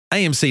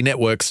AMC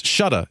Network's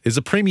Shudder is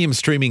a premium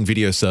streaming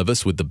video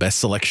service with the best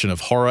selection of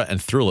horror and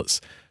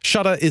thrillers.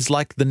 Shudder is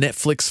like the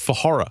Netflix for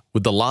horror,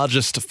 with the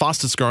largest,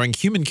 fastest-growing,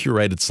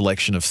 human-curated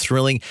selection of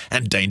thrilling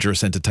and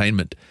dangerous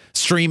entertainment.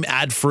 Stream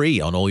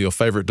ad-free on all your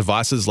favorite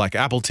devices like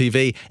Apple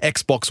TV,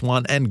 Xbox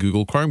One, and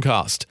Google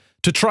Chromecast.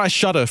 To try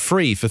Shudder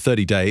free for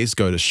 30 days,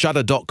 go to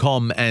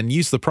shudder.com and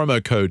use the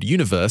promo code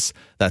UNIVERSE.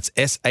 That's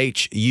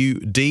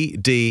SHUDDER.com,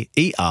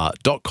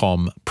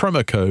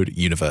 promo code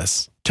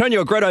UNIVERSE. Turn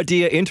your great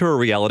idea into a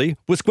reality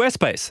with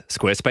Squarespace.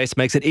 Squarespace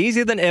makes it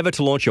easier than ever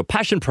to launch your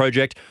passion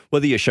project,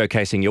 whether you're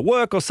showcasing your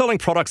work or selling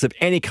products of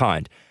any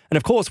kind. And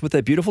of course, with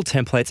their beautiful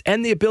templates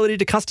and the ability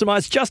to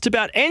customize just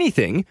about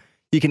anything,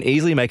 you can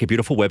easily make a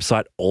beautiful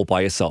website all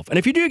by yourself. And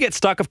if you do get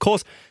stuck, of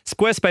course,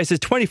 Squarespace's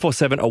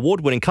 24/7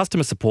 award-winning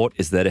customer support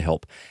is there to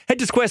help. Head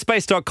to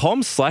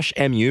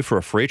squarespace.com/MU for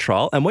a free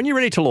trial. And when you're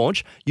ready to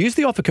launch, use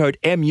the offer code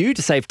MU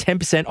to save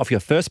 10% off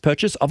your first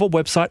purchase of a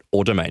website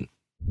or domain.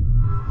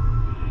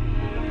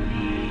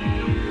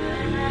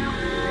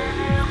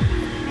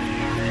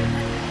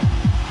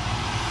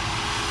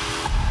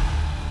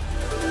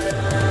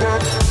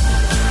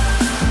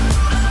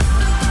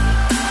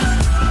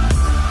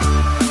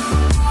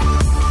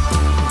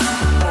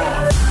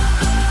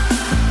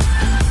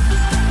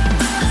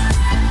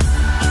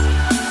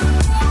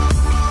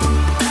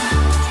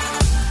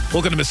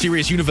 Welcome to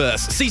Mysterious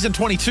Universe, Season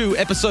 22,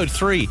 Episode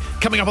 3.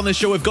 Coming up on this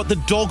show, we've got the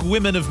dog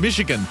women of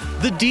Michigan,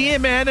 the deer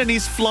man and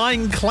his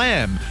flying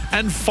clam,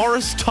 and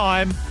forest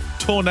time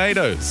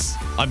tornadoes.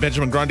 I'm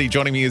Benjamin Grundy.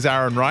 Joining me is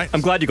Aaron Wright.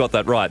 I'm glad you got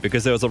that right,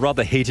 because there was a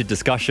rather heated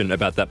discussion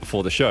about that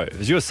before the show.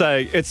 As you were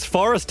saying, it's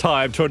forest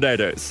time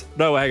tornadoes.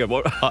 No, hang on.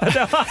 What?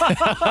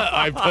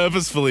 I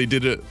purposefully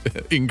did it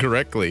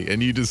incorrectly,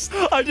 and you just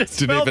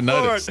didn't even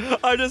notice.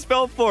 I just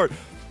fell for it.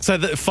 So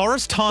the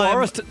forest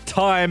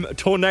time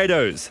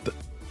tornadoes.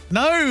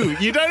 No,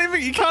 you can't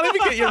even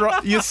get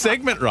your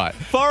segment right.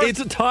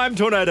 Forest time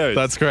tornadoes.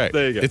 That's correct.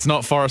 There you go. It's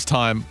not forest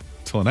time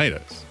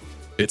tornadoes.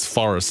 It's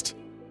forest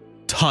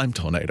time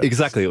tornadoes.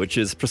 Exactly, which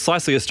is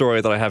precisely a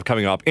story that I have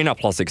coming up in our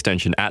Plus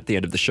extension at the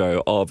end of the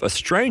show of a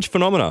strange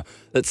phenomena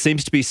that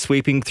seems to be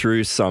sweeping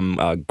through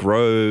some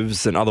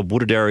groves and other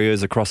wooded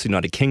areas across the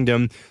United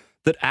Kingdom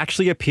that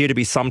actually appear to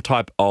be some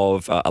type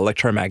of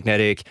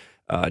electromagnetic,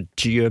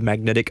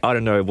 geomagnetic, I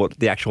don't know what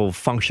the actual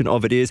function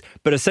of it is,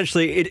 but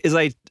essentially it is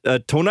a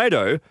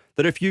tornado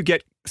that if you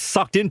get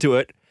sucked into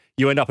it,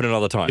 you end up in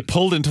another time. It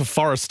pulled into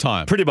forest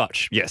time. Pretty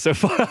much, yes. Yeah,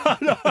 so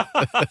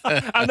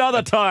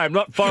another time,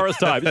 not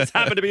forest time. It just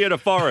happened to be in a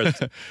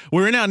forest.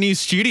 We're in our new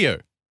studio.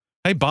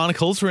 Hey,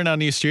 Barnacles, we're in our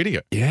new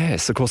studio.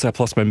 Yes, of course, our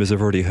Plus members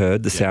have already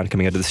heard the sound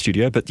coming out of the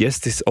studio. But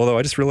yes, although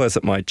I just realised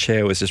that my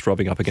chair was just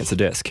rubbing up against the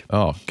desk.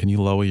 Oh, can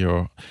you lower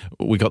your...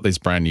 We got these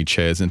brand new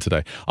chairs in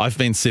today. I've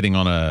been sitting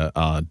on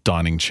a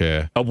dining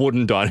chair. A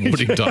wooden dining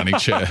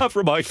chair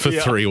for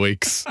 3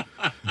 weeks.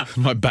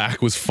 My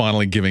back was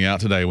finally giving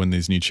out today when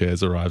these new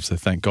chairs arrived, so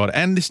thank God.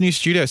 And this new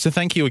studio. So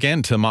thank you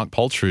again to Mark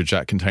Poltridge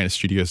at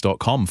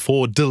containerstudios.com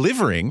for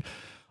delivering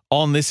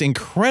on this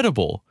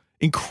incredible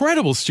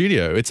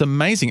studio. It's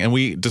amazing. And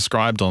we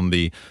described on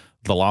the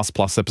last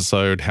Plus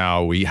episode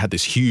how we had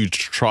this huge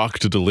truck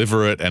to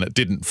deliver it and it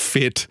didn't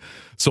fit.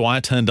 So I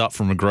turned up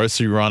from a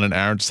grocery run and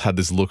Aaron just had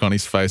this look on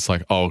his face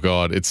like, oh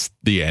God, it's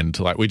the end.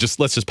 Like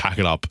let's just pack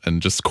it up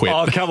and just quit.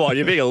 Oh, come on.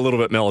 You're being a little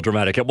bit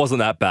melodramatic. It wasn't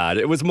that bad.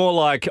 It was more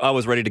like I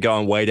was ready to go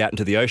and wade out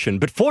into the ocean.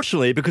 But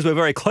fortunately, because we're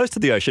very close to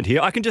the ocean here,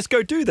 I can just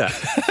go do that.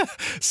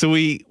 So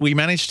we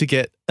managed to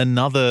get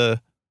another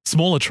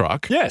smaller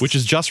truck, yes, which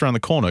is just around the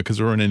corner because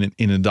we're in an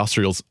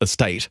industrial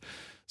estate.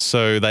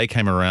 So they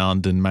came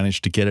around and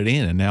managed to get it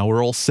in, and now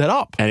we're all set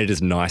up. And it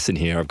is nice in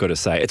here, I've got to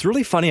say. It's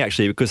really funny,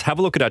 actually, because have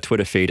a look at our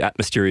Twitter feed, at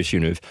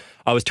MysteriousUniv.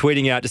 I was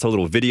tweeting out just a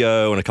little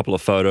video and a couple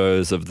of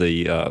photos of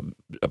the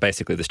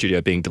basically the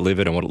studio being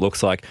delivered and what it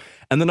looks like.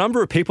 And the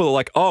number of people are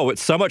like, oh,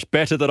 it's so much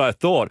better than I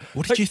thought.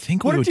 What did you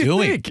think we were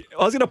doing?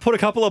 I was going to put a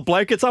couple of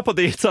blankets up on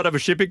the inside of a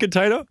shipping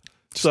container.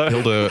 Just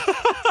build a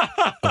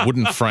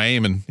wooden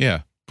frame and,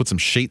 put some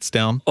sheets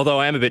down. Although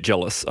I am a bit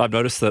jealous. I've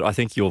noticed that I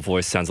think your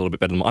voice sounds a little bit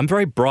better than mine. I'm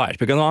very bright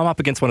because I'm up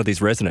against one of these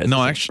resonators.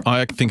 No, actually,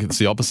 I think it's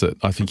the opposite.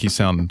 I think you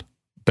sound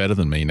better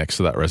than me next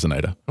to that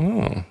resonator.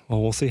 Oh,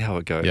 well, we'll see how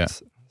it goes. Yeah.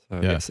 So,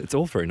 yes, it's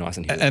all very nice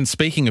in here. And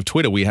speaking of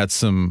Twitter, we had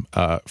some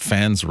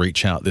fans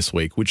reach out this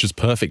week, which is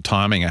perfect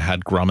timing. I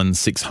had Grumman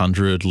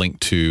 600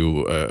 linked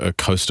to a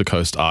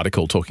coast-to-coast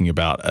article talking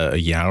about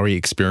a Yowie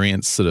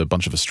experience that a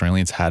bunch of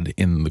Australians had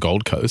in the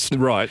Gold Coast.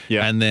 Right,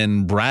 yeah. And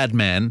then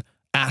Bradman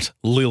at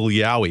Lil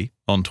Yowie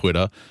on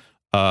Twitter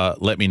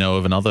let me know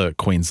of another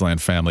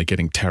Queensland family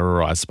getting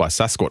terrorised by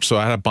Sasquatch. So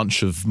I had a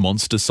bunch of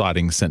monster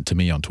sightings sent to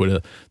me on Twitter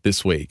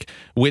this week,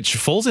 which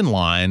falls in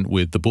line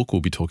with the book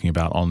we'll be talking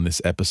about on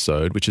this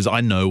episode, which is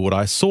I Know What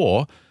I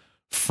Saw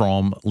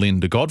from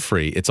Linda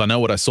Godfrey. It's I Know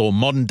What I Saw,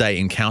 Modern Day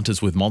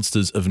Encounters with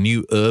Monsters of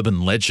New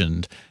Urban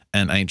Legend.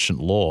 and ancient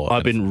lore.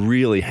 I've been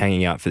really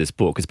hanging out for this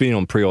book. It's been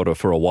on pre-order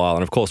for a while.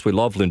 And of course, we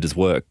love Linda's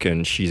work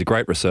and she's a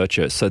great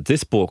researcher. So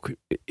this book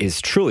is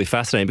truly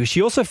fascinating because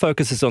she also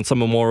focuses on some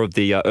more of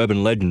the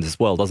urban legends as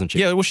well, doesn't she?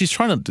 Yeah, well, she's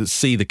trying to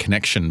see the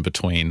connection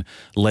between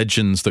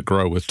legends that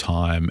grow with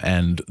time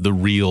and the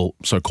real,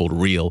 so-called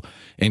real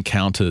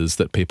encounters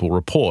that people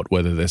report,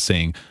 whether they're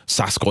seeing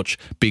Sasquatch,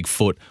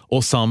 Bigfoot,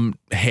 or some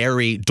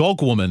hairy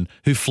dog woman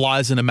who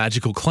flies in a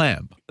magical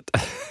clam.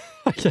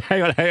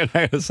 Hang on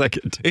a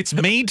second. It's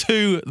Me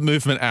Too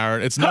movement,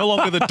 Aaron. It's no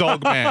longer the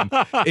dog man.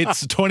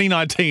 It's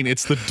 2019.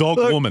 It's the dog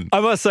woman.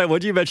 I must say,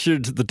 when you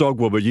mentioned the dog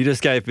woman, you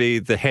just gave me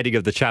the heading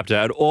of the chapter,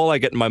 and all I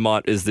get in my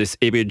mind is this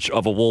image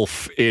of a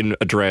wolf in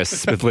a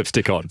dress with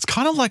lipstick on. It's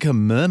kind of like a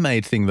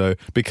mermaid thing, though,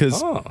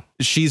 because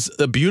she's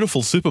a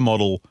beautiful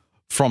supermodel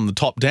from the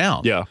top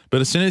down. Yeah.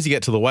 But as soon as you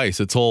get to the waist,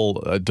 it's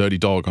all a dirty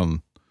dog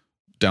on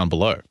down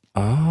below.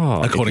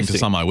 Oh, according to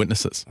some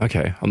eyewitnesses.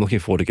 Okay, I'm looking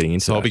forward to getting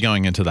into that. So I'll be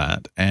going into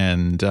that.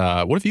 And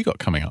what have you got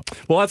coming up?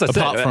 Well, as I said,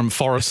 apart from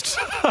forest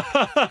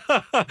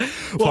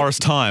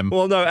time.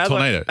 Well, no,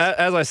 tornadoes.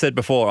 As I said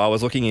before, I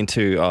was looking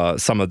into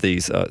some of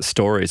these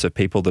stories of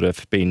people that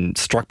have been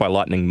struck by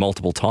lightning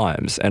multiple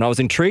times, and I was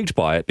intrigued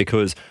by it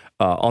because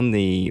on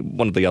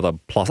one of the other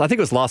Plus, I think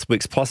it was last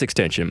week's Plus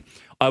extension,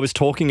 I was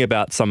talking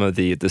about some of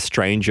the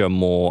stranger,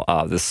 more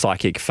the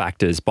psychic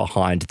factors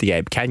behind the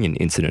Abe Canyon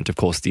incident. Of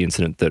course, the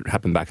incident that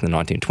happened back in the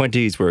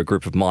 1920s where a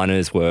group of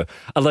miners were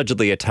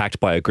allegedly attacked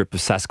by a group of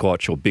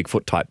Sasquatch or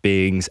Bigfoot-type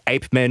beings,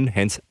 ape men,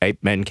 hence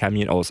Ape Men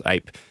Canyon, or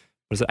ape...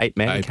 Was it Ape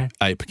Man?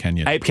 Ape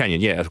Canyon. Ape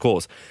Canyon, yeah, of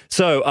course.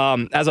 So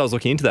as I was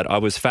looking into that, I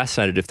was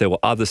fascinated if there were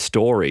other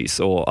stories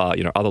or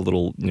other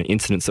little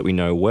incidents that we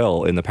know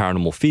well in the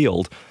paranormal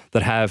field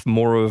that have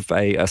more of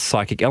a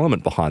psychic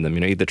element behind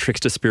them, either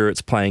trickster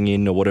spirits playing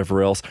in or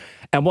whatever else.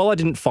 And while I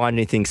didn't find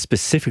anything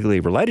specifically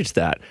related to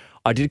that,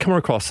 I did come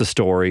across the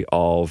story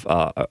of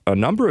a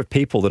number of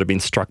people that have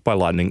been struck by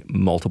lightning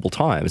multiple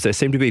times. There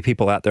seem to be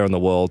people out there in the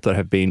world that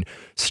have been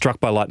struck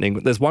by lightning.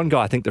 There's one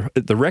guy, I think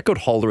the record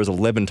holder is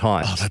 11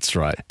 times. Oh, that's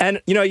right.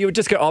 And, you would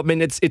just go, I mean,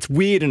 it's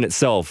weird in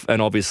itself.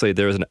 And obviously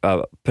there is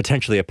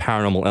potentially a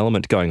paranormal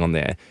element going on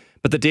there.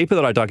 But the deeper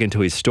that I dug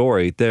into his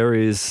story,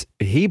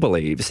 he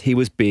believes he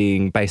was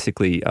being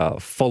basically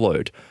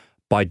followed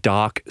by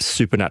dark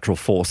supernatural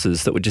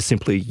forces that were just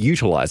simply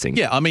utilizing.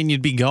 Yeah, I mean,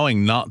 you'd be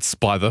going nuts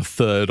by the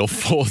third or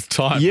fourth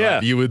time. Yeah.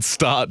 Right? You would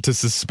start to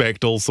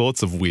suspect all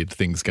sorts of weird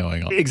things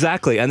going on.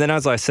 Exactly. And then,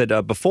 as I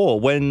said before,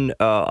 when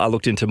I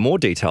looked into more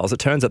details, it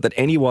turns out that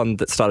anyone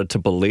that started to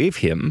believe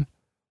him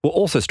were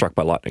also struck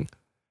by lightning.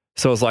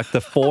 So it was like the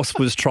force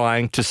was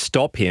trying to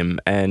stop him,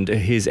 and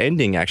his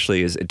ending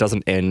actually it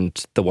doesn't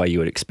end the way you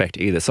would expect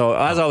either. So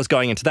as I was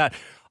going into that,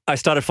 I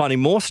started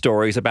finding more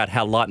stories about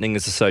how lightning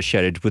is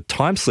associated with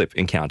time slip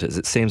encounters.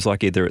 It seems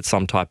like either it's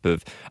some type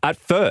of, at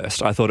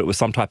first, I thought it was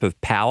some type of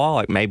power,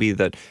 like maybe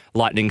that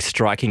lightning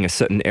striking a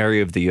certain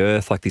area of the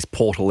earth, like these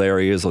portal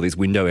areas or these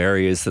window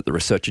areas that the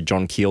researcher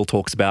John Keel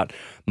talks about,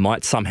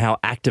 might somehow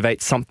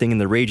activate something in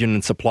the region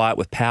and supply it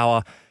with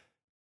power.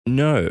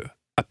 No.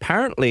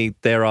 Apparently,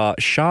 there are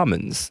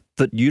shamans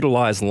that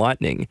utilize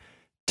lightning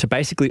to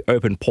basically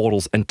open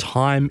portals, and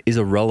time is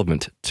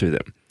irrelevant to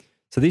them.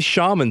 So these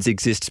shamans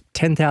exist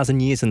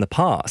 10,000 years in the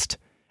past,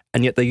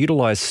 and yet they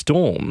utilize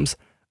storms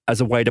as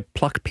a way to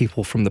pluck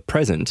people from the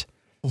present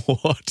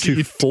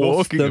to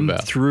force them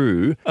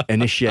through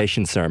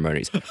initiation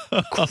ceremonies.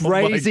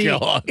 Crazy,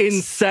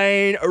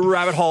 insane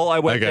rabbit hole I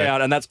went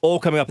down, and that's all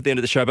coming up at the end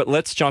of the show. But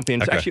let's jump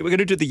in. Okay. Actually, we're going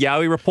to do the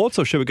Yowie reports,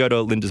 or should we go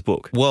to Linda's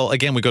book? Well,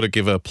 again, we've got to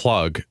give a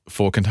plug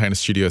for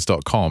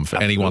containerstudios.com for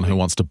anyone who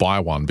wants to buy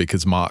one,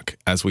 because Mark,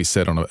 as we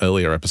said on an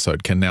earlier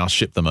episode, can now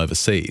ship them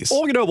overseas.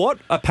 Or you know what?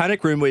 A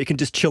panic room where you can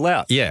just chill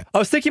out. Yeah. I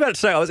was thinking about it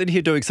today. I was in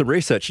here doing some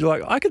research. You're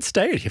like, I could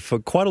stay in here for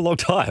quite a long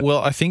time. Well,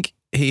 I think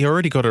he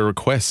already got a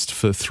request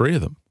for 3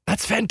 of them.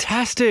 That's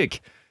fantastic.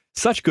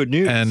 Such good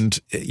news. And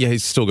yeah,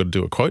 he's still got to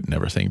do a quote and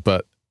everything,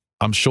 but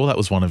I'm sure that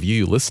was one of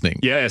you listening.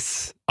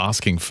 Yes.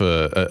 Asking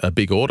for a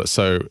big order.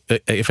 So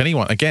if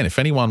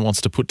anyone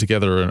wants to put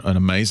together an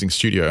amazing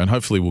studio, and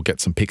hopefully we'll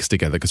get some pics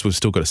together because we've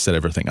still got to set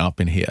everything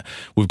up in here.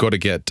 We've got to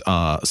get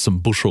some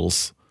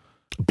bushels.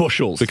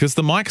 Bushels. Because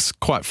the mic's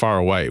quite far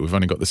away. We've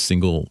only got this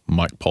single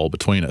mic pole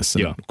between us.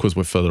 And because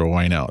we're further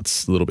away now,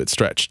 it's a little bit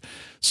stretched.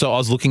 So I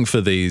was looking for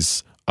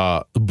these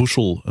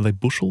bushel. Are they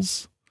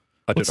bushels?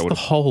 I don't know the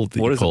hole that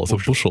you call it?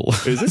 It's a bushel.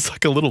 It's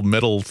like a little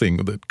metal thing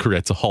that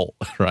creates a hole,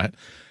 right?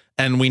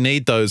 And we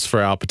need those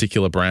for our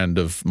particular brand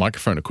of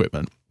microphone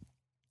equipment.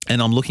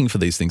 And I'm looking for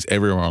these things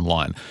everywhere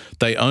online.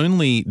 They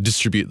only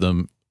distribute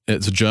them.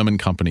 It's a German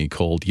company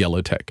called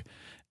Yellowtech.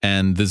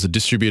 And there's a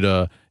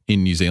distributor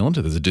in New Zealand.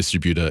 There's a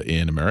distributor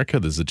in America.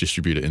 There's a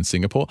distributor in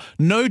Singapore.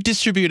 No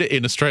distributor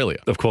in Australia.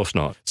 Of course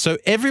not. So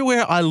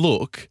everywhere I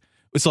look,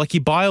 it's like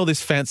you buy all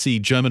this fancy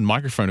German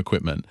microphone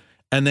equipment,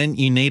 and then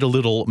you need a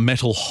little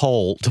metal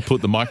hole to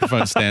put the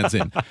microphone stands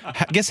in.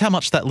 Guess how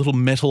much that little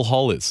metal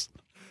hole is?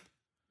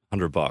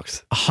 $100.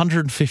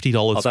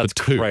 $150 for that's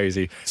 2.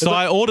 Crazy. So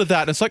I ordered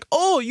that, and it's like,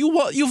 oh, you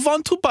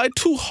want to buy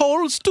 2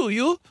 holes, do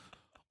you?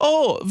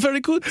 Oh,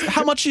 very good.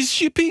 How much is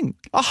shipping?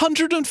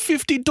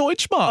 150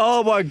 Deutschmark.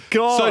 Oh, my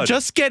God. So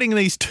just getting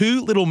these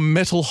two little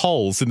metal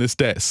holes in this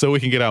desk so we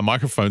can get our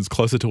microphones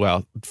closer to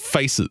our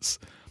faces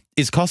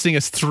is costing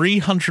us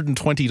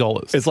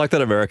 $320. It's like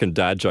that American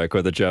dad joke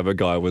where the German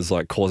guy was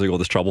like causing all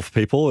this trouble for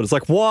people. And it's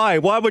like, why?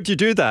 Why would you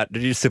do that?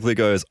 And he simply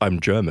goes, I'm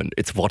German.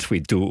 It's what we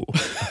do.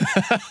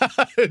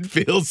 It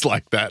feels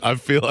like that. I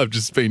feel I've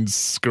just been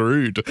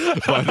screwed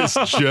by this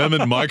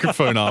German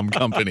microphone arm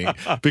company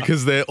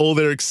because all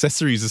their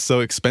accessories are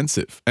so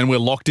expensive and we're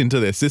locked into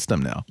their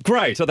system now.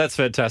 Great. So that's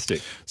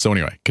fantastic. So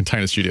anyway,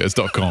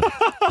 containerstudios.com.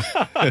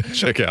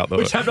 Check out the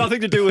Which have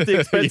nothing to do with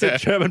the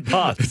expensive German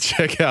parts.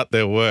 Check out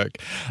their work.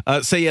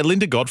 So yeah,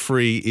 Linda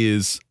Godfrey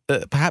is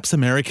perhaps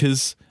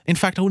America's, in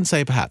fact, I wouldn't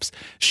say perhaps,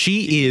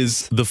 she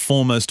is the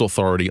foremost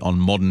authority on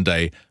modern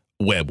day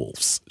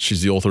werewolves.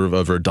 She's the author of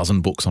over a dozen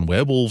books on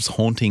werewolves,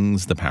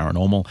 hauntings, the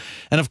paranormal.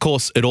 And of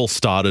course, it all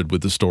started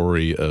with the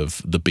story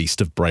of the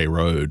Beast of Bray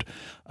Road.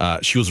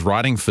 She was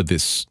writing for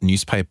this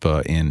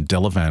newspaper in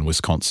Delavan,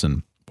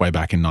 Wisconsin, way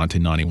back in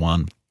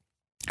 1991.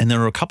 And there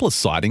were a couple of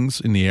sightings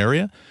in the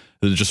area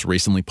that had just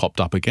recently popped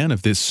up again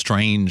of this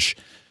strange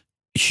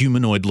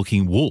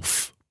humanoid-looking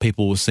wolf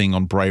people were seeing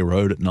on Bray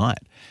Road at night.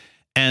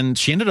 And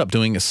she ended up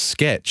doing a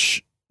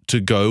sketch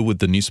to go with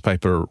the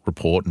newspaper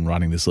report and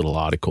writing this little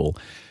article.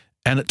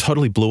 And it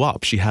totally blew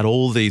up. She had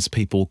all these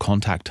people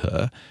contact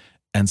her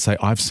and say,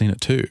 I've seen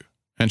it too.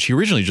 And she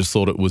originally just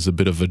thought it was a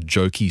bit of a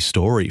jokey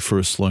story for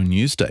a slow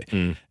news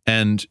day.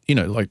 And, you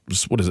know, like,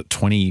 what is it,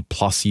 20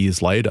 plus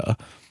years later,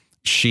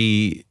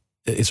 she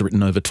has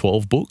written over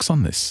 12 books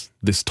on this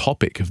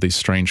topic of these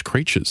strange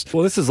creatures.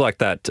 Well, this is like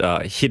that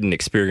hidden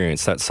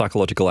experience, that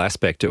psychological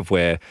aspect of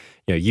where,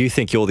 you know, you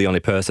think you're the only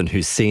person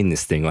who's seen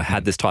this thing or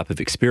had this type of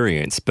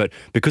experience, but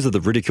because of the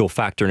ridicule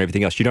factor and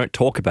everything else, you don't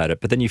talk about it.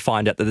 But then you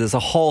find out that there's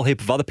a whole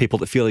heap of other people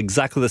that feel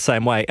exactly the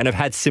same way and have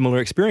had similar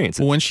experiences.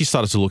 Well, when she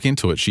started to look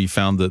into it, she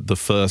found that the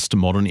first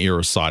modern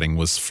era sighting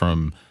was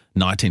from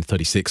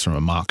 1936 from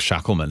a Mark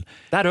Shackleman.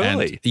 That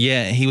early? And,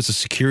 yeah, he was a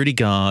security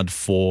guard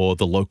for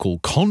the local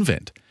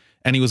convent.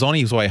 And he was on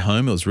his way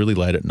home. It was really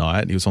late at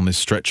night. He was on this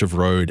stretch of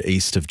road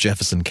east of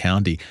Jefferson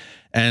County.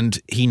 And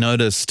he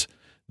noticed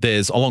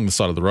along the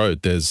side of the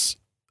road, there's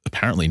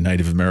apparently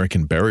Native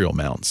American burial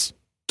mounds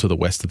to the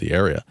west of the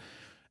area.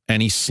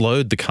 And he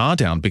slowed the car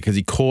down because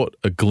he caught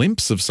a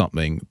glimpse of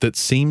something that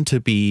seemed to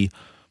be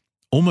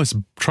almost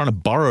trying to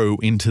burrow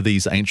into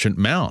these ancient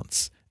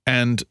mounds.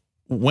 And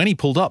when he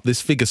pulled up,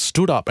 this figure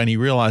stood up and he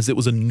realized it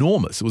was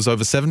enormous. It was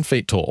over 7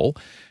 feet tall.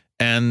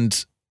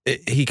 And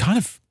he kind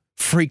of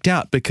freaked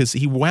out because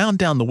he wound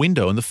down the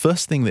window and the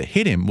first thing that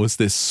hit him was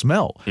this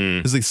smell.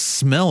 There's this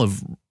smell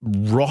of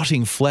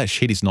rotting flesh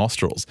hit his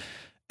nostrils.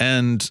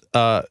 And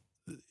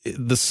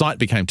the sight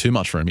became too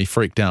much for him. He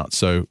freaked out,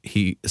 so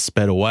he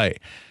sped away.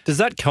 Does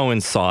that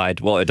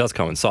coincide? Well, it does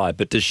coincide,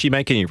 but does she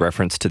make any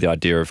reference to the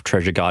idea of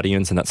treasure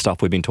guardians and that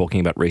stuff we've been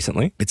talking about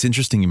recently? It's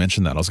interesting you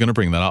mentioned that. I was going to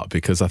bring that up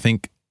because I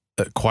think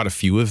quite a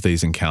few of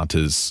these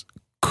encounters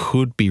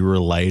could be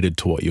related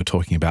to what you're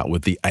talking about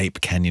with the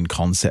Ape Canyon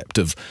concept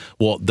of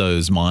what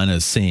those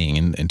miners seeing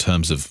in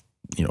terms of,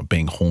 you know,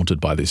 being haunted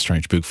by these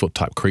strange Bigfoot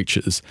type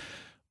creatures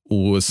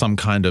was some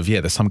kind of,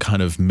 there's some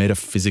kind of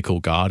metaphysical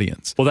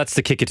guardians. Well, that's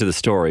the kicker to the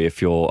story,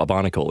 if you're a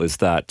barnacle, is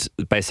that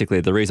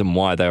basically the reason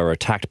why they were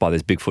attacked by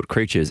these Bigfoot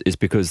creatures is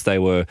because they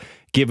were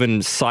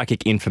given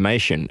psychic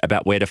information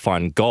about where to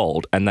find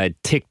gold and they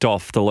ticked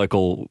off the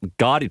local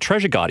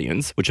treasure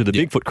guardians, which are the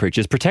Bigfoot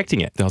creatures,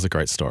 protecting it. That was a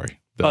great story.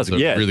 That was a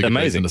really good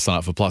amazing reason to sign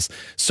up for Plus.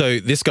 So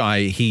this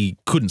guy, he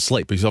couldn't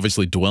sleep. He's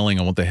obviously dwelling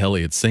on what the hell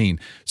he had seen.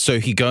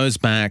 So he goes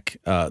back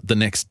the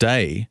next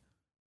day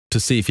to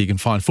see if he can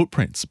find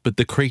footprints, but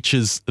the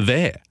creature's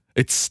there.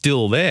 It's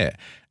still there.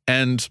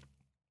 And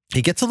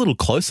he gets a little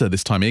closer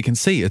this time. You can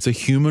see it's a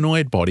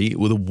humanoid body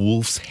with a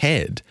wolf's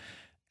head.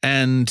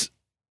 And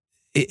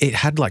it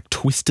had like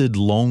twisted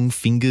long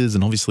fingers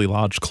and obviously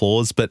large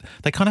claws, but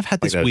they kind of had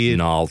this weird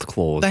gnarled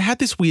claws. They had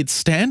this weird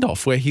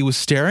standoff where he was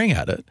staring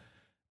at it.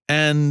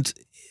 And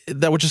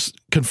they were just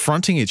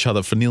confronting each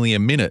other for nearly a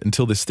minute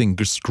until this thing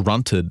just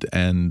grunted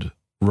and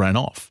ran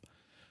off.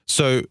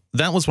 So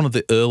that was one of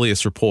the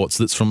earliest reports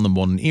that's from the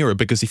modern era,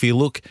 because if you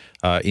look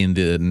in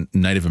the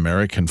Native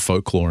American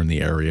folklore in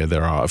the area,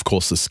 there are, of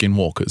course, the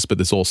skinwalkers, but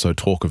there's also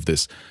talk of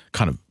this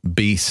kind of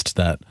beast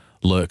that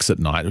lurks at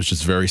night, which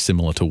is very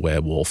similar to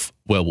werewolf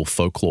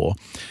folklore.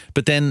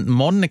 But then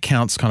modern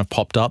accounts kind of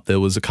popped up. There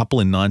was a couple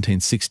in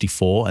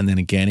 1964 and then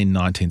again in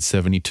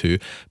 1972.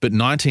 But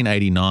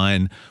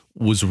 1989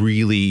 was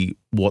really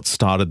what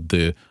started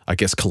the, I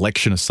guess,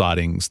 collection of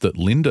sightings that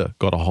Linda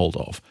got a hold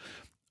of.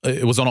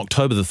 It was on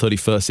October the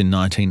 31st in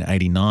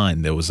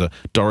 1989. There was a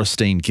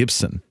Dorothy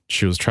Gibson.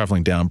 She was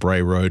traveling down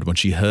Bray Road when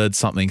she heard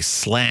something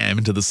slam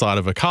into the side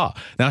of a car.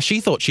 Now,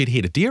 she thought she'd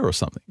hit a deer or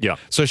something. Yeah.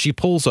 So she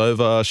pulls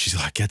over. She's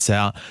like, gets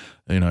out,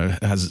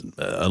 has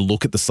a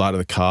look at the side of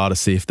the car to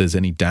see if there's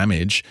any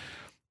damage.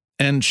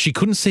 And she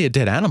couldn't see a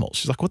dead animal.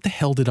 She's like, what the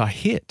hell did I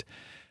hit?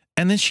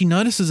 And then she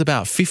notices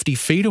about 50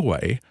 feet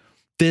away,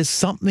 there's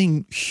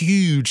something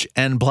huge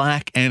and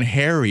black and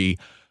hairy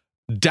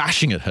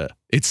dashing at her.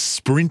 It's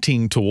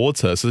sprinting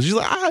towards her. So she's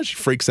like, she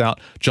freaks out,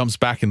 jumps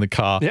back in the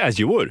car. Yeah, as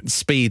you would.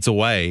 Speeds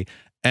away.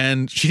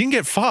 And she didn't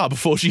get far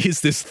before she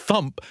hears this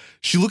thump.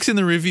 She looks in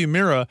the rearview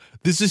mirror.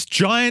 There's this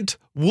giant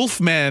wolf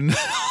man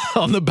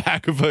on the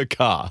back of her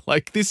car.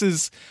 Like, this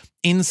is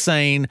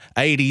insane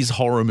 80s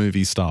horror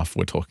movie stuff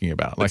we're talking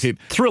about. Like,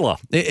 Thriller.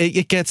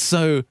 It gets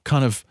so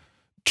kind of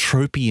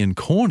tropey and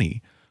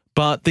corny.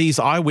 But these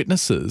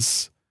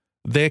eyewitnesses,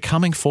 they're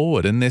coming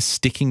forward and they're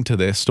sticking to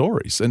their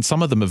stories. And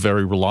some of them are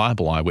very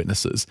reliable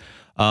eyewitnesses.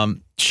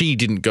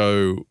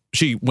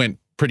 She went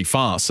pretty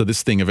fast, so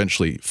this thing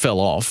eventually fell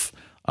off.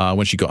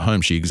 When she got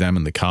home, she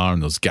examined the car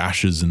and there was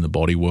gashes in the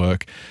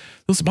bodywork.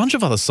 There was a bunch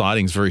of other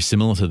sightings very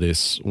similar to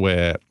this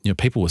where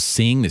people were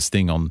seeing this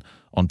thing on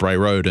Bray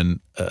Road, and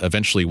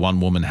eventually one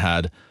woman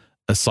had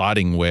a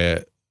sighting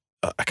where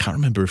I can't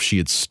remember if she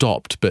had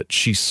stopped, but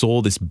she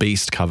saw this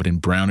beast covered in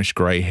brownish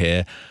grey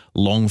hair,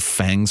 long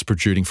fangs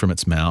protruding from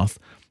its mouth,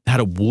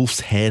 had a wolf's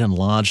head and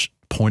large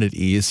pointed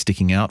ears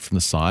sticking out from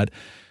the side,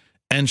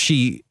 and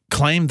she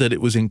claimed that it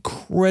was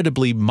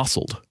incredibly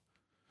muscled.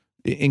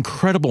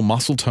 Incredible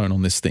muscle tone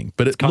on this thing,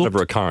 but it's kind of a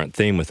recurrent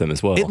theme with them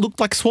as well. It looked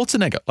like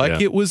Schwarzenegger,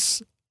 it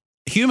was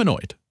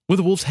humanoid with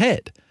a wolf's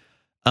head.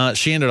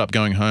 She ended up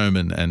going home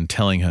and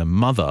telling her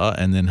mother,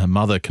 and then her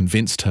mother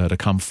convinced her to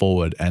come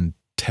forward and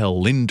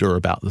tell Linda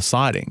about the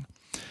sighting.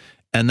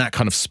 And that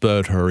kind of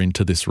spurred her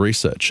into this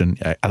research.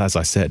 And as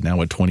I said, now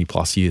we're 20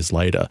 plus years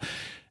later,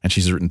 and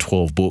she's written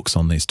 12 books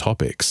on these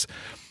topics.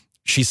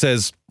 She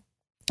says,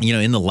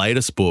 in the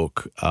latest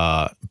book,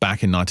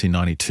 back in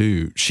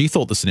 1992, she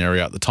thought the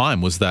scenario at the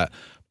time was that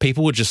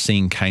people were just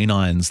seeing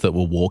canines that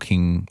were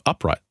walking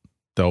upright.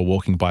 They were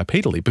walking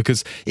bipedally,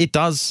 because it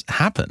does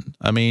happen.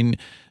 I mean,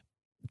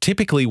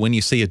 typically when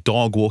you see a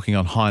dog walking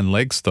on hind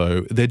legs,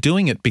 though, they're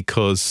doing it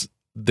because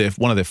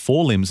one of their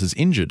forelimbs is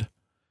injured.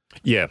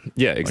 Yeah,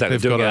 exactly. Like they're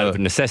doing it out of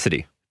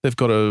necessity. They've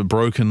got a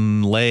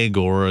broken leg,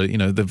 or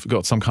they've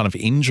got some kind of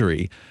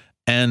injury,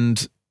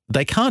 and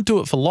they can't do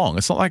it for long.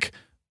 It's not like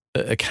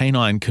a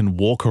canine can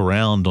walk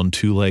around on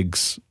two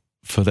legs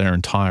for their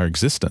entire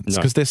existence,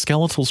 because their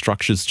skeletal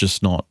structure's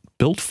just not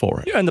built for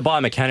it. Yeah, and the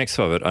biomechanics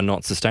of it are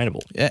not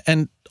sustainable.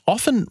 And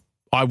often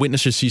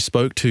eyewitnesses you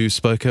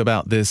spoke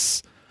about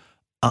this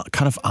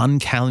kind of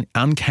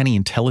uncanny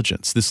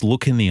intelligence, this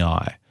look in the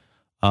eye,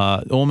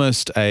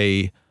 almost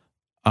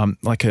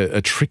like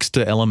a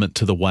trickster element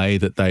to the way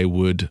that they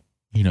would,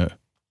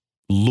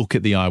 look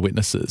at the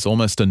eyewitnesses,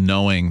 almost a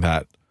knowing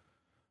that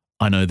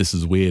I know this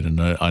is weird and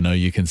I know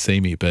you can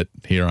see me, but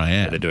here I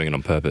am. They're doing it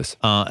on purpose.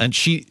 And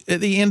she, at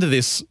the end of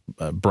this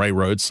Bray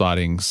Road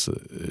sightings,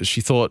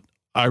 she thought,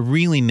 I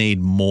really need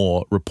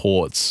more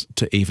reports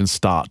to even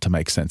start to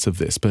make sense of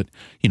this. But,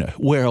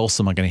 where else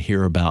am I going to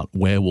hear about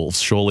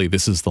werewolves? Surely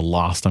this is the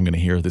last I'm going to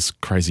hear of this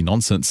crazy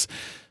nonsense.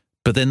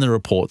 But then the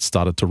reports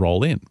started to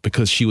roll in,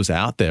 because she was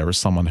out there as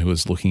someone who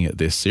was looking at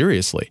this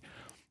seriously.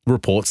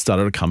 Reports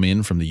started to come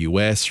in from the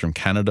US, from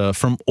Canada,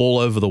 from all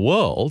over the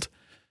world.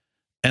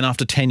 And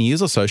after 10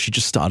 years or so, she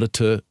just started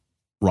to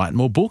write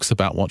more books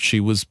about what she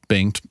was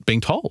being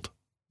told,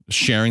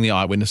 sharing the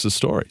eyewitnesses'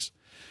 stories.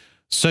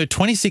 So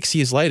 26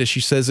 years later, she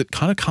says it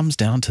kind of comes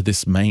down to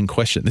this main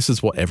question. This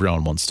is what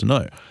everyone wants to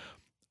know.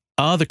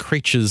 Are the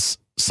creatures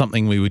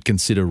something we would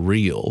consider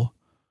real,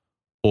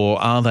 or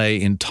are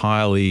they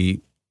entirely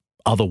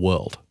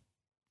otherworld?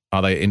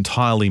 Are they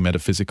entirely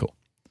metaphysical?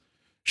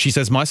 She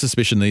says, my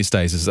suspicion these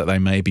days is that they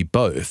may be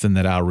both, and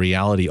that our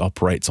reality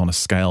operates on a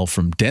scale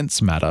from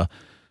dense matter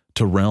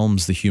to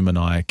realms the human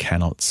eye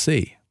cannot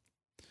see.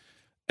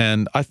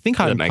 And I think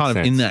I'm kind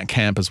of in that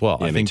camp as well.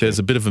 Yeah, I think there's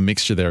a bit of a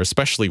mixture there,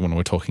 especially when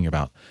we're talking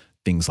about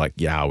things like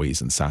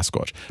Yowies and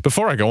Sasquatch.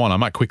 Before I go on, I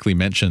might quickly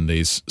mention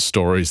these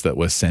stories that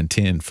were sent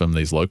in from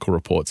these local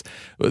reports.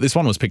 This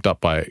one was picked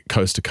up by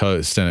Coast to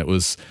Coast, and it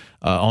was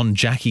on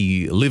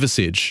Jackie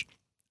Liversidge.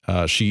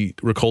 She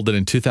recalled that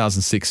in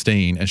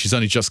 2016, and she's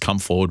only just come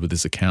forward with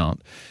this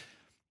account,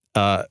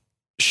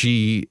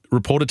 she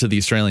reported to the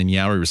Australian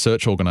Yowie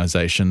Research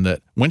Organisation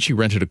that when she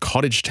rented a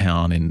cottage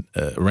in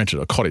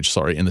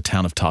the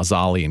town of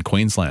Tarzali in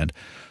Queensland,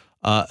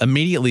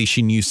 immediately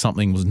she knew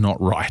something was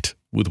not right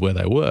with where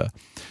they were.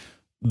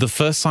 The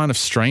first sign of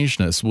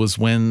strangeness was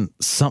when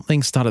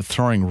something started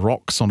throwing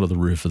rocks onto the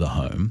roof of the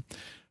home.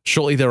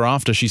 Shortly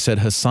thereafter, she said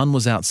her son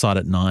was outside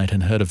at night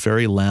and heard a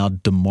very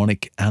loud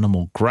demonic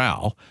animal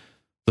growl.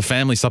 The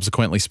family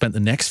subsequently spent the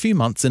next few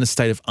months in a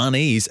state of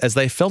unease as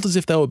they felt as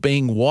if they were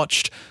being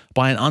watched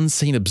by an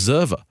unseen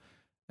observer,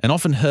 and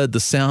often heard the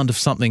sound of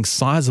something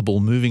sizable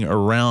moving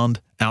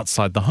around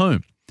outside the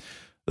home.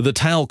 The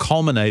tale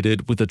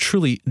culminated with a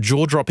truly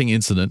jaw-dropping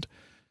incident.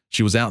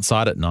 She was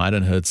outside at night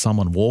and heard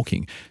someone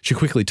walking. She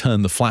quickly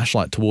turned the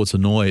flashlight towards the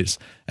noise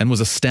and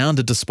was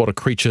astounded to spot a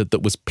creature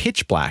that was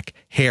pitch black,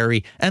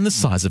 hairy, and the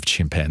size of a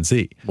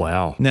chimpanzee.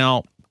 Wow.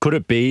 Now, could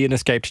it be an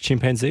escaped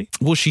chimpanzee?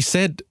 Well, she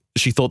said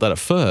she thought that at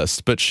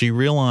first, but she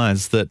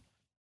realized that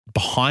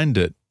behind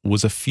it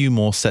was a few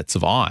more sets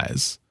of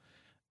eyes,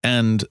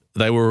 and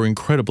they were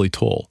incredibly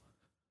tall.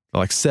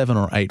 like 7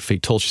 or 8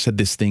 feet tall. She said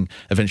this thing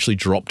eventually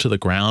dropped to the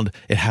ground.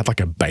 It had like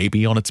a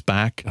baby on its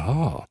back.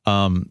 Oh.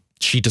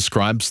 She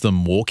describes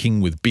them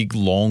walking with big,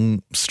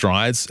 long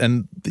strides,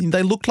 and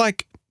they looked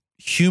like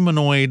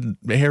humanoid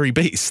hairy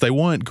beasts. They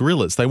weren't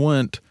gorillas. They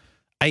weren't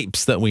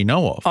apes that we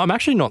know of. I'm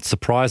actually not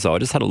surprised, though. I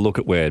just had a look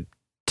at where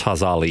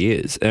Tazali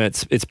is, and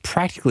it's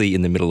practically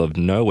in the middle of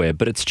nowhere,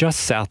 but it's just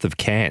south of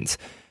Cairns.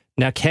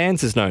 Now,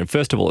 Cairns is known,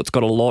 first of all, it's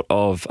got a lot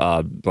of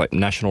like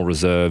national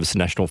reserves,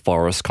 national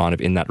forests kind of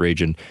in that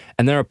region,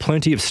 and there are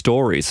plenty of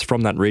stories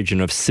from that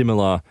region of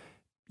similar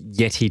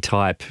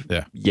Yeti-type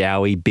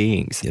Yowie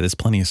beings. Yeah, there's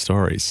plenty of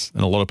stories,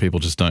 and a lot of people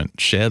just don't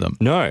share them.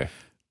 No.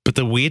 But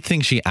the weird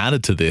thing she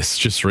added to this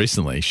just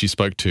recently, she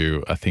spoke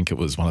to, I think it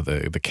was one of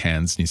the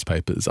Cairns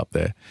newspapers up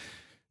there.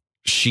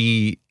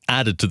 She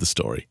added to the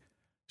story.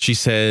 She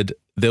said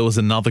there was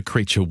another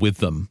creature with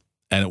them,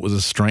 and it was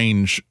a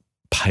strange,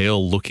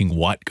 pale-looking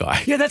white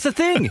guy. Yeah, that's the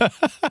thing.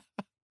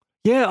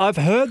 Yeah, I've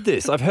heard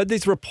this. I've heard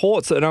these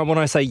reports, and when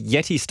I say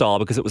Yeti style,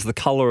 because it was the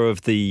color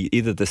of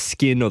either the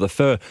skin or the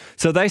fur.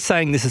 So are they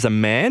saying this is a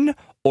man,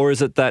 or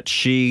is it that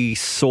she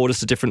saw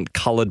just a different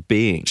colored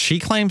being? She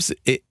claims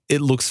it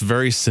looks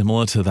very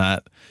similar to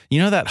that,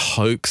 that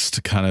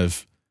hoaxed kind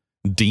of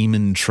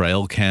demon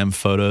trail cam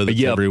photo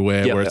that's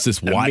everywhere, where it's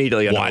this white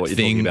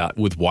thing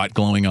with white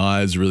glowing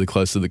eyes really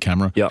close to the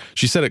camera. Yep.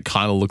 She said it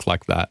kind of looked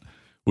like that,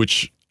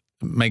 which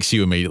makes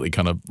you immediately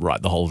kind of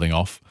write the whole thing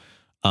off.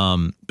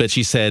 But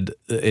she said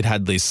it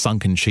had these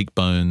sunken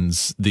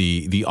cheekbones.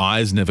 The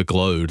eyes never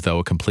glowed. They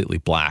were completely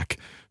black.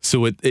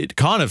 So it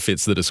kind of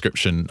fits the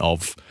description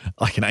of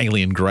like an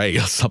alien grey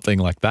or something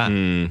like that.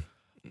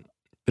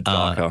 But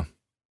darker.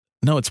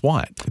 No, it's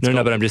white.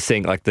 No, but I'm just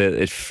saying like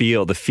the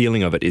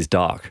feeling of it is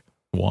dark.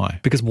 Why?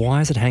 Because why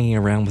is it hanging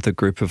around with a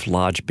group of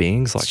large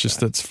beings like that? It's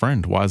just its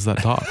friend. Why is that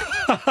dark?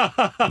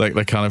 Like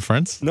they can't have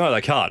friends? No, they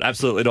can't.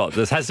 Absolutely not.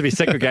 There has to be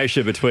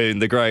segregation between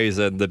the Greys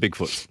and the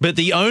Bigfoots. But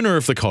the owner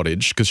of the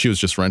cottage, because she was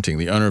just renting,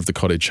 the owner of the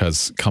cottage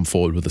has come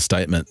forward with a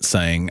statement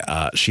saying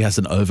she has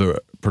an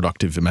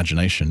overproductive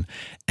imagination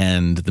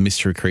and the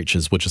mystery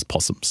creatures were just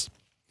possums.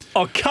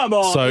 Oh, come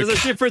on. So,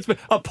 there's a difference.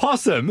 A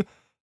possum?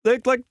 They're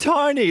like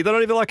tiny. They're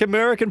not even like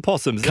American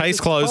possums.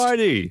 Case closed.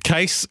 Tiny.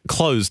 Case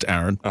closed,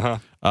 Aaron. Uh-huh.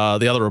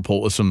 The other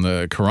report was from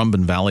the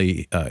Currumbin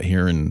Valley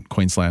here in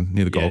Queensland,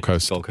 near the Gold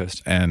Coast. Gold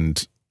Coast.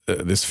 And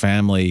this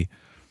family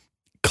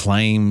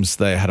claims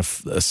they had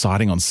a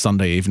sighting on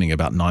Sunday evening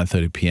about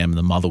 9:30 p.m. and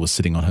the mother was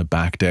sitting on her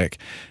back deck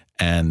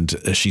and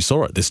she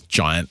saw it, this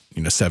giant,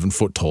 7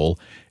 foot tall,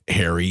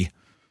 hairy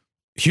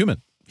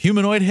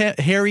humanoid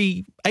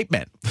hairy ape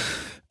man,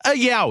 a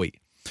yowie.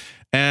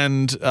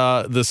 And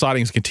the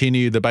sightings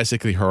continued. They're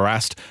basically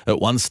harassed. At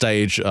one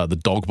stage, the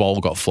dog bowl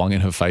got flung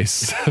in her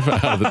face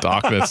out of the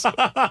darkness.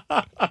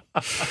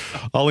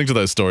 I'll link to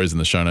those stories in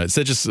the show notes.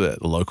 They're just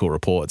local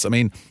reports. I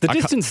mean, the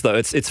distance, though,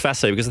 it's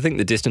fascinating because I think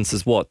the distance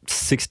is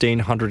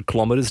 1,600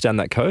 kilometres down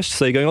that coast.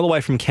 So you're going all the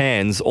way from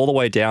Cairns all the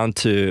way down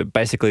to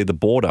basically the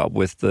border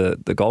with the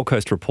Gold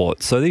Coast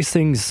report. So these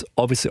things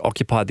obviously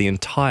occupy the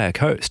entire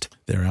coast.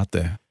 They're out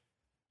there.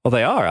 Well,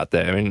 they are out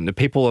there. I mean,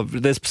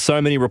 there's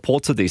so many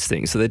reports of these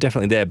things, so they're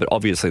definitely there, but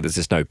obviously there's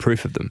just no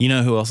proof of them. You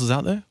know who else is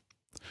out there?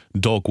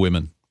 Dog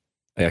women.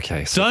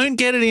 Okay. So don't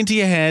get it into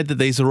your head that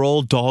these are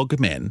all dog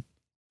men.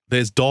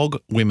 There's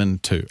dog women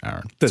too,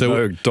 Aaron. There's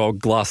no dog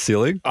glass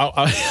ceiling?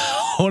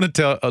 I want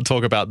to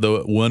talk about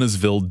the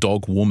Wernersville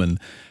dog woman.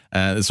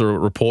 There's a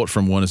report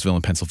from Wernersville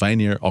in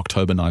Pennsylvania,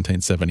 October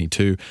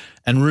 1972,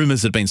 and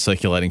rumours had been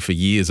circulating for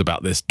years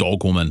about this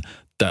dog woman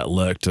that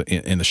lurked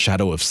in the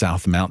shadow of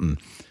South Mountain.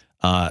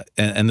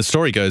 And the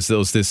story goes, there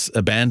was this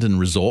abandoned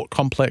resort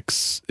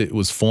complex. It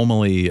was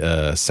formerly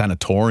a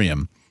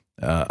sanatorium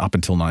up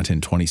until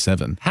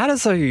 1927. How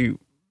does a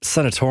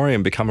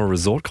sanatorium become a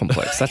resort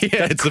complex?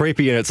 That's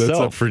creepy in itself.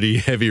 That's a pretty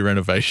heavy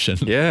renovation.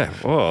 Yeah.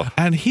 Oh.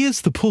 And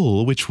here's the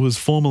pool, which was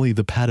formerly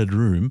the padded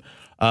room.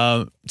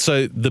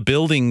 So the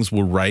buildings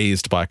were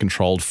razed by a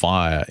controlled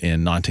fire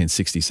in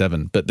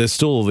 1967, but there's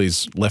still all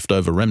these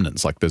leftover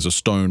remnants. Like there's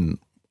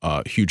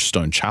a huge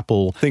stone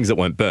chapel. Things that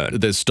weren't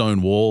burnt. There's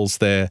stone walls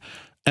there.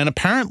 And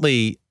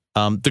apparently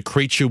the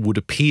creature would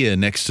appear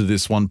next to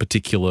this one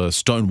particular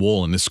stone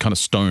wall in this kind of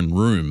stone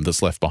room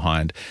that's left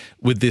behind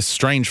with this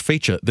strange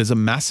feature. There's a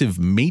massive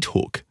meat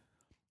hook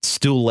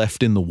still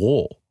left in the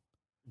wall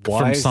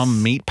from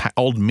some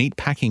old meat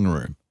packing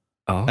room.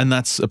 Oh. And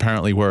that's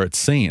apparently where it's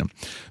seen.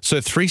 So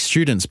 3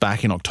 students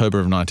back in October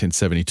of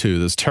 1972,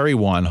 there's Terry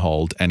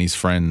Weinhold and his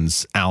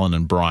friends Alan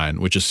and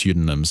Brian, which are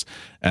pseudonyms,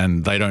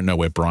 and they don't know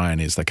where Brian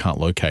is. They can't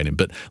locate him.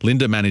 But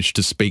Linda managed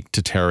to speak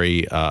to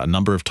Terry a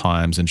number of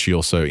times, and she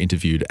also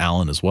interviewed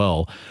Alan as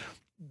well.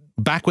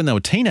 Back when they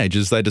were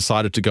teenagers, they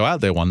decided to go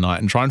out there one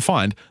night and try and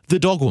find the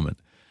dog woman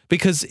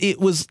because it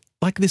was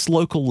like this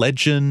local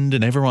legend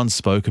and everyone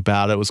spoke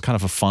about it. It was kind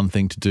of a fun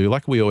thing to do.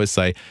 Like we always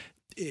say,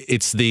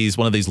 it's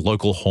one of these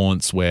local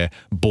haunts where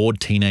bored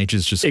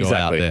teenagers just go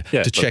out there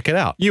to check it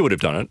out. You would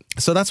have done it.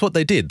 So that's what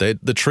they did.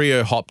 The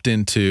trio hopped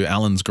into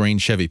Alan's green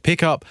Chevy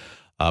pickup.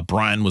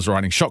 Brian was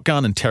riding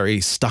shotgun and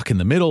Terry stuck in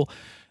the middle.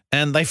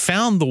 And they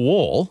found the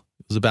wall.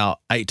 It was about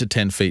 8 to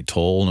 10 feet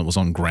tall, and it was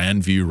on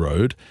Grandview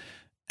Road.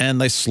 And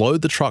they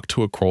slowed the truck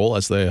to a crawl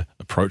as they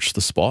approached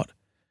the spot.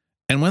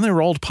 And when they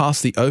rolled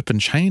past the open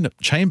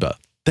chamber,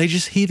 they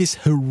just hear this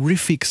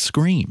horrific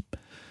scream,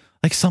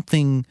 like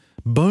something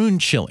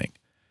bone-chilling.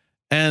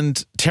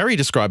 And Terry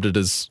described it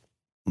as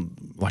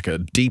like a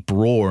deep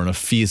roar and a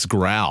fierce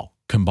growl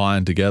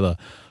combined together.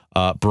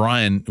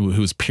 Brian,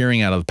 who was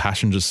peering out of the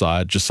passenger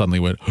side, just suddenly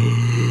went,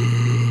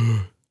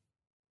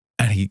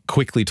 and he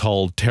quickly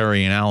told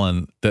Terry and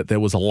Alan that there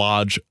was a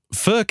large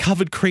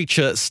fur-covered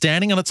creature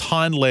standing on its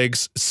hind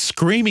legs,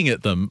 screaming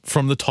at them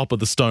from the top of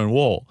the stone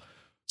wall.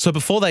 So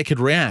before they could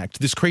react,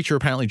 this creature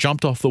apparently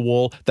jumped off the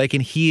wall. They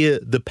can hear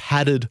the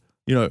padded,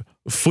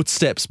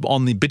 footsteps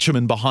on the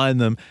bitumen behind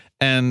them.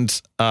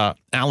 And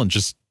Alan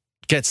just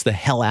gets the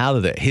hell out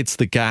of there, hits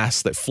the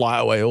gas, they fly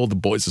away. All the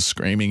boys are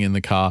screaming in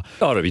the car.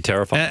 Oh, it'd be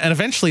terrifying. And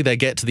eventually they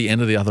get to the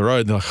end of the other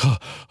road. And they're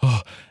like,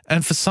 oh.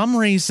 And for some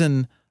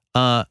reason,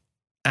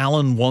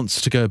 Alan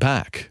wants to go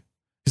back.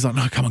 He's like,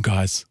 no, come on,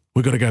 guys.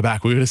 We've got to go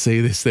back. We've got to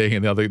see this thing.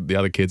 And the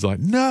other kids are like,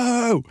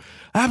 no,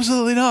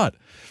 absolutely not.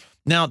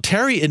 Now,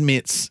 Terry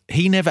admits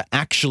he never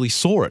actually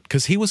saw it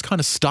because he was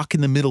kind of stuck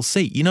in the middle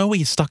seat. You know where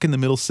you're stuck in the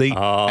middle seat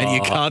and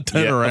you can't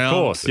turn around? Of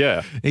course,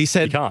 yeah. He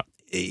said you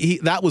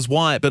can't. That was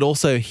why, but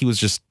also he was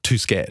just too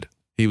scared.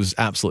 He was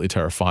absolutely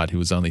terrified. He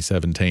was only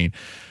 17.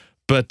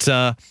 But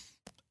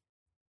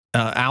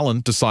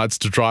Alan decides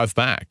to drive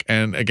back.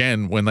 And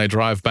again, when they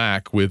drive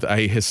back with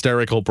a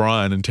hysterical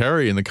Brian and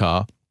Terry in the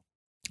car,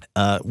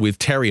 with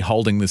Terry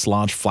holding this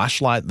large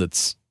flashlight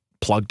that's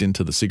plugged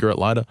into the cigarette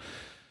lighter,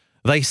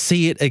 they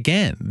see it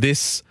again.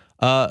 This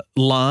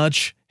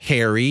large,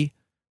 hairy,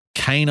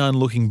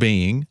 canine-looking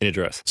being in a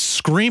dress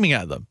screaming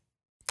at them.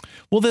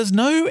 Well, there's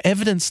no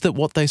evidence that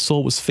what they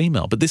saw was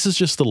female, but this is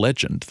just the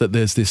legend that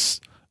there's this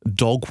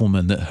dog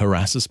woman that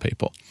harasses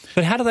people.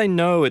 But how do they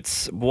know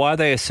why are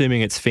they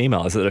assuming it's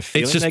female? Is it a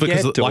feeling it's just they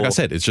because, get, like I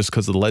said, it's just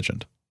because of the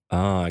legend.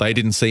 Oh, okay. They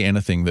didn't see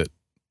anything that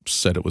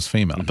said it was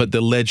female, but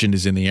the legend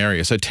is in the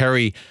area. So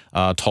Terry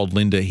told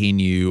Linda he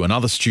knew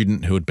another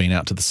student who had been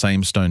out to the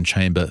same stone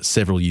chamber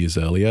several years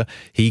earlier.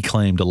 He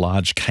claimed a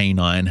large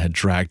canine had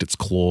dragged its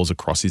claws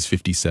across his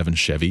 57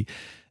 Chevy.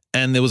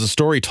 And there was a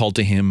story told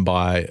to him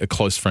by a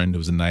close friend who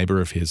was a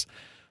neighbor of his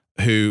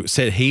who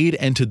said he'd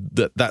entered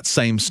that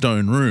same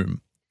stone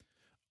room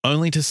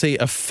only to see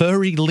a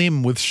furry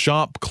limb with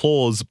sharp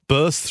claws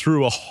burst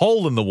through a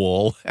hole in the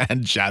wall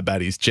and jab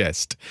at his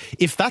chest.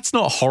 If that's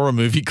not horror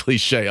movie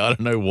cliche, I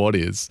don't know what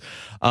is.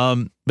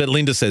 But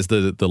Linda says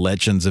the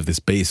legends of this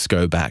beast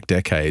go back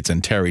decades,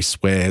 and Terry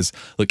swears,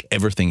 look,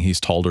 everything he's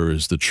told her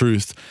is the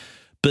truth.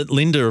 But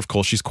Linda, of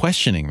course, she's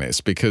questioning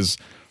this because,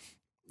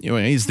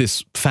 is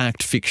this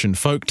fact, fiction,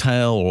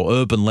 folktale, or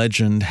urban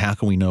legend? How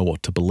can we know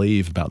what to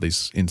believe about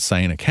these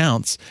insane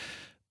accounts?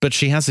 But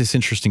she has this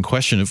interesting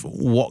question of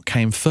what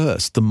came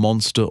first, the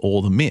monster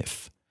or the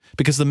myth?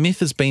 Because the myth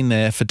has been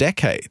there for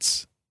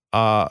decades.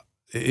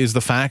 Is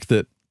the fact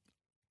that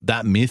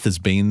myth has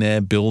been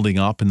there building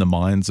up in the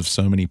minds of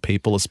so many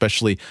people,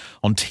 especially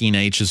on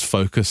teenagers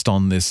focused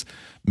on this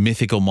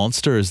mythical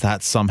monster, is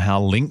that somehow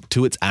linked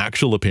to its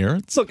actual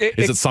appearance? Look,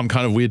 is it some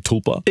kind of weird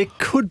tulpa? It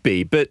could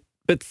be, but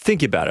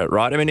think about it,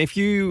 right? I mean, if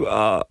you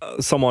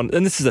someone,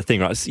 and this is the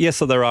thing, right? Yes,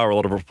 so there are a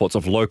lot of reports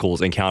of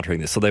locals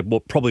encountering this, so they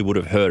probably would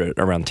have heard it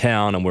around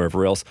town and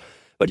wherever else.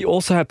 But you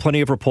also have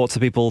plenty of reports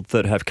of people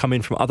that have come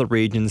in from other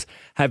regions,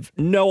 have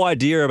no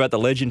idea about the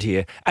legend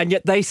here, and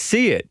yet they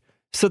see it.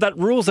 So that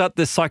rules out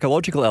this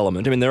psychological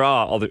element. I mean, there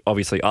are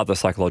obviously other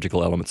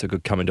psychological elements that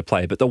could come into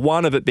play, but the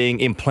one of it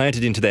being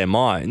implanted into their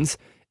minds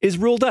is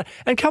ruled out.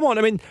 And come on,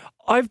 I mean,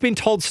 I've been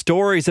told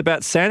stories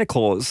about Santa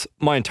Claus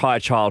my entire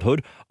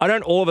childhood. I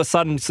don't all of a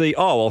sudden see,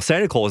 oh, well,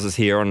 Santa Claus is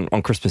here on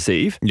Christmas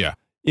Eve. Yeah.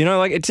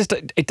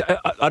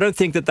 I don't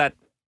think that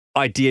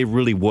idea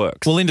really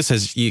works. Well, Linda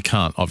says you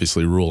can't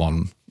obviously rule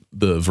on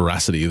the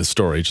veracity of the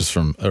story just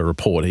from a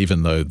report,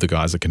 even though the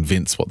guys are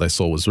convinced what they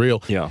saw was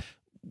real. Yeah.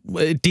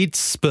 It did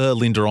spur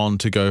Linda on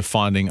to go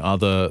finding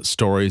other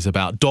stories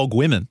about dog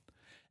women,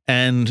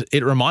 and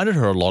it reminded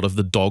her a lot of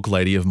the dog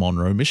lady of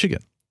Monroe,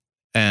 Michigan.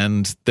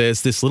 And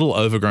there's this little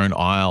overgrown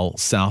isle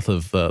south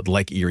of the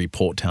Lake Erie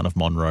port town of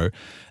Monroe,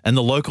 and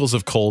the locals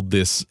have called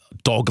this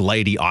Dog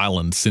Lady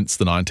Island since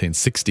the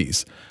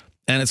 1960s.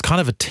 And it's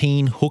kind of a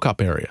teen hookup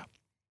area.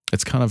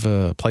 It's kind of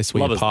a place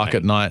where you park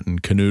at night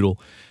and canoodle.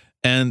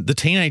 And the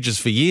teenagers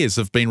for years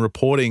have been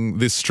reporting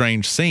this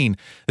strange scene.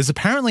 There's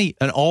apparently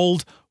an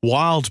old,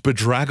 wild,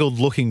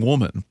 bedraggled-looking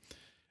woman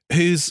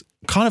who's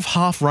kind of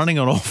half running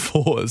on all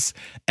fours,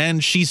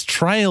 and she's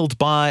trailed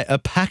by a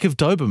pack of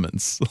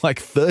Dobermans, like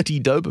 30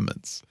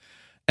 Dobermans.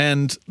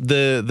 And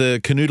the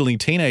canoodling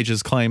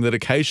teenagers claim that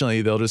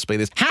occasionally there'll just be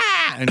this,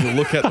 ha! And you'll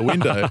look out the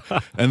window,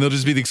 and there'll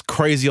just be this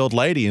crazy old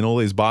lady and all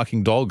these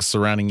barking dogs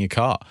surrounding your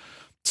car.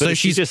 So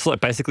she's just like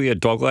basically a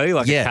dog lady,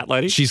 like a cat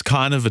lady? She's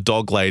kind of a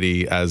dog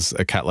lady as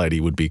a cat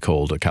lady would be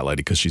called a cat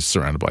lady because she's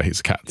surrounded by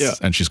his cats,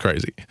 and she's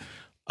crazy.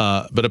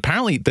 But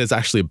apparently there's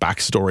actually a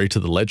backstory to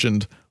the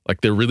legend.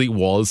 Like there really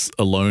was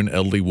a lone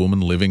elderly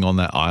woman living on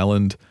that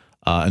island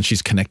and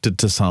she's connected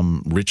to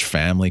some rich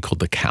family called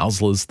the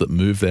Cowslers that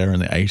moved there in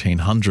the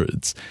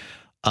 1800s.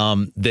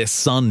 Their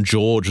son,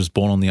 George, was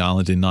born on the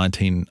island in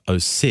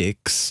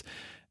 1906,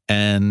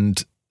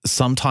 and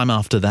sometime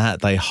after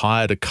that, they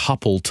hired a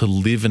couple to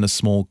live in a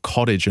small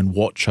cottage and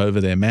watch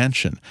over their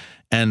mansion.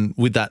 And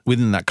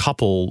within that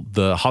couple,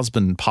 the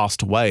husband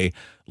passed away,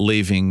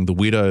 leaving the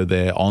widow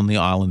there on the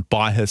island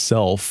by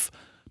herself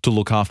to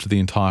look after the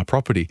entire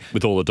property.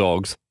 With all the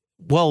dogs.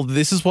 Well,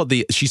 this is what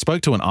she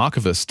spoke to an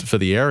archivist for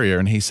the area,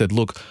 and he said,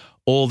 look,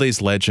 all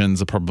these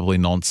legends are probably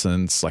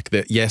nonsense. Like,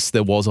 yes,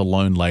 there was a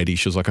lone lady.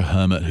 She was like a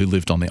hermit who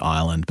lived on the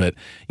island, but,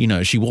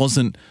 she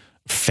wasn't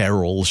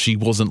feral. She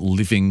wasn't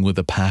living with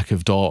a pack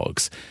of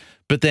dogs.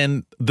 But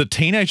then the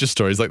teenager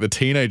stories, like the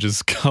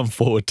teenagers come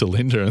forward to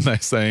Linda and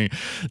they're saying,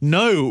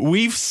 no,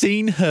 we've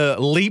seen her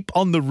leap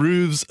on the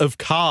roofs of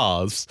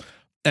cars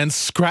and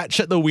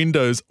scratch at the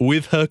windows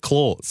with her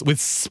claws,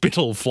 with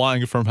spittle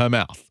flying from her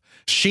mouth.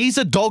 She's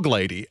a dog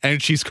lady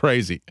and she's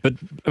crazy. But,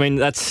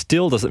 that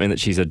still doesn't mean that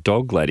she's a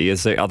dog lady.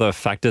 Is there other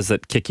factors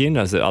that kick in?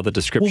 Is there other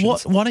descriptions? Well,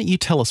 why don't you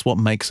tell us what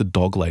makes a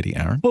dog lady,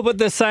 Aaron? Well, but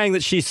they're saying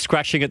that she's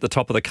scratching at the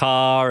top of the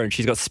car and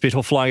she's got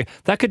spittle flying.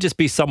 That could just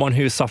be someone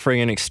who's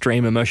suffering an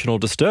extreme emotional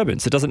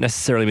disturbance. It doesn't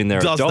necessarily mean they're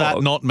a dog. Does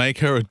that not make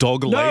her a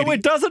dog lady? No,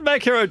 it doesn't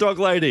make her a dog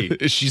lady.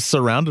 She's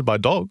surrounded by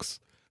dogs.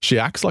 She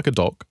acts like a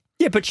dog.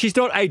 Yeah, but she's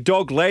not a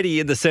dog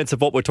lady in the sense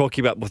of what we're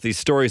talking about with these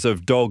stories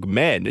of dog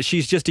men.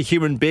 She's just a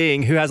human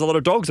being who has a lot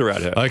of dogs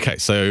around her. Okay,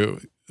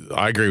 so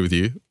I agree with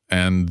you.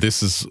 And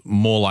this is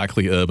more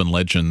likely urban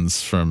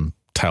legends from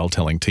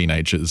tale-telling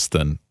teenagers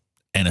than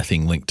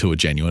anything linked to a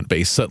genuine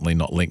beast, certainly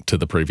not linked to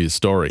the previous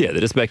story. Yeah,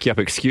 they're just making up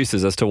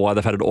excuses as to why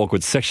they've had an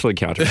awkward sexual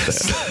encounter there.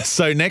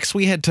 So next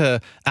we head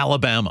to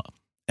Alabama,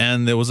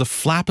 and there was a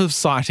flap of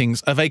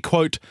sightings of a,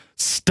 quote,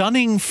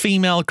 stunning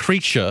female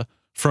creature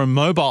from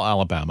Mobile,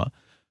 Alabama.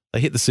 They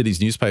hit the city's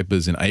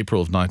newspapers in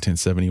April of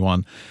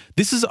 1971.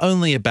 This is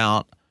only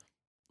about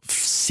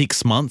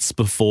 6 months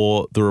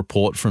before the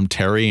report from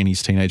Terry and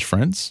his teenage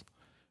friends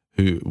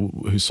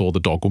who saw the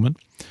dog woman.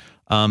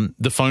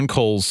 The phone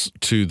calls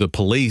to the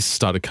police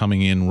started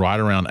coming in right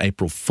around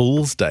April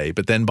Fool's Day,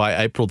 but then by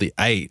April the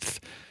 8th,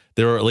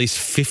 there were at least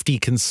 50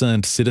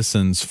 concerned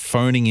citizens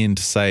phoning in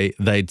to say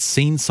they'd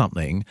seen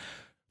something,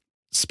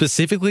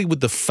 specifically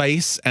with the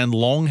face and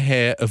long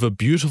hair of a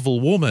beautiful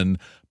woman,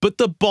 but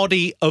the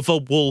body of a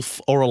wolf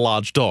or a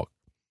large dog.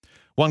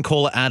 One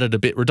caller added a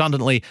bit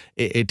redundantly,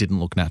 it didn't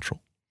look natural.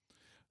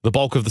 The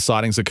bulk of the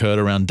sightings occurred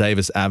around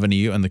Davis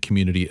Avenue and the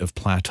community of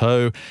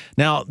Plateau.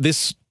 Now,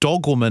 this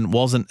dog woman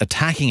wasn't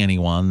attacking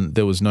anyone.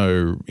 There was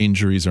no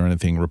injuries or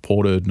anything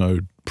reported, no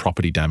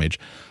property damage.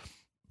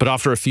 But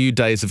after a few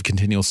days of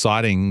continual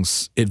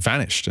sightings, it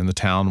vanished and the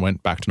town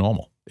went back to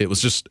normal.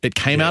 It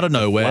came out of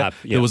nowhere. Flap,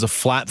 yep. There was a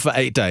flap for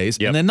 8 days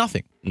and then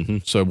nothing. Mm-hmm.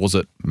 So was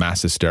it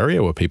mass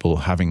hysteria? Were people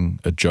having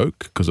a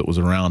joke because it was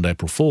around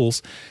April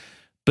Fool's?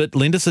 But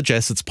Linda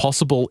suggests it's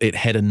possible it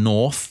headed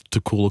north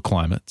to cooler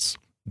climates,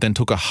 then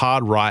took a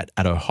hard right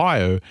at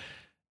Ohio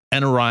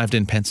and arrived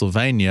in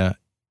Pennsylvania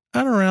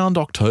at around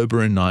October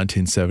in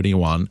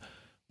 1971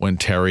 when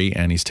Terry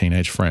and his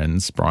teenage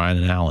friends, Brian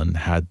and Alan,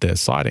 had their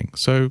sighting.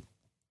 So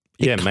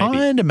it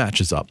kind of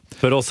matches up.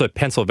 But also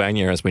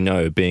Pennsylvania, as we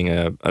know, being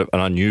an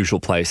unusual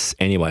place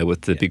anyway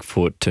with the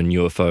Bigfoot and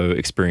UFO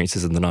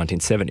experiences in the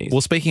 1970s. Well,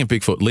 speaking of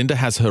Bigfoot, Linda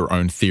has her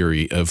own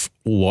theory of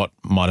what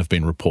might have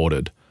been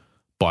reported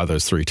by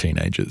those 3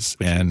 teenagers.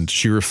 And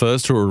she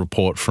refers to a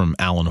report from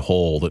Alan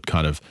Hall that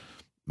kind of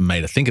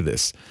made her think of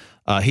this.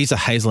 He's a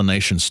Hazelin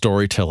Nation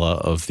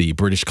storyteller of the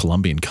British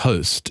Columbian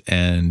coast,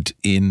 and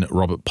in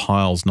Robert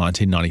Pyle's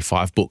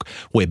 1995 book,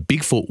 Where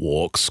Bigfoot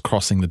Walks,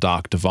 Crossing the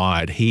Dark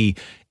Divide, he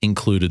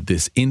included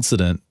this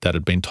incident that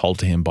had been told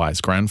to him by his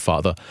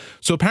grandfather.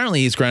 So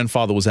apparently his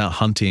grandfather was out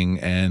hunting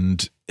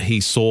and he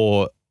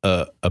saw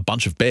a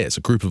bunch of bears,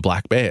 a group of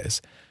black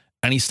bears,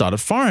 and he started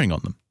firing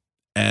on them.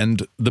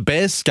 And the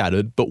bears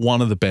scattered, but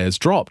one of the bears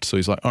dropped. So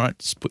he's like, all right,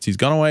 just puts his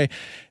gun away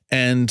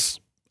and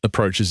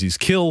approaches his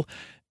kill.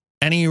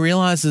 And he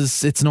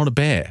realizes it's not a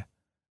bear.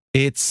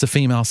 It's a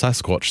female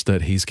Sasquatch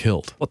that he's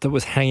killed. What, that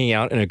was hanging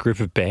out in a group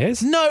of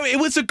bears? No, it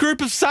was a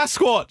group of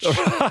Sasquatch.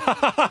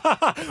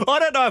 I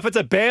don't know if it's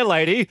a bear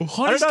lady.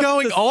 What is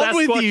going on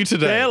with you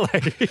today? Bear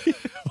lady.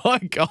 My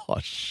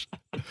gosh.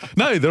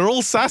 No, they're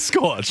all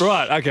Sasquatch.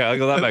 Right, okay,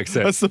 well, that makes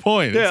sense. That's the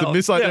point. Yeah, it's a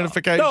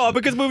misidentification. Yeah. No,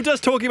 because we were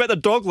just talking about the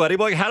dog lady.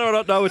 Like, how do I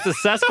not know it's a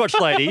Sasquatch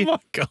lady oh my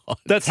God.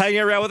 That's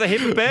hanging around with a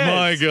heap of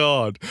bears? My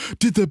God.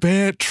 Did the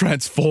bear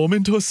transform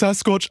into a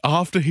Sasquatch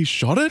after he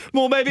shot it?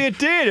 Well, maybe it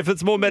did, if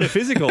it's more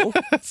metaphysical.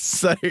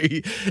 So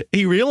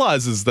he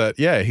realizes that,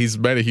 he's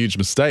made a huge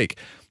mistake.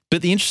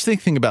 But the interesting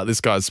thing about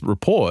this guy's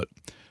report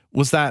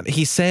was that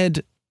he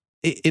said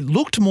it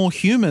looked more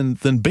human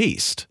than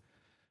beast.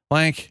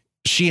 Like,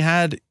 she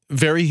had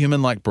very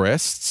human-like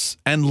breasts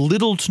and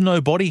little to no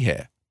body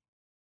hair.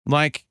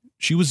 Like,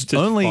 she was just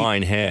only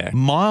fine hair,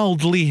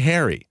 mildly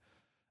hairy.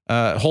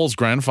 Hall's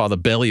grandfather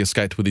barely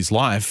escaped with his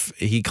life.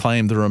 He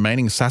claimed the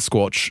remaining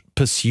Sasquatch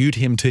pursued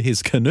him to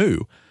his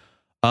canoe.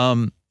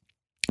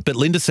 But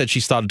Linda said she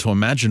started to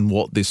imagine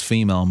what this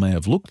female may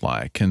have looked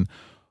like. And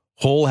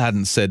Hall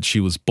hadn't said she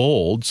was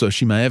bald, so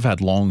she may have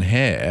had long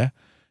hair.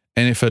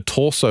 And if her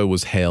torso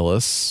was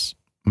hairless,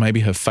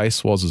 maybe her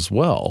face was as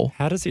well.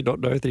 How does he not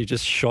know that he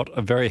just shot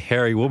a very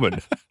hairy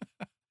woman?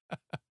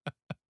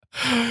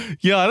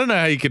 Yeah, I don't know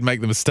how you could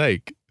make the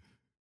mistake.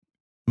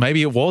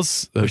 Maybe it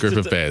was a group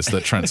of bears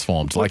that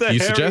transformed, like you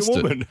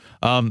suggested.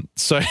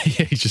 So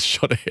yeah, he just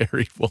shot a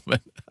hairy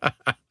woman.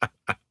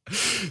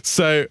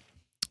 So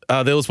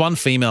there was one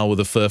female with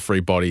a fur-free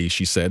body,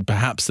 she said.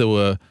 Perhaps there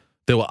were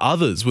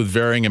others with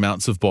varying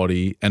amounts of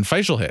body and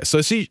facial hair.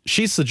 So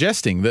she's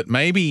suggesting that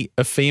maybe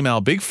a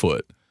female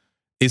Bigfoot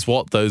is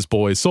what those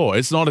boys saw.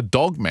 It's not a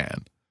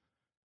dogman.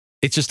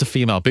 It's just a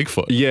female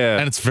Bigfoot. Yeah.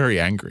 And it's very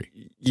angry.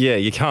 Yeah,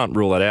 you can't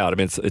rule that out. I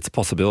mean, it's a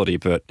possibility,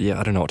 but yeah,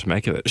 I don't know what to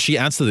make of it. She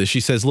answered this.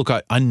 She says, look,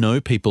 I know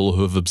people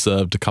who have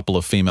observed a couple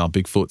of female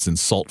Bigfoots in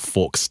Salt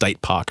Fork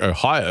State Park,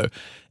 Ohio,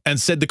 and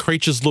said the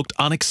creatures looked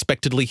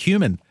unexpectedly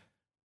human,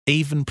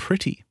 even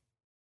pretty.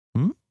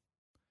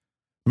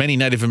 Many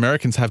Native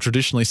Americans have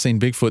traditionally seen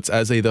Bigfoots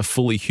as either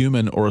fully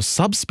human or a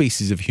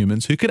subspecies of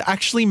humans who could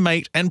actually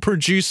mate and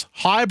produce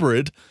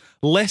hybrid,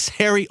 less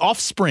hairy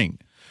offspring.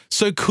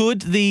 So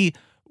could the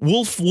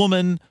wolf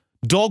woman,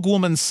 dog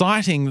woman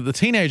sighting that the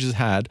teenagers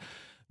had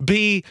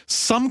be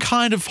some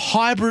kind of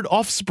hybrid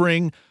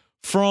offspring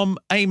from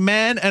a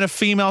man and a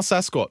female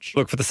Sasquatch?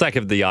 Look, for the sake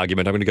of the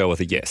argument, I'm going to go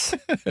with a yes.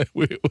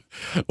 we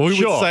would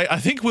say, I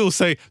think we'll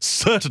say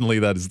certainly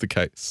that is the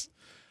case.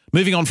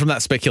 Moving on from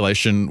that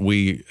speculation,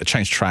 we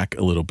changed track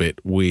a little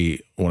bit.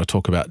 We want to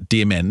talk about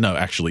deer men. No,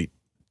 actually,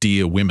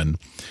 deer women.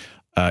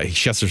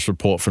 She has this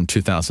report from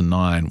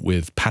 2009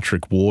 with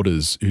Patrick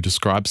Waters, who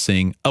describes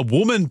seeing a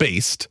woman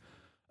beast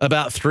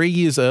about 3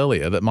 years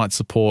earlier that might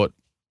support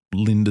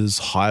Linda's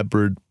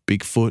hybrid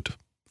Bigfoot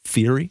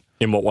theory.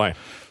 In what way?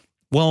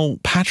 Well,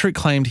 Patrick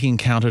claimed he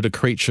encountered a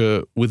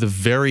creature with a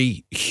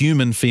very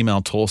human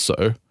female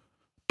torso,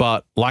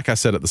 but like I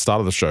said at the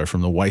start of the show,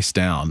 from the waist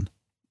down,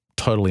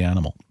 totally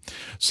animal.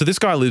 So this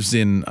guy lives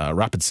in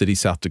Rapid City,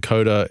 South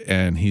Dakota,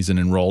 and he's an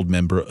enrolled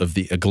member of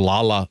the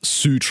Oglala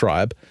Sioux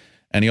tribe,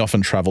 and he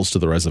often travels to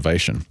the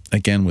reservation,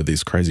 again with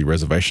these crazy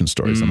reservation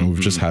stories. I mean,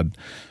 we've just had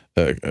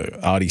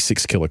Artie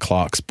 6 Killer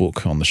Clark's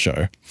book on the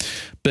show.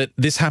 But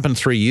this happened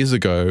 3 years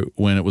ago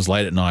when it was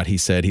late at night. He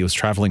said he was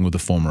traveling with a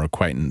former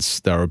acquaintance.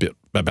 They were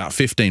about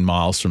 15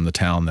 miles from the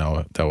town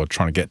they were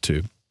trying to get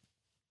to.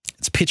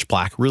 It's pitch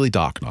black, really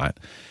dark night.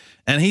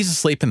 And he's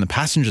asleep in the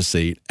passenger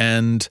seat,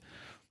 and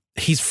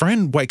his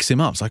friend wakes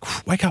him up. It's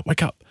like, wake up,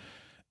 wake up.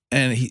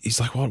 And he's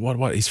like,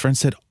 what? His friend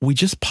said, we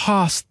just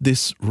passed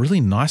this really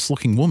nice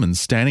looking woman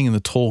standing in the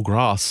tall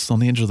grass on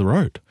the edge of the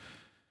road.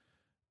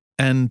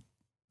 And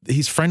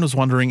his friend was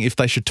wondering if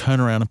they should turn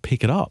around and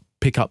pick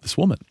up this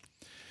woman.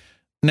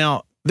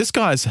 Now, this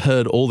guy's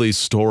heard all these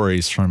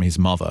stories from his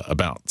mother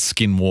about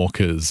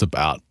skinwalkers,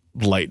 about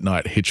late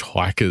night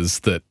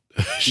hitchhikers that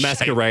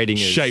masquerading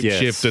as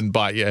shapeshift and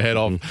bite your head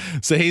off.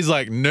 So he's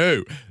like,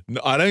 no,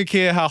 I don't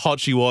care how hot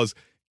she was.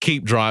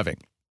 Keep driving.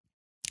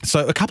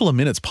 So a couple of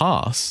minutes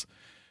pass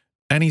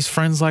and his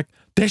friend's like,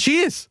 there she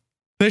is.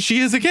 There she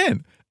is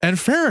again. And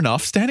fair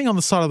enough, standing on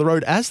the side of the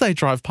road as they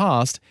drive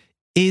past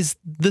is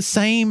the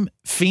same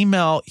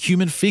female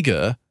human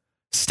figure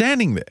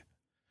standing there.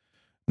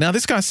 Now,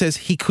 this guy says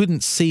he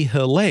couldn't see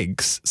her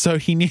legs. So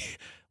he knew,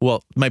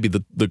 well, maybe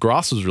the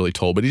grass was really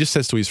tall, but he just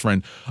says to his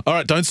friend, all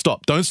right, don't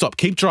stop,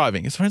 keep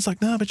driving. His friend's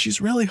like, no, but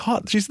she's really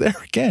hot. She's there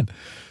again.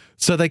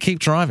 So they keep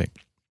driving.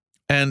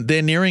 And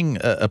they're nearing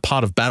a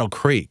part of Battle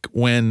Creek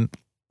when,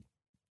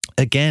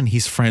 again,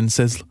 his friend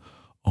says,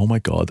 oh my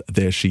God,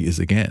 there she is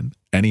again.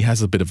 And he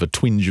has a bit of a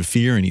twinge of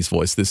fear in his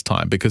voice this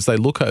time because they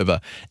look over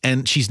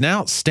and she's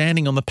now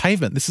standing on the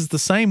pavement. This is the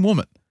same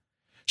woman.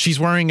 She's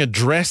wearing a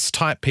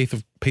dress-type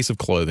piece of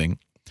clothing,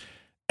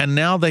 and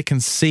now they can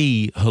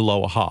see her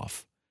lower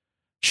half.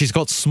 She's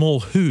got small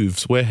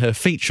hooves where her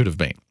feet should have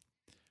been.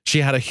 She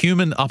had a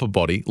human upper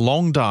body,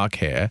 long dark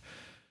hair,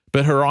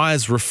 but her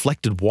eyes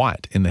reflected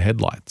white in the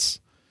headlights.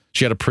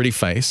 She had a pretty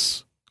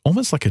face,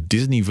 almost like a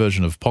Disney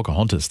version of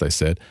Pocahontas, they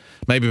said,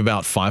 maybe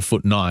about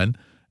 5'9"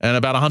 and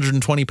about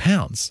 120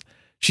 pounds.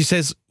 She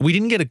says, we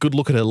didn't get a good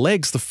look at her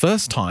legs the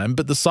first time,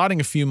 but the sighting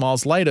a few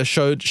miles later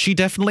showed she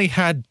definitely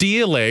had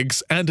deer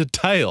legs and a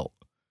tail.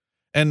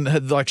 And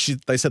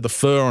they said the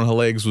fur on her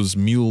legs was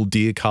mule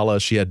deer color.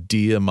 She had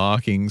deer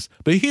markings,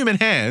 but human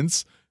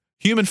hands,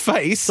 human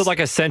face. So like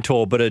a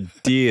centaur, but a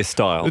deer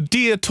style. A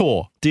deer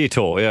tor. Deer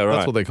tor, yeah, right.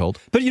 That's what they're called.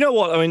 But you know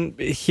what? I mean,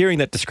 hearing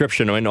that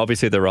description, I mean,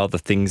 obviously there are other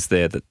things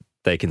there that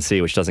they can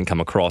see which doesn't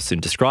come across in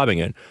describing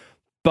it.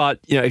 But,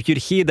 you know, if you'd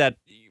hear that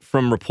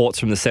from reports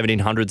from the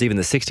 1700s, even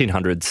the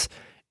 1600s,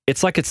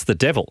 it's like it's the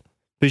devil.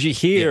 Because you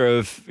hear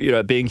of, you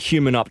know, being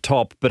human up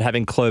top, but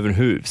having cloven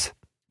hooves.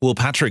 Well,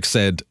 Patrick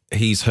said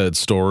he's heard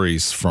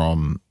stories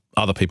from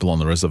other people on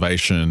the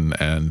reservation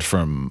and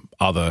from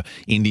other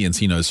Indians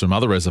he knows from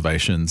other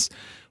reservations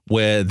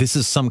where this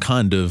is some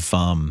kind of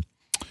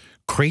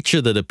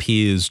creature that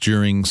appears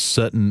during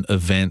certain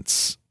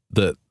events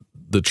that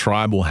the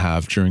tribe will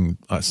have during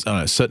I don't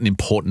know, certain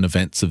important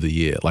events of the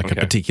year, like a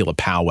particular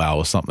powwow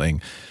or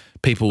something.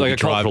 People like will a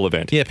cultural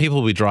event. Yeah,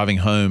 people will be driving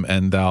home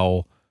and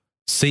they'll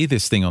see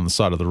this thing on the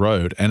side of the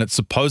road, and it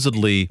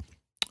supposedly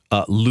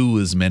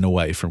lures men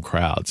away from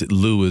crowds. It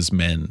lures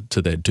men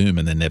to their doom,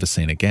 and they're never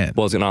seen again.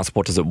 Well, I was going to ask,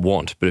 what does it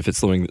want? But if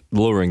it's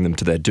luring them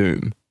to their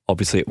doom,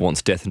 obviously it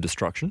wants death and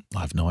destruction. I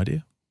have no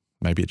idea.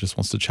 Maybe it just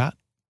wants to chat.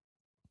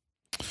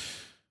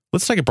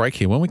 Let's take a break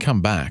here. When we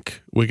come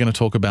back, we're going to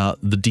talk about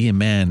the deer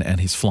man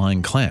and his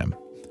flying clam.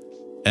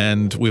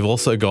 And we've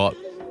also got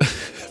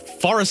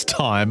forest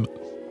time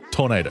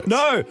tornadoes.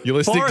 No! You're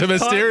listening to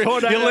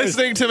Tornadoes. You're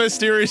listening to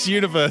Mysterious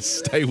Universe.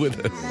 Stay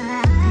with us.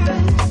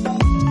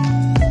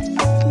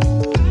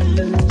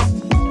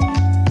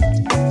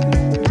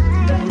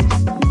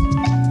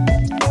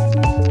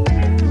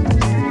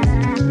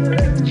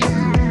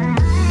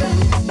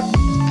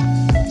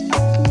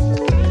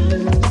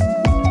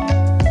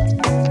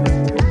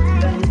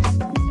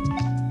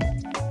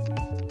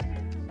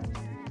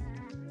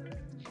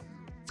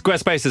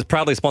 Squarespace is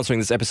proudly sponsoring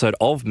this episode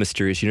of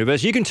Mysterious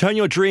Universe. You can turn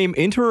your dream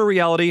into a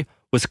reality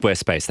with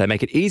Squarespace. They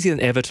make it easier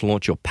than ever to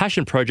launch your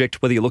passion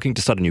project, whether you're looking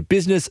to start a new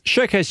business,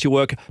 showcase your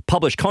work,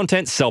 publish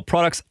content, sell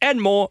products,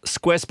 and more.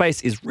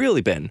 Squarespace is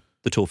really been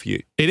the tool for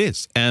you. It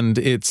is, and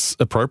it's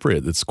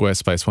appropriate that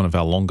Squarespace, one of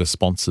our longest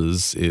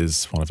sponsors,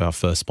 is one of our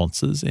first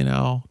sponsors in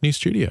our new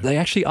studio. They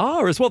actually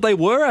are as well. They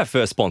were our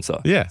first sponsor.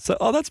 Yeah. So,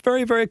 that's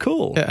very, very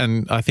cool. Yeah,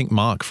 and I think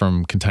Mark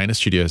from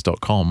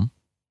containerstudios.com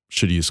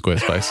should use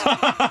Squarespace.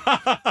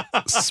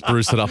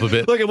 Spruce it up a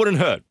bit. Look, it wouldn't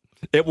hurt.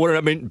 It wouldn't,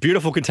 I mean,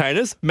 beautiful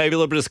containers, maybe a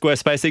little bit of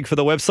Squarespacing for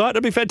the website.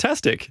 It'd be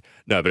fantastic.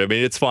 No, but I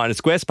mean, it's fine.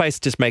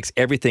 Squarespace just makes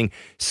everything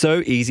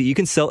so easy. You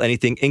can sell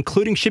anything,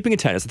 including shipping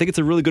containers. I think it's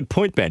a really good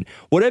point, Ben.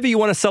 Whatever you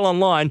want to sell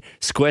online,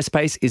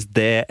 Squarespace is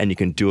there and you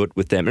can do it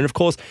with them. And of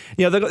course,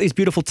 they've got these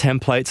beautiful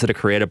templates that are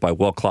created by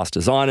world-class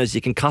designers. You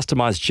can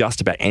customize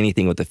just about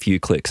anything with a few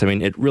clicks. I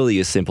mean, it really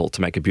is simple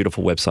to make a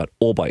beautiful website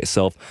all by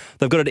yourself.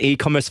 They've got an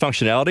e-commerce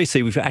functionality.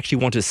 So if you actually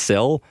want to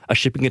sell a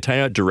shipping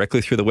container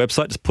directly through the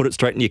website, just put it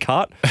straight in your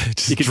cart.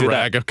 Just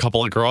drag a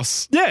couple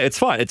across. Yeah, it's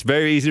fine. It's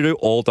very easy to do,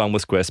 all done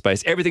with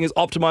Squarespace. Everything is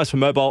optimized for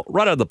mobile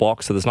right out of the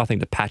box, so there's nothing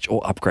to patch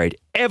or upgrade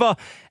ever.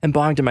 And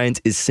buying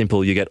domains is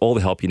simple. You get all the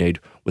help you need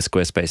with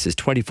Squarespace's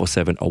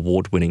 24/7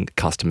 award-winning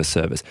customer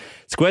service.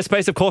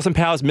 Squarespace, of course,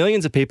 empowers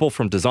millions of people,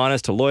 from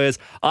designers to lawyers,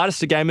 artists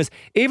to gamers,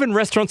 even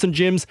restaurants and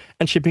gyms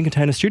and shipping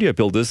container studio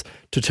builders,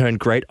 to turn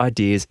great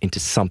ideas into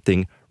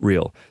something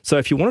real. So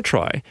if you want to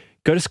try,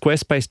 go to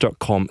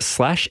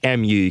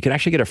squarespace.com/MU. You can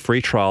actually get a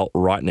free trial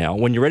right now.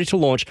 When you're ready to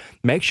launch,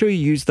 make sure you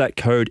use that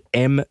code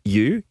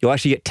MU. You'll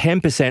actually get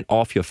 10%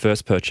 off your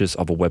first purchase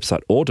of a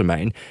website or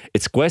domain.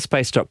 It's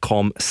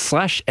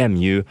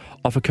squarespace.com/MU.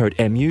 Offer code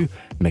MU.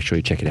 Make sure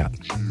you check it out.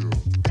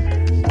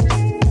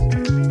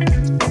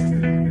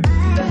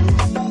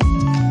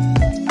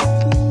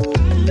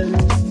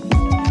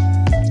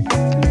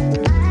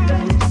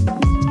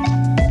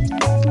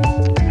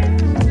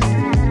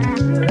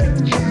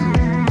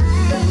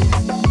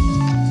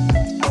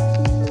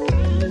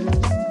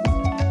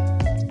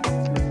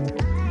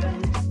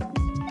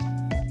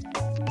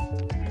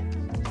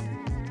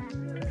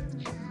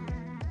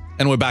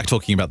 And we're back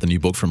talking about the new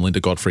book from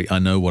Linda Godfrey, I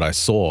Know What I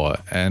Saw.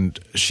 And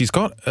she's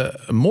got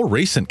a more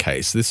recent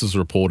case. This was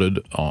reported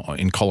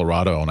in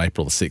Colorado on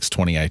April 6,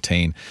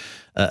 2018.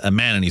 A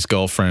man and his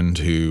girlfriend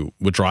who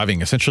were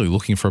driving, essentially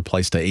looking for a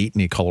place to eat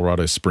near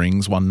Colorado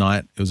Springs one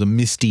night. It was a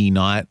misty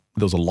night.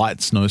 There was a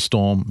light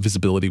snowstorm.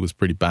 Visibility was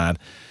pretty bad.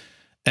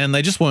 And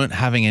they just weren't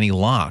having any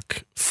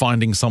luck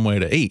finding somewhere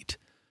to eat.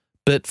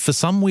 But for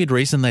some weird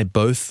reason, they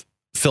both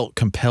felt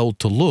compelled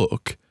to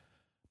look.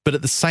 But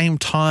at the same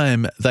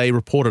time, they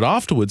reported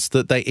afterwards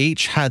that they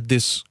each had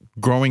this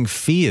growing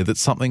fear that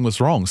something was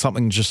wrong.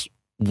 Something just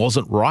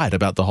wasn't right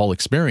about the whole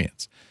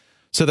experience.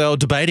 So they were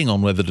debating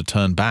on whether to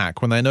turn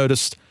back when they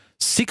noticed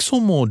 6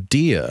 or more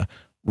deer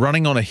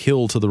running on a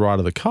hill to the right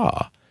of the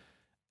car.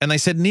 And they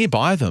said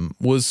nearby them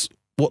was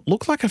what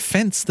looked like a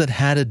fence that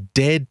had a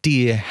dead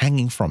deer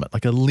hanging from it,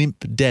 like a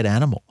limp dead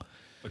animal.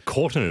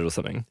 Caught in it or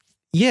something?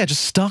 Yeah,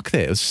 just stuck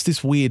there. It was just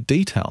this weird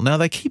detail. Now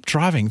they keep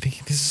driving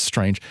thinking this is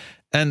strange.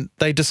 And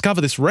they discover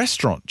this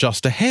restaurant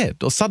just ahead,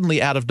 or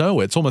suddenly out of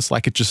nowhere. It's almost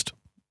like it just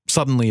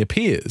suddenly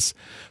appears.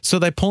 So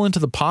they pull into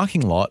the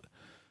parking lot,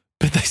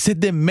 but they said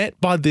they're met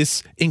by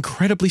this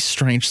incredibly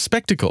strange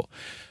spectacle.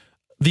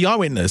 The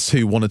eyewitness,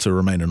 who wanted to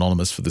remain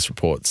anonymous for this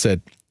report,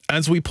 said,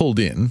 as we pulled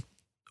in,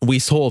 we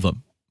saw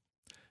them.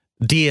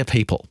 Dear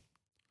people.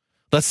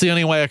 That's the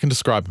only way I can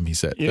describe them, he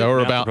said. Yeah, they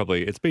were about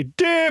probably it's be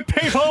dear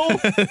people.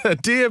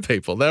 Dear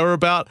people. There were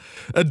about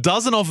a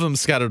dozen of them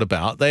scattered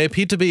about. They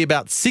appeared to be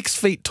about 6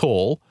 feet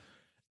tall,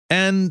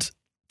 and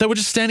they were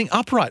just standing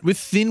upright with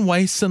thin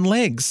waists and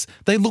legs.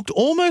 They looked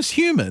almost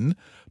human,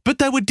 but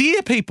they were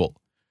deer people.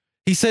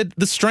 He said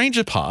the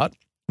stranger part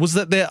was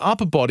that their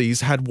upper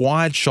bodies had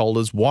wide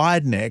shoulders,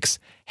 wide necks,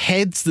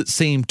 heads that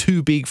seemed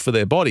too big for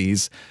their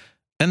bodies,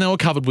 and they were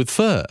covered with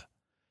fur.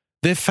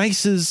 Their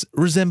faces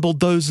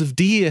resembled those of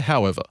deer,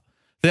 however.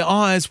 Their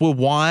eyes were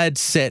wide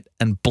set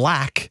and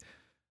black,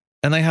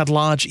 and they had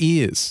large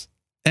ears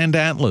and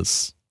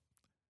antlers.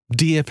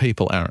 Deer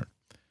people, Aaron.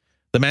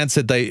 The man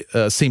said they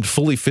seemed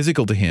fully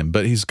physical to him,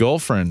 but his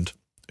girlfriend,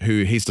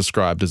 who he's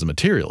described as a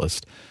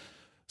materialist,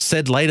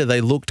 said later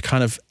they looked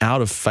kind of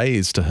out of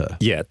phase to her.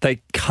 Yeah,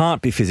 they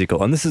can't be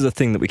physical. And this is a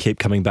thing that we keep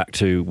coming back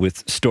to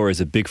with stories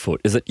of Bigfoot,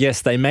 is that,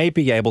 yes, they may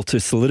be able to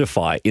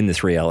solidify in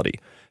this reality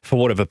for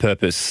whatever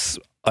purpose,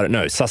 I don't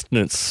know,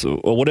 sustenance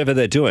or whatever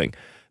they're doing.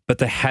 But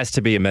there has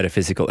to be a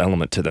metaphysical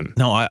element to them.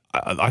 No,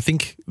 I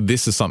think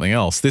this is something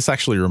else. This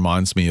actually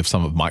reminds me of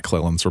some of Mike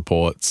Clelland's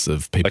reports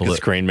of people like a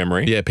screen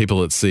memory? Yeah,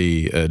 people that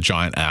see a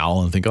giant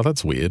owl and think, oh,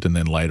 that's weird. And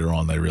then later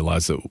on they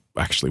realize it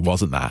actually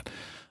wasn't that.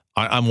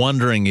 I'm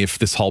wondering if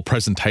this whole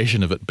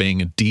presentation of it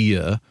being a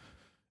deer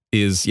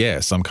is,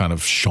 some kind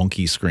of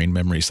shonky screen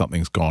memory,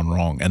 something's gone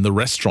wrong. And the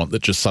restaurant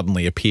that just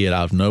suddenly appeared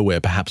out of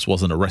nowhere perhaps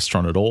wasn't a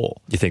restaurant at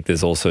all. You think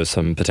there's also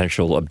some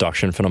potential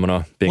abduction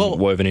phenomena being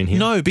woven in here?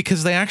 No,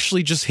 because they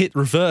actually just hit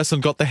reverse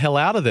and got the hell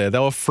out of there. They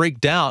were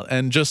freaked out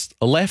and just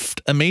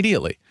left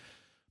immediately.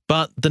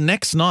 But the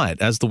next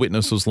night, as the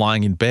witness was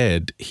lying in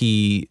bed,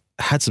 he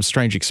had some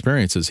strange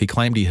experiences. He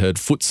claimed he heard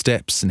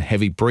footsteps and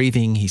heavy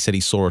breathing. He said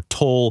he saw a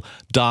tall,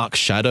 dark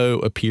shadow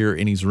appear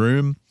in his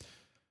room.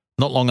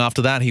 Not long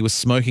after that, he was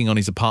smoking on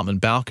his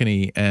apartment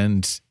balcony,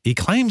 and he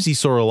claims he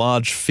saw a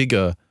large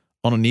figure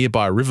on a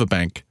nearby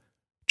riverbank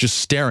just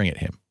staring at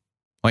him,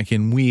 like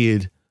in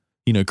weird,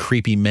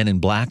 creepy Men in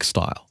Black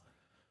style.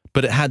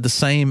 But it had the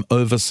same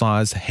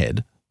oversized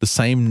head, the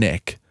same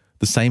neck,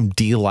 the same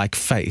deer-like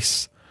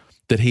face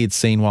that he had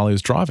seen while he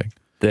was driving.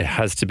 There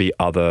has to be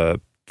other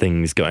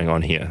things going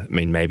on here. I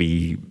mean,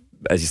 maybe,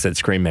 as you said,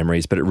 screen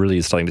memories, but it really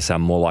is starting to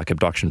sound more like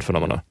abduction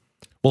phenomena.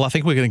 Well, I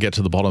think we're going to get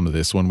to the bottom of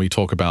this when we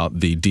talk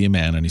about the deer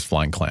man and his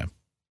flying clam.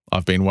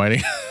 I've been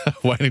waiting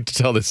to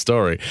tell this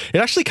story. It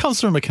actually comes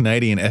from a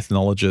Canadian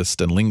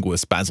ethnologist and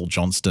linguist, Basil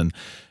Johnston,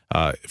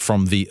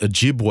 from the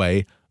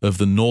Ojibwe of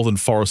the northern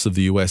forests of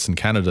the US and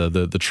Canada,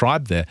 the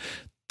tribe there.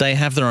 They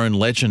have their own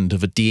legend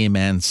of a deer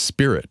man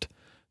spirit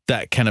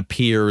that can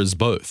appear as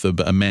both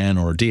a man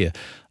or a deer.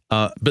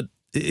 But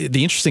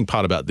the interesting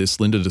part about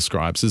this, Linda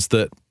describes, is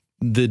that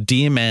the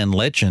deer man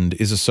legend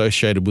is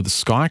associated with a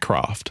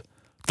skycraft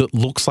that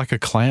looks like a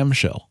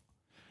clamshell.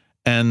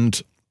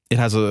 And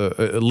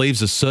it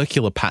leaves a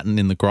circular pattern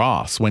in the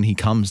grass when he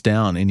comes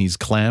down in his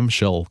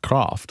clamshell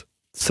craft.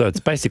 So it's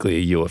basically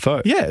a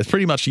UFO. Yeah, it's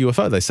pretty much a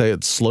UFO. They say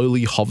it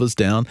slowly hovers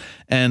down.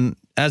 And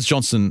as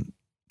Johnson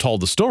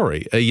told the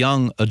story, a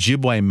young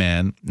Ojibwe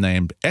man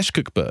named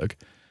Eshkukberg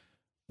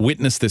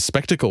witnessed this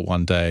spectacle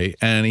one day,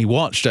 and he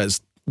watched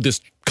as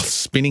this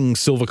spinning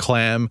silver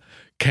clam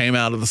came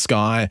out of the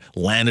sky,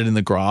 landed in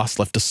the grass,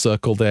 left a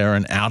circle there,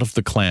 and out of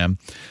the clam,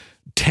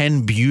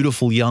 10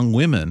 beautiful young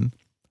women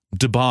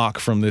debark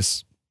from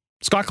this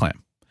sky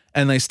clam.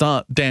 And they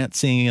start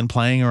dancing and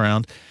playing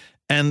around.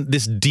 And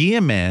this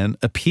deer man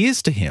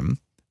appears to him.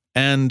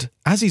 And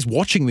as he's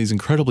watching these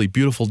incredibly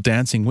beautiful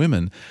dancing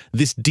women,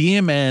 this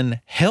deer man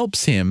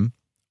helps him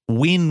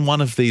win one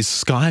of these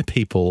sky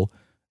people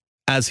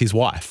as his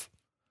wife.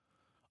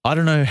 I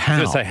don't know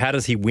how. So how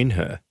does he win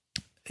her?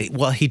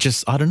 Well,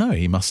 I don't know.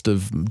 He must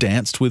have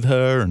danced with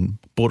her and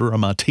bought her a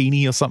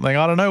martini or something.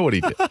 I don't know what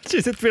he did.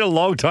 Jeez, it's been a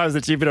long time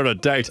since you've been on a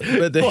date.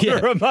 Bought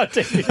her a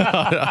martini.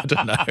 I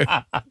don't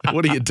know.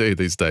 What do you do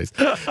these days?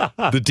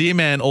 The deer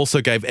man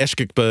also gave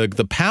Eshkukberg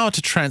the power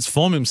to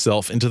transform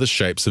himself into the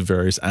shapes of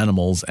various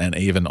animals and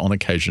even, on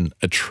occasion,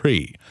 a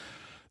tree.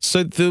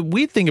 So the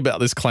weird thing about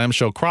this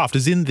clamshell craft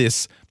is in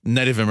this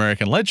Native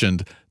American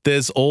legend,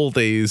 there's all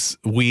these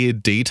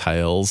weird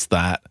details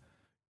that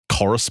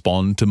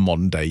correspond to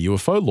modern-day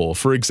UFO lore.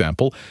 For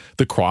example,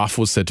 the craft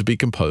was said to be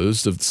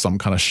composed of some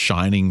kind of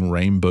shining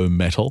rainbow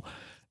metal,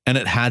 and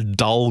it had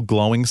dull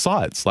glowing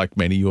sides, like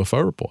many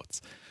UFO reports.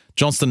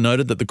 Johnston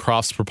noted that the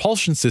craft's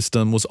propulsion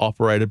system was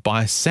operated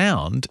by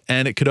sound,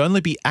 and it could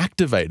only be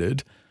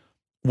activated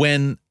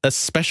when a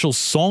special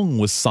song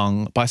was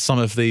sung by some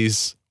of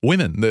these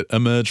women that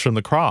emerged from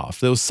the craft.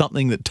 There was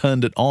something that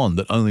turned it on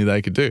that only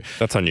they could do.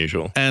 That's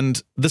unusual.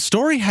 And the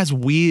story has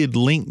weird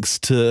links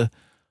to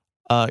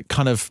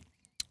kind of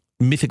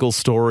mythical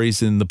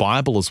stories in the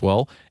Bible as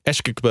well.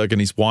 Eshkukberg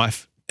and his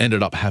wife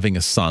ended up having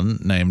a son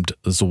named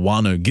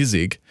Zawano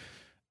Gizig,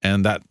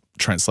 and that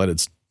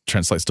translates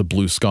to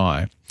blue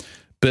sky.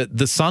 But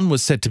the son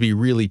was said to be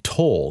really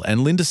tall,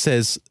 and Linda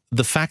says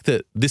the fact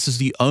that this is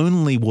the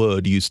only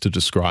word used to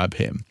describe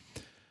him,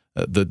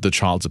 the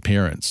child's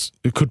appearance,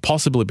 it could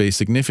possibly be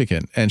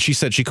significant. And she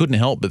said she couldn't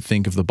help but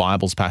think of the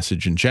Bible's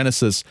passage in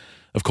Genesis,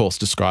 of course,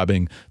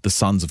 describing the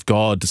sons of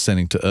God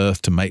descending to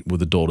earth to mate with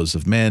the daughters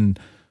of men,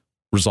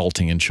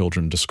 resulting in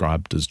children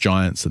described as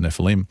giants, the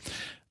Nephilim.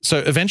 So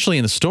eventually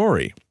in the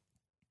story,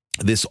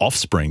 this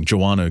offspring,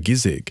 Joanno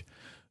Gizig,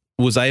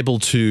 was able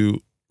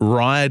to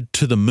ride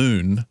to the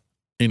moon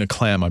in a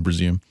clam, I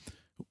presume,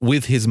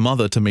 with his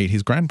mother to meet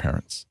his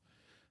grandparents.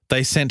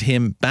 They sent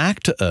him back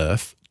to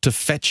Earth to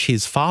fetch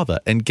his father.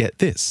 And get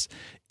this,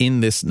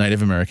 in this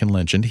Native American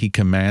legend, he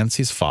commands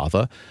his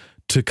father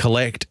to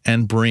collect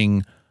and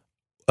bring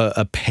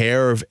a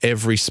pair of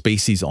every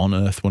species on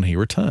Earth when he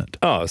returned.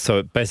 Oh, so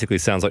it basically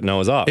sounds like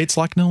Noah's Ark. It's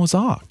like Noah's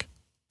Ark,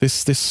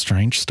 this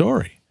strange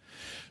story.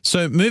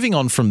 So moving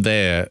on from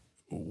there,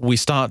 we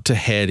start to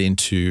head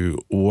into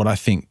what I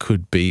think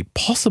could be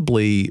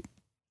possibly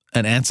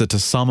an answer to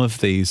some of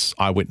these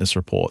eyewitness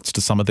reports,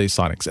 to some of these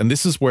sightings. And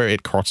this is where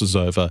it crosses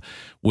over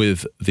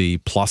with the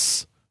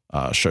Plus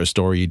show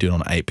story you did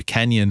on Ape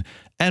Canyon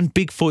and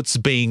Bigfoot's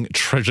being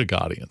treasure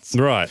guardians.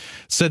 Right.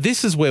 So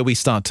this is where we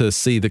start to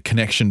see the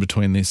connection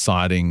between these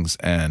sightings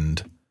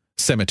and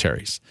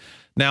cemeteries.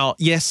 Now,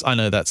 yes, I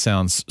know that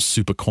sounds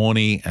super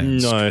corny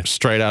and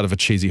straight out of a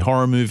cheesy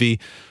horror movie,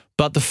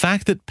 but the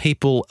fact that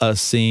people are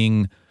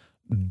seeing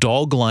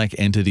dog-like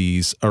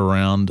entities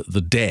around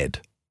the dead,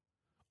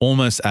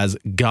 almost as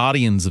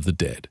guardians of the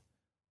dead,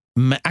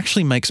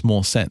 actually makes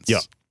more sense. Yeah.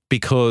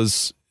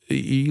 Because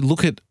you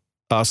look at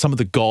some of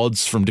the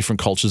gods from different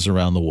cultures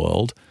around the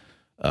world,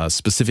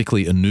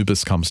 specifically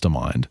Anubis comes to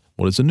mind.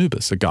 What is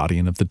Anubis? A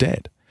guardian of the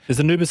dead. Is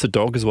Anubis a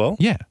dog as well?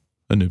 Yeah.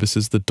 Anubis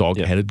is the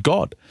dog-headed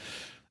god.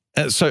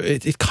 So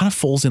it kind of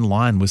falls in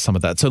line with some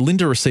of that. So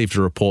Linda received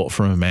a report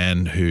from a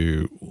man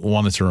who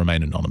wanted to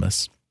remain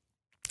anonymous,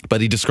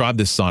 but he described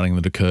this sighting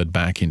that occurred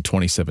back in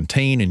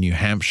 2017 in New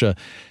Hampshire.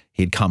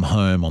 He'd come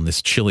home on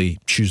this chilly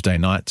Tuesday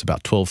night. It's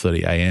about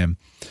 12:30 a.m.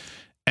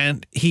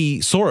 And he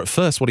saw at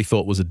first what he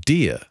thought was a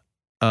deer.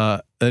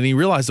 And he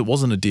realized it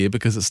wasn't a deer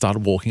because it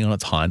started walking on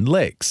its hind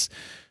legs.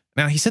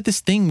 Now, he said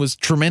this thing was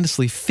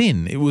tremendously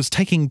thin. It was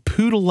taking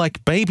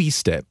poodle-like baby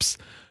steps,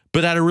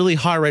 but at a really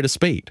high rate of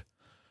speed.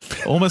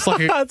 Almost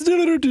like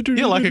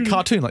like a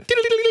cartoon.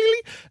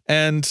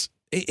 And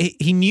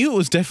he knew it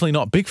was definitely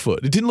not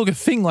Bigfoot. It didn't look a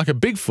thing like a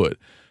Bigfoot,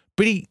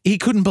 but he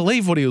couldn't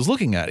believe what he was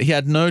looking at. He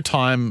had no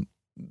time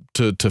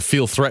to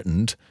feel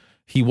threatened.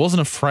 He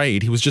wasn't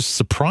afraid. He was just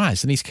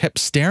surprised, and he kept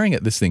staring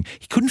at this thing.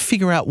 He couldn't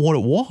figure out what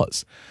it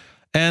was.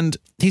 And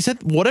he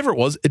said whatever it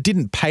was, it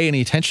didn't pay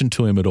any attention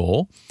to him at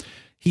all.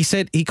 He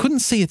said he couldn't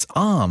see its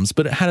arms,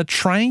 but it had a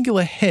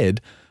triangular head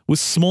with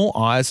small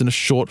eyes and a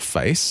short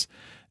face,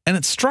 and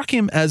it struck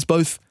him as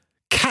both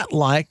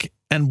cat-like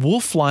and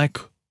wolf-like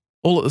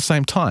all at the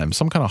same time,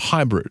 some kind of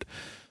hybrid.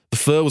 The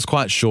fur was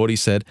quite short, he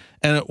said,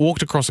 and it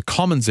walked across a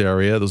commons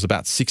area that was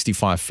about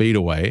 65 feet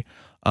away,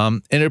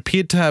 and it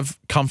appeared to have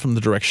come from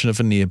the direction of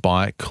a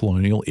nearby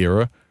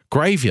colonial-era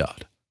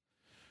graveyard.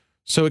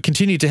 So it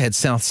continued to head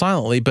south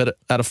silently, but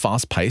at a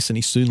fast pace, and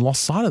he soon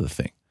lost sight of the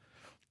thing.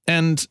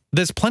 And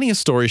there's plenty of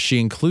stories she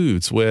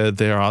includes where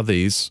there are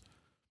these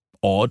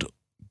odd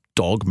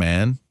dog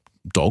man,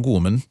 dog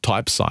woman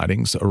type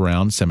sightings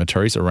around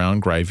cemeteries,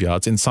 around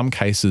graveyards, in some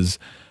cases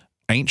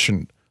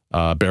ancient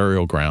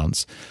burial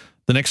grounds.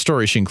 The next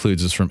story she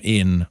includes is from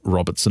Ian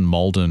Robertson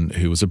Malden,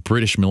 who was a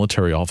British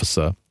military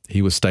officer.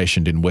 He was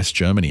stationed in West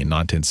Germany in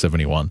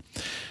 1971.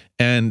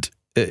 And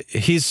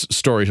his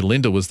story to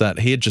Linda was that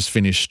he had just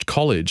finished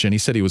college, and he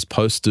said he was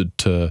posted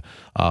to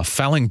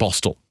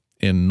Fallingbostel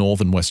in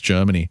northern West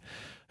Germany.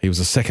 He was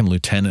a second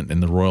lieutenant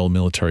in the Royal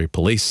Military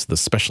Police, the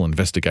Special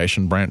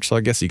Investigation Branch, so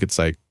I guess you could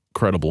say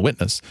credible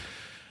witness.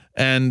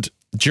 And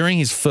during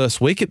his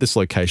first week at this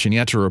location, he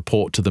had to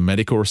report to the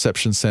medical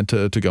reception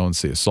center to go and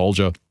see a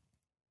soldier.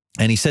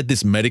 And he said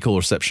this medical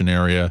reception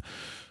area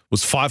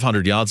was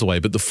 500 yards away,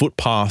 but the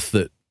footpath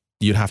that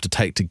you'd have to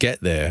take to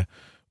get there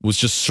was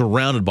just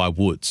surrounded by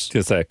woods.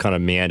 Because that kind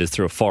of meanders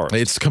through a forest.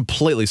 It's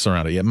completely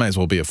surrounded. It may as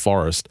well be a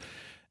forest.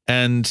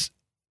 And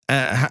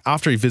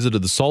after he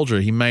visited the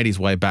soldier, he made his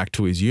way back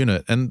to his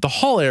unit. And the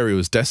whole area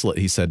was desolate,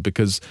 he said,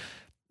 because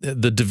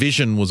the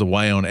division was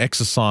away on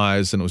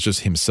exercise and it was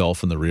just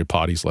himself and the rear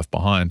parties left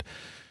behind.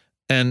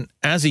 And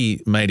as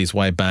he made his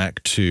way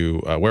back to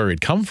where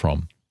he'd come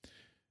from,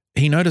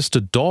 he noticed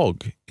a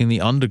dog in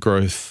the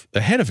undergrowth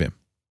ahead of him.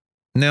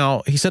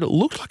 Now, he said it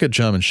looked like a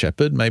German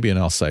Shepherd, maybe an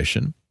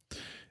Alsatian.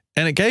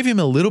 And it gave him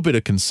a little bit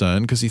of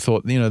concern because he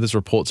thought, there's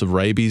reports of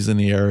rabies in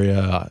the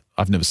area.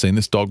 I've never seen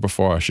this dog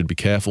before. I should be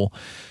careful.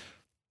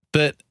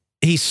 But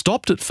he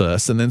stopped at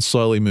first and then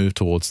slowly moved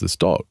towards this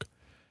dog.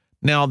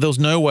 Now, there was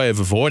no way of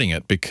avoiding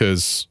it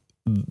because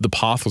the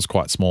path was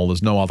quite small.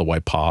 There's no other way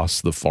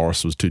past. The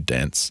forest was too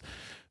dense.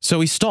 So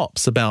he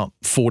stops about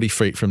 40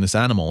 feet from this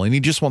animal and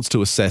he just wants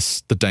to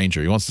assess the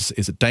danger. He wants to see,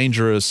 is it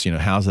dangerous?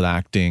 How's it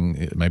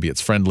acting? Maybe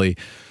it's friendly.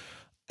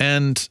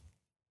 And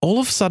all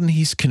of a sudden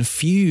he's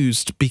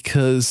confused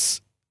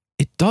because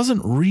it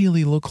doesn't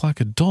really look like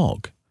a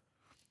dog.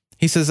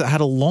 He says it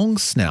had a long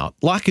snout,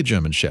 like a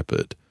German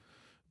Shepherd,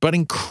 but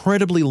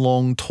incredibly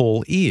long,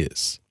 tall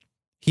ears.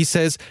 He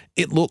says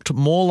it looked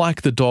more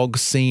like the dog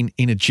seen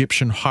in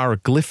Egyptian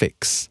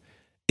hieroglyphics.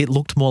 It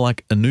looked more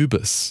like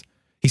Anubis.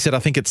 He said, I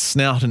think its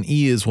snout and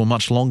ears were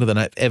much longer than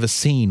I've ever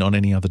seen on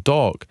any other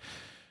dog.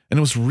 And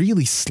it was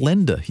really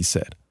slender, he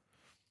said.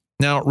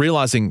 Now,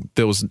 realizing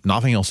there was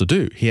nothing else to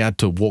do, he had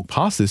to walk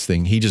past this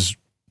thing. He just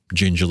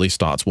gingerly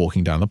starts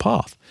walking down the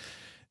path.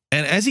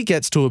 And as he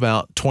gets to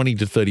about 20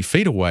 to 30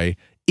 feet away,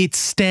 it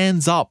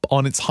stands up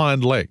on its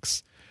hind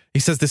legs. He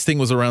says this thing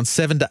was around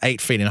 7 to 8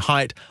 feet in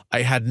height.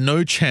 I had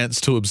no chance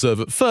to observe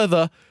it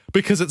further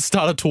because it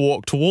started to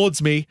walk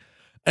towards me.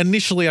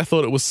 Initially, I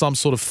thought it was some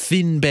sort of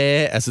thin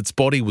bear as its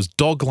body was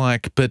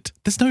dog-like, but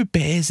there's no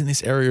bears in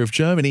this area of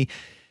Germany.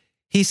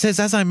 He says,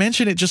 as I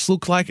mentioned, it just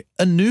looked like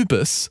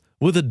Anubis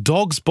with a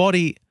dog's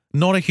body,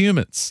 not a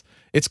human's.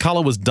 Its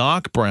color was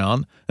dark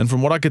brown, and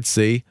from what I could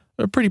see,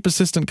 a pretty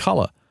persistent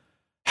color.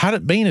 Had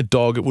it been a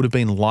dog, it would have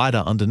been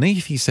lighter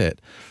underneath, he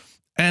said.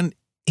 And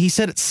he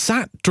said it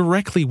sat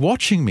directly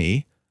watching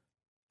me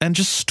and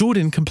just stood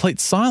in complete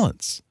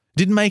silence.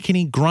 Didn't make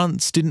any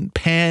grunts, didn't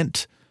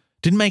pant,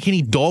 didn't make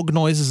any dog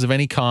noises of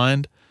any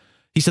kind.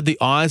 He said the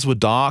eyes were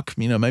dark,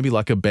 maybe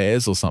like a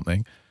bear's or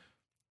something.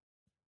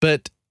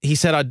 But he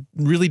said I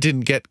really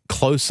didn't get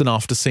close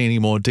enough to see any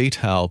more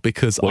detail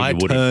because I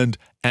turned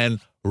and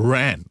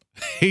ran.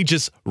 He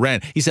just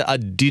ran. He said I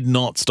did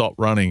not stop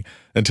running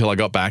until I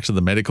got back to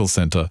the medical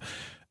center,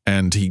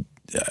 and he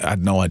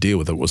had no idea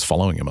whether it was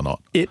following him or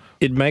not.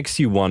 It makes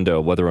you wonder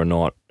whether or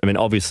not,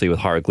 obviously with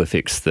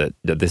hieroglyphics that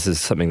this is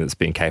something that's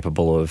been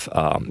capable of,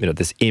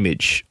 this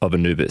image of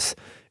Anubis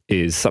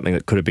is something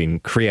that could have been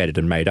created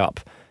and made up.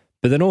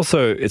 But then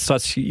also it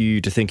starts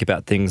you to think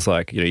about things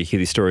like, you hear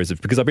these stories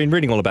of, because I've been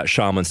reading all about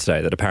shamans today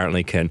that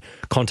apparently can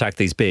contact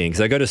these beings.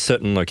 They go to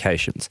certain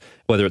locations,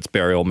 whether it's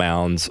burial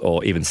mounds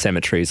or even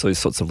cemeteries, those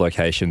sorts of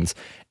locations,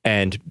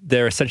 and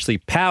they're essentially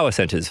power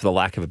centers, for the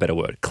lack of a better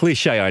word.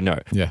 Cliche, I know.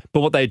 Yeah. But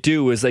what they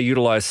do is they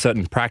utilize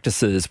certain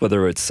practices,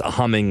 whether it's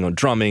humming or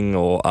drumming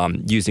or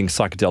using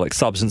psychedelic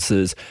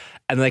substances,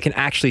 and they can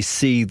actually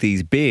see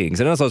these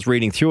beings. And as I was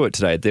reading through it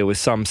today, there was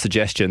some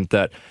suggestion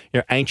that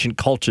ancient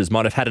cultures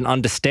might have had an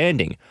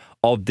understanding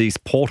of these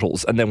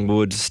portals and then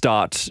would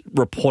start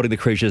reporting the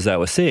creatures they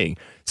were seeing.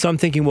 So I'm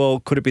thinking, well,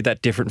 could it be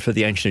that different for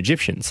the ancient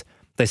Egyptians?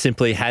 They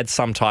simply had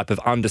some type of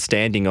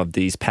understanding of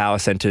these power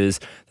centers.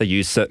 They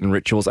used certain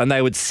rituals and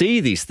they would see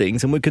these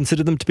things and would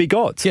consider them to be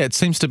gods. Yeah, it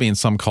seems to be in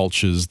some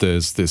cultures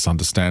there's this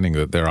understanding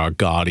that there are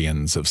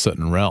guardians of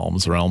certain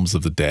realms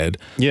of the dead.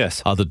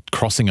 Yes. Other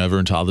crossing over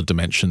into other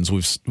dimensions.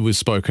 We've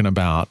spoken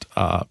about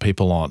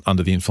people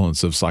under the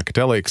influence of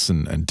psychedelics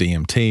and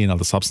DMT and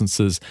other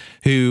substances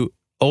who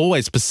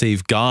always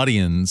perceive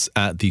guardians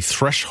at the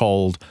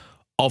threshold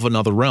of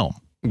another realm.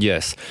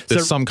 Yes.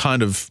 There's some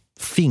kind of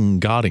thing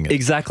guarding it.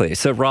 Exactly.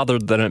 So rather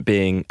than it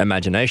being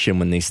imagination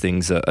when these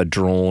things are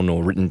drawn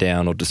or written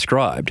down or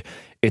described,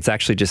 it's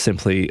actually just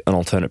simply an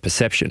alternate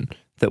perception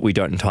that we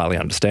don't entirely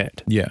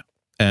understand. Yeah.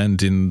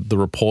 And in the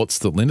reports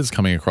that Linda's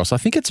coming across, I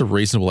think it's a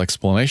reasonable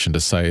explanation to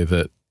say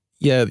that,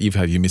 yeah, you've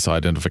had your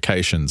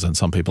misidentifications and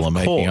some people are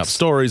making up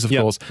stories, of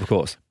course. Of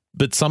course.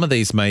 But some of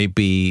these may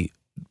be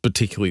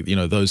particularly,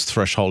 those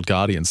threshold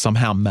guardians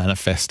somehow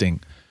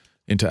manifesting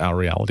into our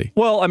reality.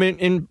 Well,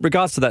 in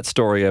regards to that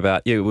story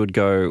about you would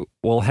go,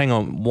 well, hang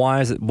on, why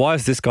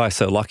is this guy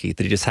so lucky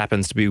that he just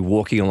happens to be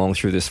walking along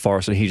through this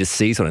forest and he just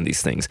sees one of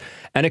these things?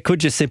 And it could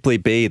just simply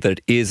be that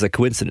it is a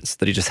coincidence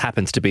that he just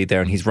happens to be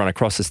there and he's run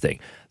across this thing.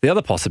 The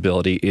other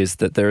possibility is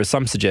that there is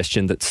some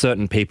suggestion that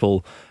certain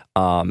people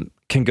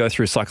can go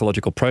through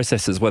psychological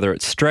processes, whether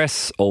it's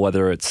stress or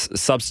whether it's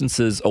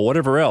substances or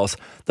whatever else,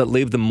 that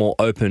leave them more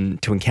open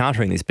to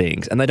encountering these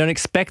beings. And they don't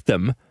expect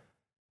them,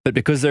 but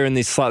because they're in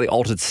these slightly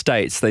altered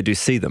states, they do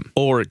see them.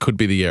 Or it could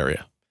be the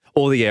area.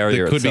 Or the area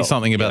There could itself. be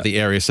something about the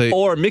area. So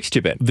or a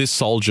mixture, Ben. This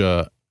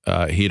soldier,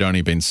 he'd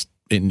only been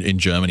in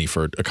Germany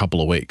for a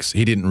couple of weeks.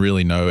 He didn't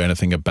really know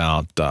anything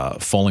about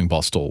falling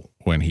Bostel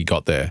when he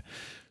got there.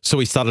 So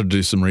he started to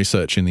do some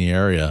research in the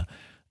area,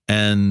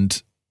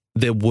 and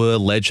there were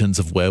legends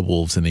of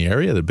werewolves in the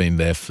area. They'd been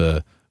there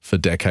for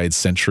decades,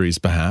 centuries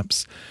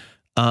perhaps.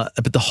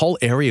 But the whole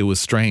area was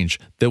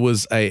strange. There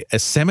was a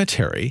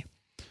cemetery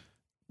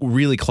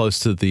really close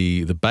to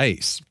the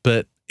base,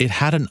 but it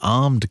had an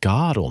armed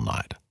guard all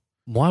night.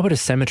 Why would a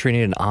cemetery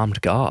need an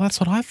armed guard? Well,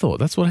 that's what I thought.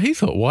 That's what he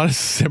thought. Why does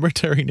a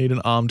cemetery need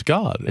an armed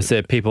guard? Is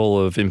there people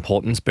of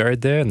importance buried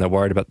there and they're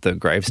worried about the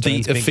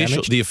gravestones being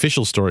damaged? The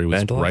official story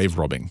was Vandalized? grave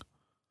robbing.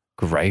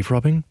 Grave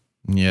robbing?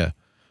 Yeah.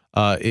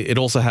 It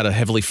also had a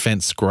heavily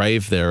fenced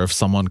grave there of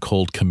someone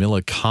called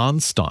Camilla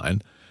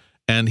Karnstein,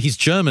 and his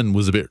German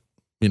was a bit,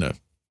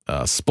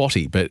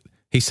 spotty, but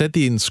he said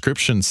the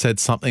inscription said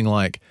something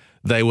like,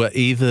 they were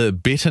either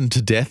bitten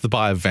to death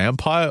by a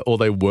vampire or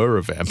they were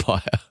a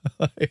vampire.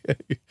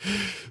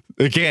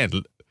 Again,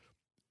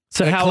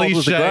 so how old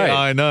was the grave?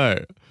 I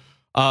know.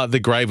 The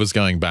grave was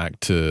going back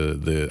to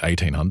the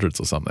 1800s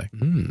or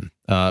something.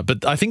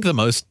 But I think the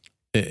most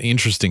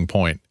interesting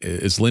point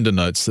is Linda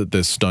notes that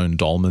there's stone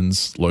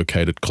dolmens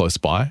located close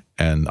by,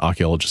 and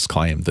archaeologists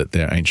claim that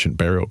they're ancient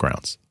burial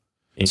grounds.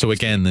 So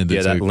again,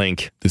 there's that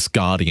link. This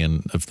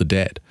guardian of the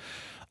dead.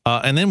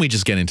 And then we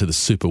just get into the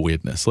super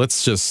weirdness.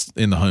 Let's just,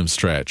 in the home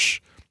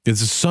stretch,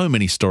 there's just so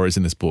many stories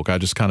in this book. I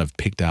just kind of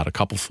picked out a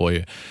couple for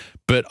you.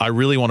 But I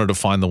really wanted to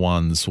find the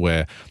ones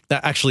where,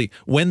 actually,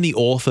 when the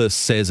author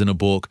says in a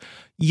book,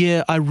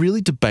 yeah, I really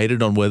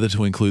debated on whether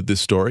to include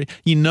this story,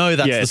 that's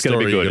the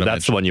story you're going to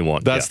That's the one you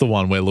want. That's the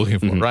one we're looking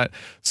for, right?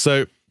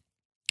 So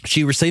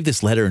she received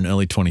this letter in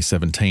early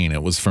 2017.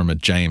 It was from a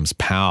James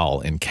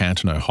Powell in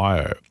Canton,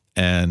 Ohio.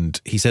 And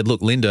he said,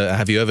 look, Linda,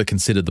 have you ever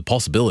considered the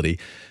possibility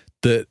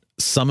that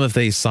some of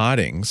these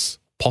sightings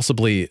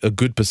possibly a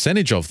good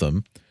percentage of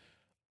them,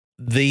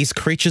 these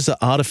creatures are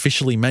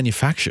artificially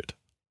manufactured.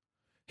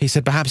 He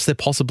said perhaps they're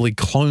possibly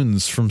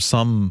clones from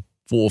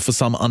for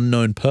some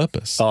unknown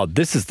purpose. Oh,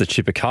 this is the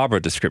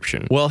Chupacabra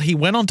description. Well, he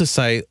went on to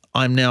say,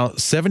 I'm now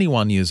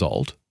 71 years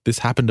old. This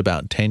happened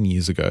about 10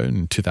 years ago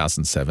in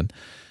 2007.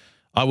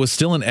 I was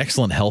still in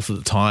excellent health at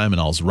the time,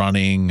 and I was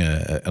running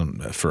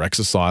for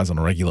exercise on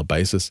a regular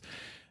basis.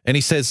 And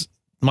he says,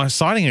 my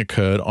sighting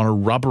occurred on a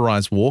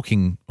rubberized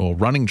walking or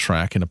running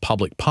track in a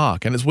public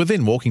park, and it's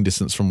within walking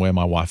distance from where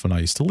my wife and I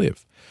used to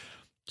live.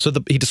 So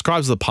he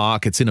describes the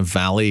park. It's in a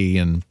valley,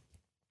 and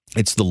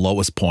it's the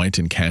lowest point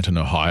in Canton,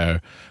 Ohio,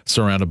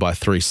 surrounded by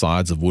 3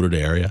 sides of wooded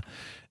area.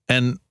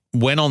 And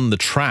when on the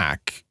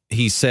track,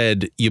 he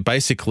said you're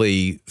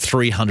basically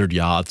 300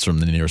 yards from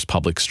the nearest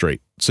public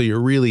street. So you're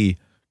really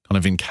kind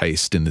of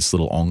encased in this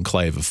little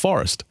enclave of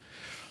forest.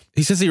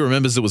 He says he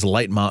remembers it was a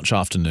late March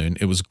afternoon.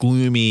 It was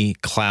gloomy,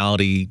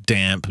 cloudy,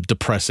 damp,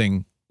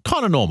 depressing,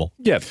 kind of normal.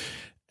 Yeah.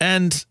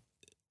 And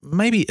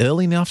maybe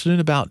early in the afternoon,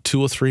 about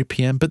 2 or 3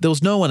 p.m., but there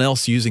was no one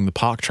else using the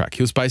park track.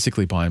 He was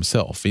basically by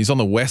himself. He's on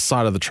the west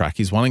side of the track.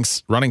 He's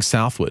running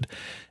southward,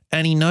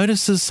 and he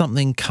notices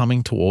something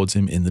coming towards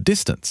him in the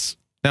distance.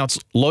 Now, it's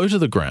low to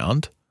the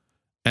ground,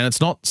 and it's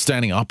not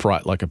standing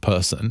upright like a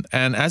person.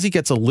 And as he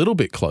gets a little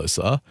bit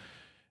closer,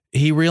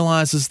 he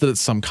realizes that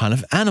it's some kind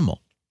of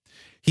animal.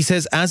 He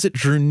says, as it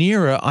drew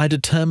nearer, I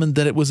determined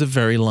that it was a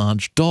very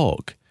large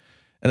dog.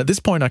 And at this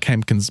point, I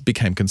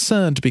became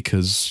concerned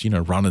because,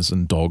 runners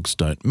and dogs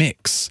don't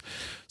mix.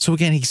 So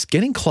again, he's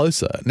getting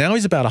closer. Now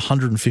he's about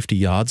 150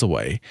 yards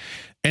away,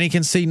 and he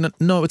can see,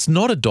 no, it's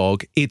not a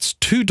dog. It's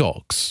 2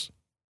 dogs.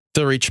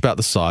 They're each about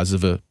the size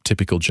of a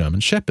typical German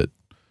Shepherd.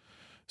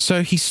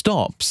 So he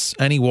stops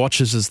and he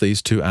watches as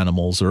these 2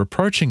 animals are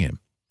approaching him.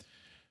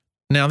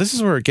 Now, this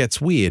is where it gets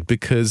weird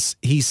because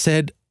he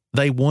said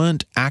they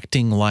weren't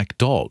acting like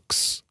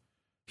dogs.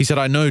 He said,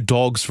 I know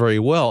dogs very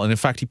well. And in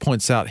fact, he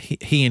points out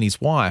he and his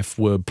wife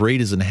were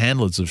breeders and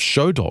handlers of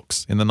show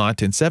dogs in the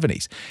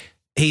 1970s.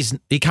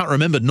 He can't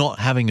remember not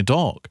having a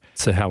dog.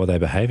 So how were they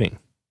behaving?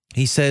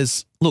 He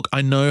says, look,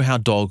 I know how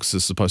dogs are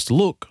supposed to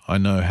look. I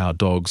know how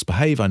dogs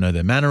behave. I know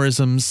their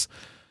mannerisms.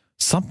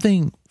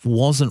 Something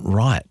wasn't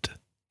right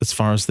as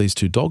far as these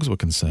 2 dogs were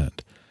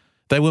concerned.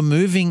 They were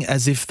moving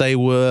as if they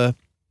were,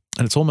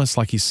 and it's almost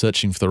like he's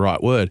searching for the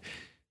right word.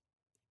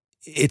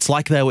 It's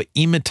like they were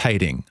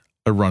imitating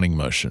a running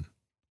motion.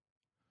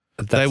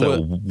 That's a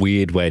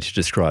weird way to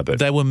describe it.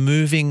 They were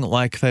moving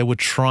like they were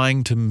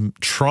trying to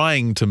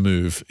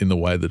move in the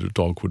way that a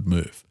dog would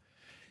move.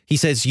 He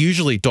says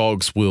usually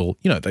dogs will,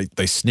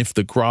 they sniff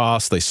the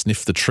grass, they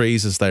sniff the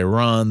trees as they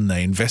run,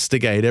 they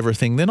investigate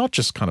everything. They're not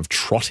just kind of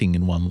trotting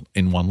in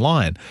one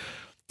line.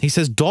 He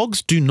says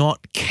dogs do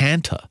not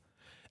canter,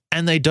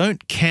 and they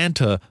don't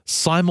canter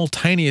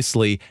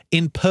simultaneously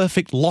in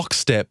perfect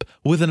lockstep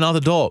with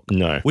another dog.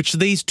 No. Which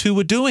these 2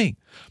 were doing.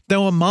 They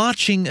were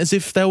marching as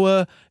if they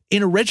were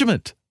in a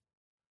regiment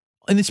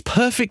in this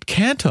perfect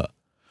canter.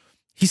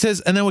 He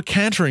says, and they were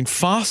cantering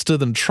faster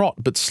than trot,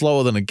 but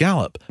slower than a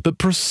gallop, but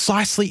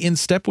precisely in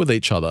step with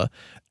each other.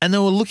 And they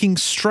were looking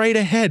straight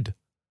ahead,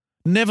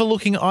 never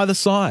looking either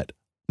side,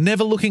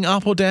 never looking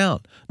up or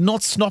down,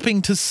 not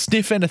stopping to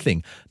sniff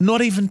anything,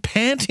 not even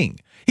panting.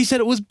 He said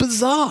it was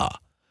bizarre.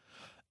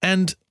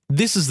 And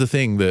this is the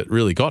thing that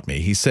really got me.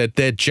 He said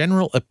their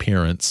general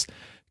appearance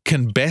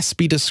can best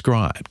be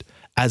described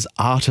as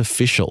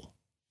artificial.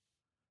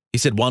 He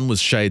said one was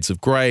shades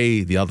of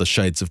grey, the other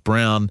shades of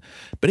brown,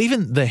 but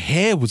even the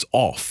hair was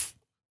off.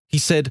 He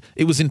said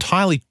it was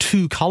entirely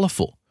too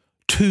colourful,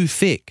 too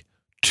thick,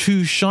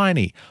 too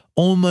shiny,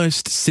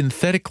 almost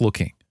synthetic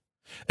looking.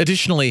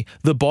 Additionally,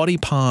 the body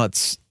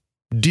parts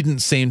didn't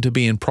seem to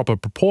be in proper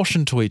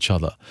proportion to each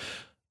other,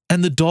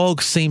 and the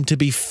dogs seemed to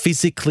be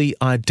physically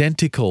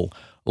identical,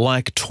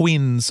 like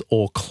twins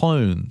or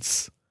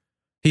clones.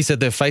 He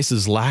said their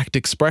faces lacked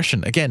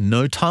expression. Again,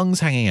 no tongues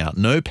hanging out,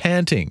 no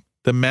panting.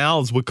 The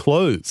mouths were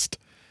closed.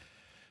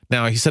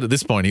 Now, he said at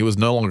this point he was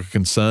no longer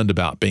concerned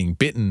about being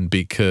bitten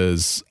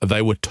because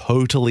they were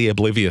totally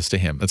oblivious to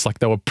him. It's like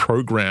they were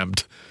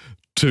programmed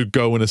to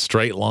go in a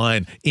straight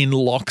line in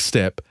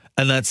lockstep,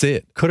 and that's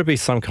it. Could it be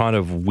some kind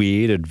of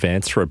weird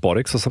advanced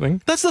robotics or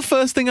something? That's the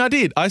first thing I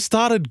did. I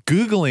started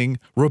Googling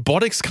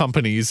robotics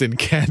companies in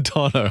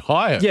Canton,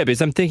 Ohio. Yeah,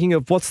 because I'm thinking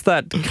of what's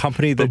that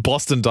company that...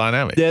 Boston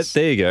Dynamics. Yeah,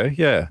 there you go,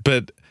 yeah.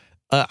 But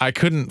I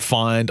couldn't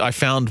find... I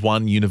found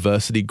one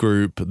university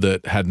group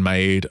that had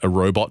made a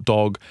robot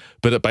dog,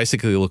 but it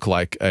basically looked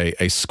like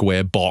a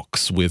square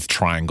box with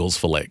triangles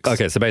for legs.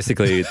 Okay, so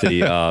basically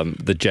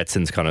the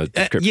Jetsons kind of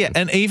description. Yeah,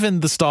 and even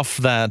the stuff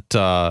that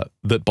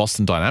that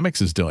Boston Dynamics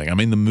is doing. I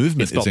mean, the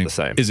movement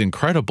is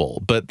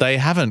incredible, but they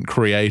haven't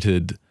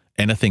created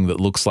anything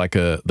that looks like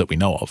that we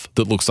know of,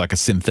 that looks like a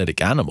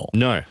synthetic animal.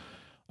 No.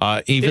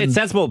 It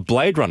sounds more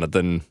Blade Runner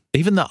than...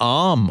 Even the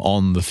arm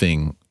on the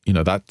thing,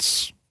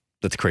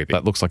 that's creepy.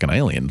 That looks like an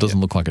alien. It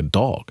doesn't look like a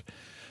dog.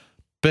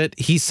 But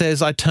he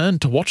says, I turned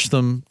to watch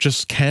them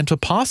just canter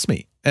past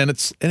me. And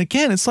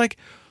again, it's like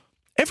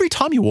every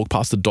time you walk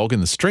past a dog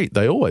in the street,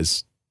 they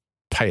always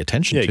pay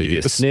attention Yeah, to give you. you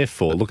a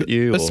sniff or look at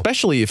you.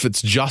 Especially if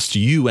it's just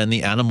you and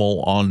the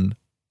animal on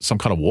some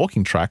kind of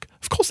walking track.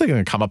 Of course they're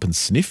going to come up and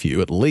sniff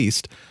you at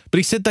least. But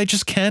he said they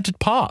just cantered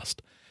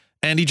past.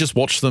 And he just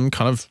watched them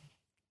kind of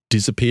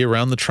disappear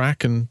around the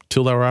track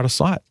until they were out of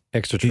sight.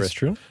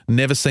 Extraterrestrial? He's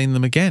never seen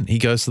them again. He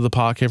goes to the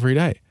park every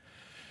day.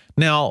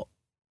 Now,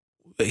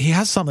 he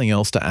has something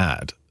else to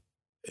add.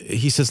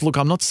 He says, look,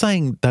 I'm not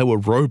saying they were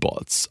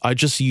robots. I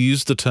just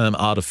used the term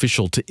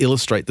artificial to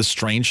illustrate the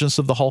strangeness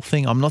of the whole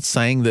thing. I'm not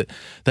saying that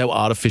they were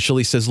artificial.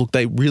 He says, look,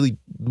 they really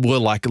were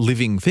like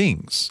living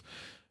things.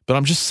 But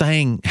I'm just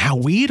saying how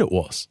weird it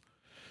was.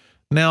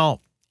 Now,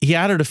 he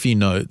added a few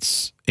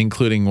notes,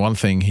 including one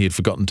thing he had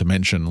forgotten to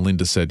mention.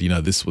 Linda said,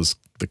 this was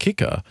the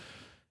kicker,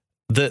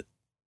 that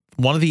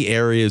one of the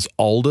area's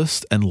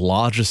oldest and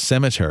largest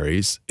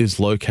cemeteries is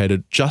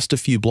located just a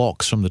few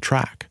blocks from the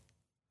track.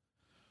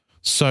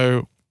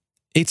 So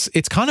it's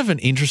kind of an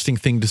interesting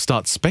thing to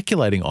start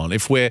speculating on.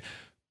 If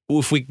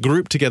we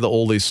group together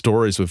all these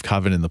stories we've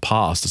covered in the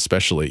past,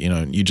 especially,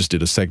 you just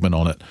did a segment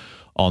on it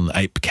on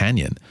Ape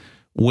Canyon,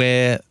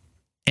 where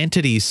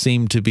entities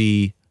seem to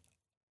be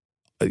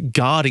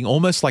guarding,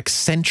 almost like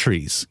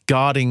sentries,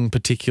 guarding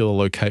particular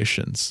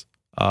locations.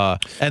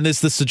 And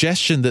there's the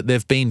suggestion that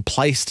they've been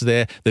placed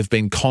there, they've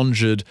been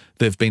conjured,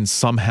 they've been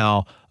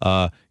somehow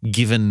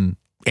given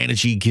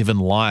energy, given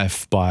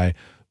life by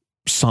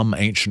some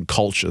ancient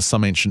culture,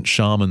 some ancient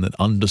shaman that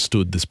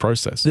understood this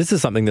process. This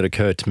is something that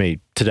occurred to me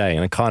today,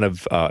 and it kind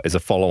of is a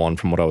follow-on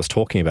from what I was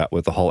talking about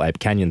with the whole Ape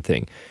Canyon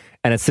thing.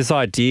 And it's this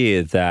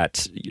idea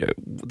that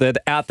they're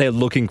out there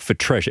looking for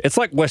treasure. It's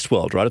like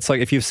Westworld, right? It's like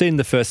if you've seen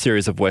the first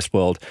series of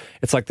Westworld,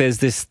 it's like there's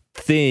this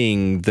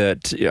thing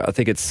that I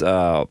think it's,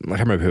 I can't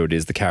remember who it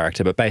is, the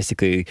character, but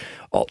basically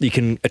you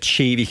can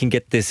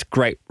get this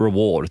great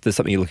reward. There's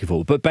something you're looking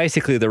for. But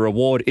basically the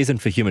reward isn't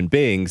for human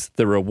beings.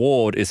 The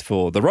reward is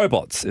for the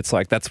robots. It's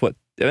like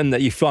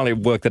and you finally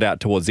worked it out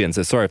towards the end.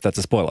 So sorry if that's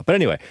a spoiler. But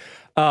anyway,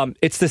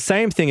 it's the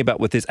same thing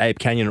with this Ape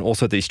Canyon and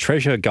also these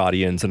treasure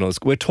guardians. And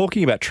we're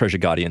talking about treasure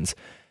guardians,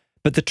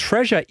 but the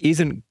treasure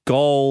isn't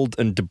gold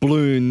and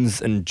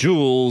doubloons and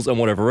jewels and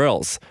whatever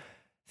else.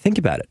 Think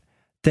about it.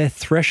 They're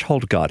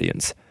threshold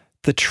guardians.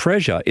 The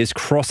treasure is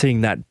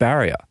crossing that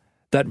barrier,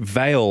 that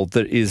veil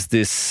that is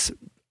this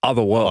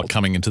other world.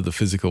 Coming into the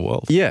physical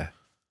world. Yeah.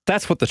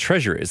 That's what the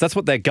treasure is. That's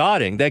what they're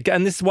guarding.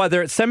 And this is why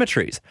they're at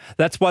cemeteries.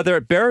 That's why they're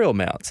at burial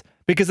mounds.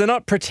 Because they're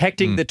not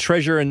protecting the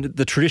treasure in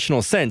the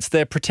traditional sense.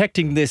 They're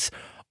protecting this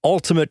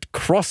ultimate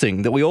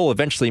crossing that we all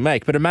eventually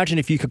make. But imagine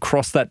if you could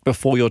cross that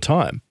before your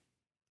time.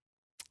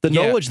 The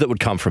knowledge that would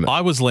come from it. I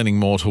was leaning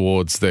more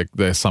towards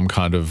there's some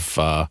kind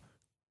of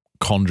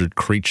conjured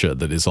creature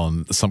that is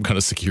on some kind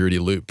of security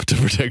loop to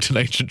protect an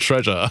ancient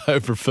treasure. I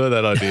prefer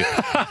that idea.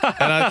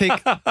 And I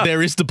think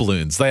there is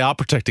doubloons. They are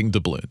protecting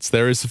doubloons.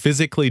 There is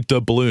physically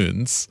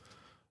doubloons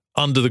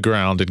under the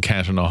ground in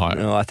Canton, Ohio.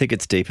 No, I think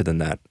it's deeper than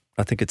that.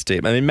 I think it's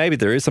deep. I mean, maybe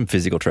there is some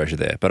physical treasure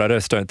there, but I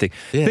just don't think.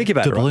 Think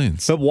about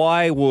doubloons. It, right? But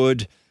why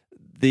would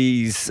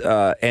these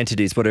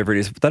entities, whatever it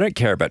is, they don't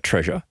care about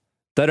treasure.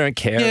 They don't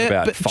care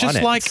about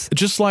finance.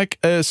 Just like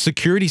a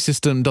security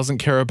system doesn't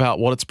care about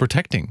what it's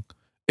protecting.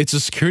 It's a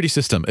security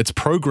system. It's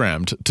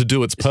programmed to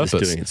do its purpose.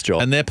 It's doing its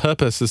job. And their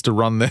purpose is to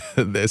run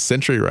their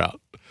century route.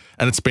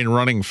 And it's been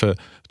running for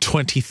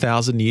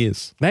 20,000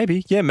 years.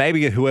 Maybe. Yeah,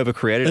 maybe whoever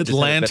created it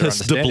Atlantis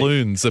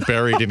doubloons are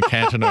buried in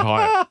Canton,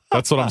 Ohio.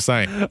 That's what I'm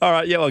saying. All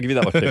right. Yeah, I'll give you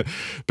that one too.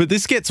 But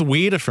this gets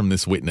weirder from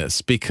this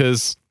witness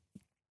because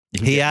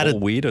he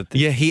added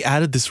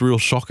this real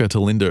shocker to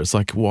Linda. It's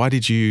like, why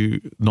did you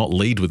not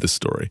lead with this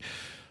story?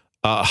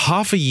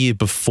 Half a year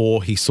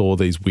before he saw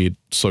these weird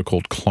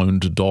so-called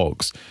cloned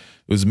dogs,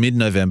 it was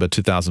mid-November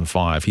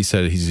 2005. He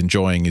said he's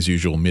enjoying his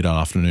usual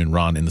mid-afternoon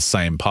run in the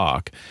same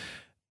park.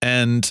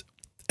 And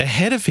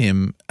ahead of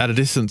him, at a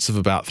distance of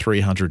about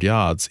 300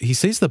 yards, he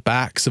sees the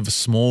backs of a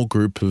small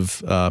group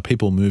of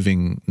people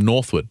moving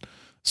northward,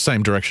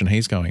 same direction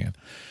he's going in.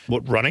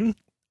 What, running?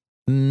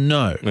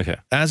 No. Okay.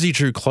 As he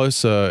drew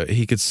closer,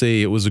 he could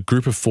see it was a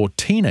group of 4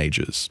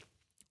 teenagers.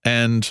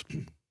 And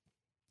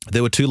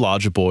there were 2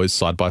 larger boys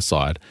side by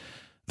side.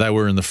 They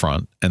were in the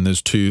front, and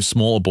there's 2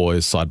 smaller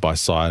boys side by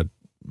side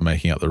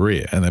making up the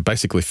rear. And they're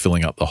basically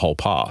filling up the whole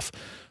path.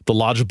 The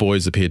larger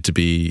boys appeared to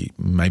be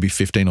maybe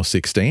 15 or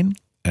 16,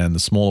 and the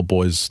smaller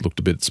boys looked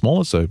a bit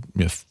smaller, so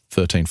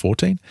 13,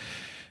 14.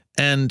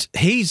 And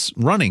he's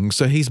running,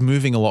 so he's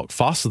moving a lot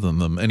faster than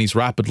them, and he's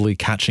rapidly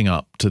catching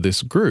up to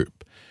this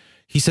group.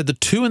 He said the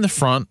 2 in the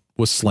front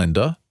were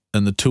slender,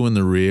 and the 2 in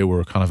the rear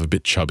were kind of a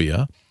bit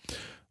chubbier.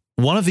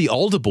 One of the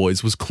older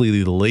boys was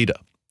clearly the leader.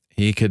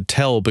 He could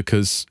tell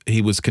because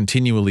he was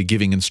continually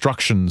giving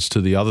instructions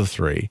to the other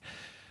 3,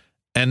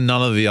 and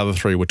none of the other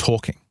 3 were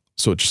talking.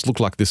 So it just looked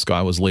like this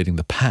guy was leading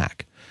the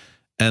pack.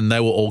 And they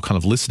were all kind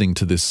of listening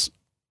to this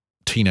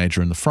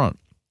teenager in the front.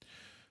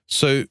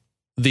 So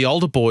the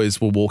older boys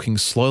were walking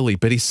slowly,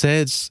 but he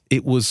says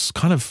it was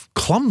kind of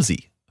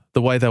clumsy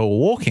the way they were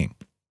walking.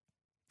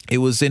 It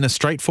was in a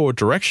straightforward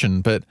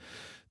direction, but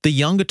the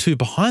younger 2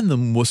 behind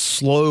them were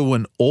slow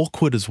and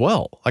awkward as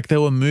well. Like they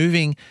were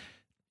moving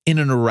in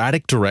an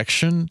erratic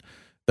direction.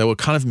 They were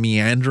kind of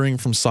meandering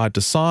from side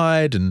to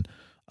side and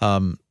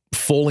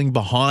falling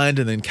behind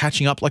and then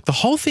catching up. Like the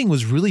whole thing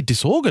was really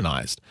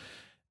disorganized.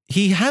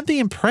 He had the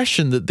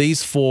impression that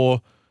these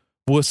four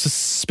were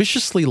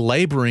suspiciously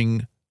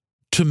laboring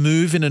to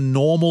move in a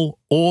normal,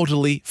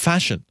 orderly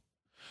fashion.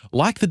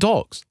 Like the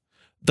dogs,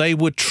 they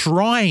were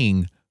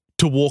trying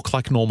to walk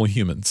like normal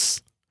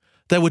humans.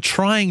 They were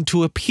trying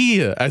to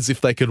appear as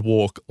if they could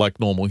walk like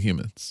normal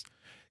humans.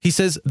 He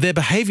says their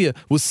behavior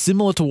was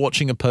similar to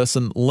watching a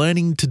person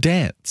learning to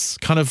dance,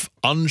 kind of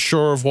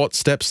unsure of what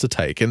steps to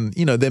take. And,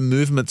 you know, their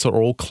movements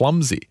are all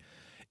clumsy.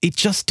 It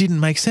just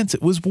didn't make sense.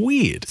 It was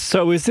weird.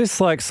 So is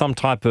this like some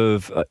type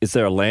of, is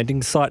there a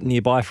landing site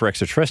nearby for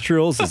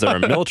extraterrestrials? Is there a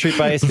military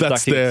base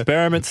conducting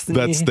experiments?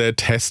 That's their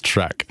test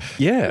track.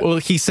 Yeah. Well,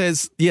 he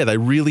says, yeah, they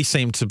really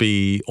seem to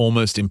be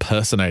almost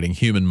impersonating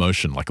human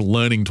motion, like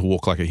learning to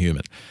walk like a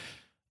human.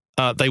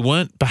 They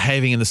weren't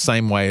behaving in the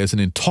same way as an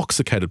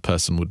intoxicated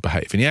person would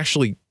behave. And he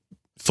actually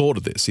thought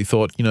of this. He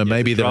thought, you know,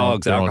 maybe they're on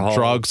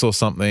drugs or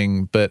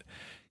something. But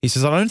he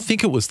says, I don't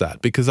think it was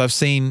that, because I've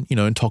seen, you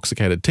know,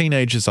 intoxicated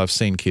teenagers. I've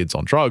seen kids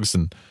on drugs,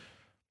 and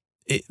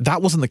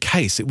that wasn't the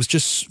case. It was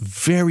just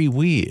very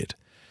weird.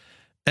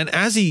 And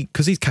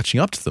because he's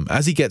catching up to them,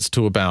 as he gets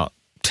to about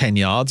 10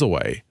 yards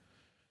away,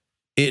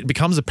 it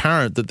becomes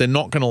apparent that they're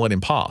not going to let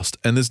him past,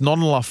 and there's not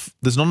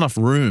enough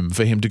room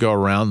for him to go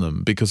around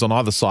them, because on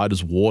either side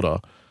is water.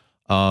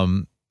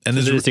 And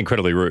they're just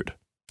incredibly rude.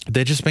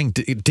 They're just being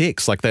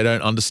dicks, like they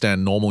don't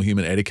understand normal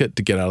human etiquette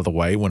to get out of the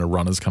way when a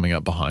runner's coming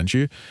up behind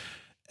you.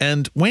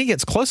 And when he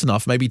gets close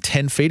enough, maybe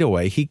 10 feet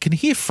away, he can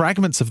hear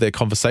fragments of their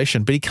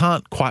conversation, but he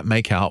can't quite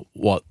make out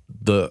what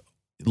the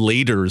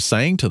leader is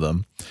saying to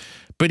them.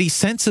 But he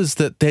senses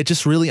that they're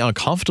just really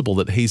uncomfortable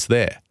that he's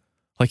there.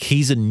 Like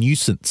he's a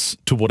nuisance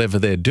to whatever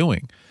they're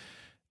doing.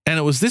 And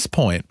it was this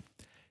point,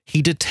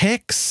 he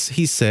detects,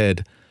 he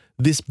said,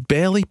 this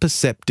barely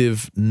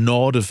perceptive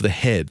nod of the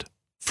head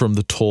from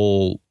the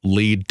tall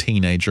lead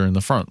teenager in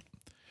the front.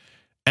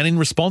 And in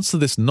response to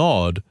this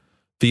nod,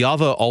 the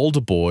other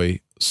older boy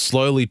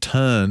slowly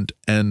turned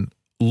and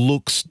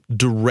looks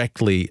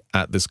directly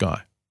at this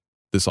guy,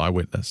 this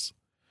eyewitness.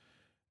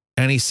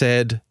 And he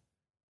said,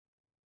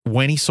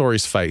 when he saw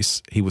his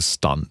face, he was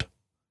stunned,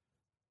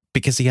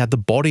 because he had the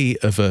body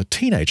of a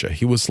teenager.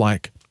 He was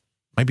like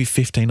maybe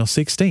 15 or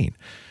 16.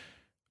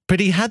 But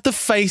he had the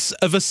face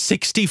of a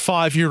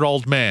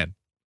 65-year-old man.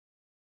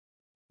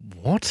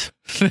 What?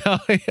 Now,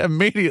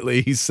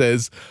 immediately he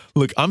says,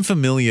 look, I'm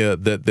familiar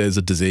that there's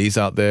a disease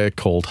out there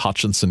called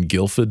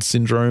Hutchinson-Gilford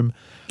syndrome.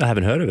 I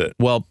haven't heard of it.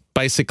 Well,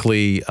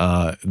 basically,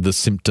 the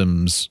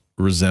symptoms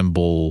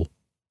resemble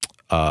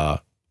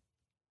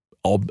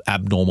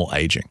abnormal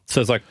aging. So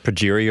it's like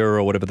progeria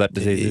or whatever that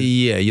disease is?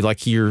 Yeah,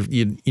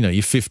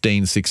 you're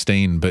 15,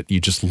 16, but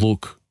you just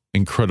look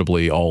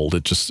incredibly old.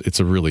 It's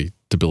a really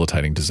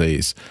debilitating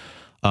disease.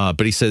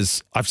 But he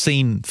says, I've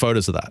seen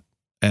photos of that,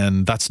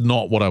 and that's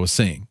not what I was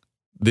seeing.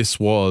 This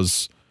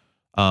was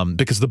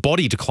because the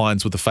body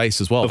declines with the face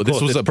as well. Of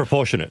course, this was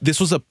proportionate. This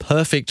was a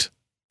perfect,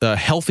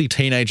 healthy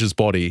teenager's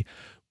body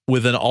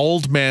with an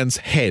old man's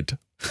head.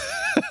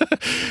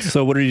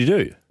 So what did he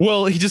do?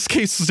 Well, he just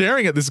keeps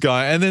staring at this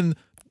guy, and then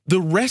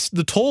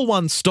the tall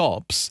one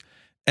stops,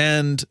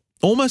 and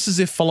almost as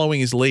if following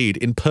his lead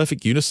in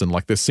perfect unison,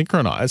 like they're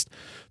synchronized,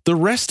 the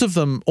rest of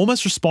them,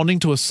 almost responding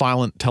to a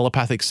silent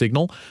telepathic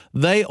signal,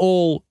 they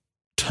all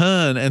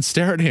turn and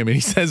stare at him, and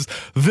he says,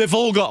 they've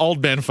all got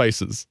old man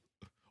faces.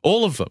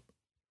 All of them.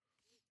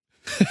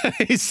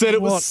 He said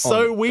it was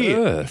so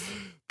weird.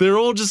 They're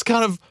all just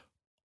kind of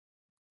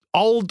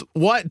old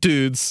white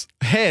dudes'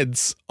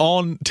 heads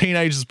on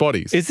teenagers'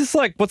 bodies. Is this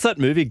like, what's that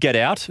movie, Get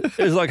Out?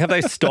 It's like, have they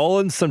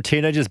stolen some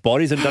teenagers'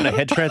 bodies and done a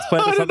head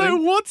transplant or something? I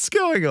don't know what's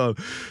going on.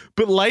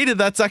 But later,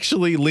 that's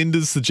actually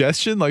Linda's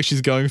suggestion. Like,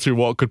 she's going through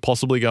what could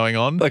possibly going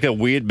on. Like a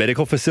weird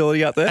medical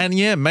facility out there? And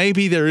yeah,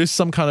 maybe there is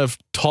some kind of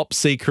top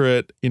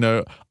secret,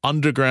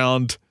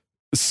 underground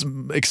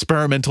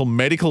experimental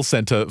medical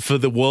center for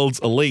the world's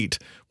elite,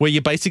 where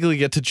you basically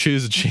get to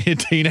choose a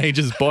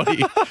teenager's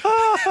body.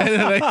 And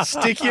then they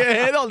stick your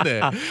head on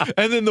there.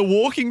 And then the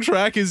walking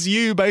track is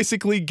you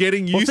basically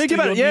getting used to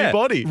your new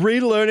body.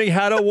 Relearning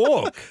how to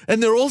walk.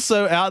 And they're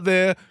also out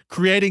there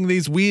creating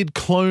these weird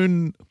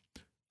clone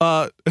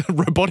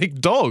robotic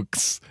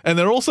dogs. And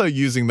they're also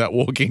using that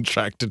walking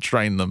track to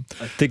train them.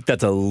 I think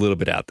that's a little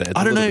bit out there. It's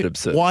I don't know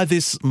absurd. why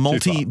this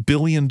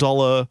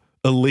multi-billion-dollar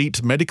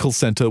elite medical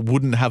center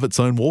wouldn't have its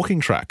own walking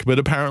track, but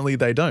apparently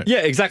they don't. Yeah,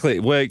 exactly,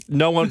 where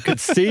no one could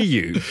see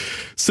you.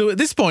 So at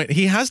this point,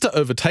 he has to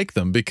overtake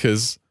them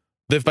because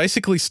they've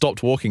basically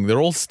stopped walking. They're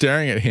all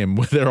staring at him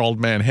with their old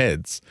man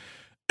heads.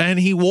 And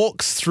he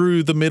walks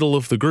through the middle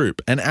of the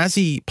group. And as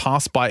he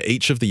passed by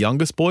each of the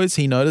youngest boys,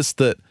 he noticed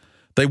that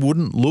they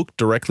wouldn't look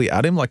directly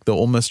at him, like they're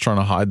almost trying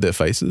to hide their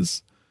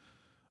faces.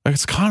 Like,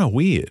 it's kind of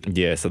weird.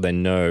 Yeah, so they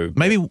know.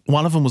 Maybe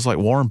one of them was like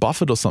Warren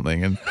Buffett or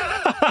something, and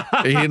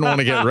he didn't want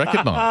to get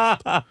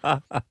recognized.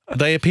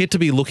 They appeared to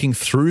be looking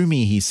through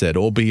me, he said,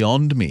 or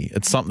beyond me,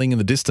 at something in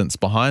the distance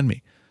behind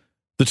me.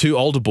 The two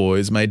older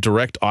boys made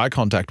direct eye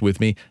contact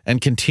with me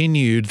and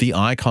continued the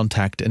eye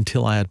contact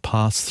until I had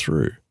passed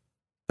through.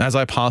 As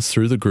I passed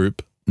through the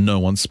group, no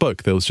one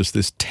spoke. There was just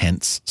this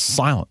tense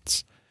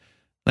silence.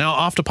 Now,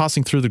 after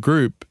passing through the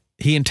group,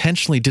 he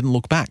intentionally didn't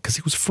look back because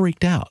he was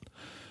freaked out.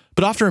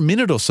 But after a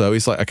minute or so,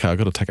 he's like, okay, I've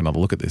got to take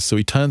another look at this. So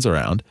he turns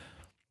around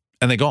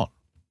and they're gone.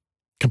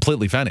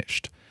 Completely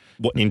vanished.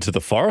 What, into the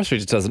forest, or he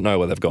just doesn't know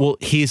where they've gone? Well,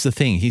 here's the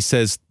thing. He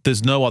says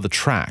there's no other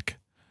track.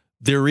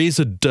 There is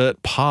a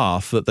dirt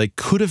path that they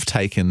could have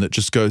taken that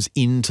just goes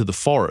into the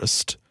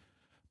forest.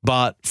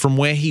 But from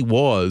where he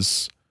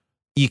was,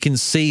 you can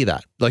see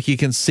that. Like, you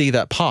can see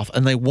that path,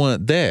 and they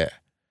weren't there.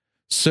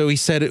 So he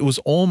said it was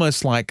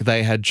almost like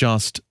they had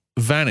just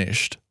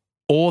vanished,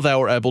 or they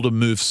were able to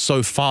move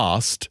so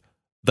fast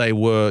they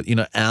were,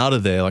 out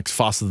of there like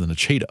faster than a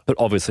cheetah. But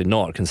obviously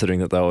not, considering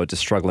that they were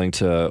just struggling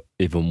to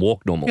even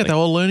walk normally. Yeah, they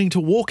were learning to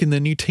walk in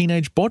their new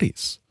teenage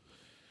bodies.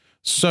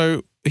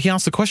 So he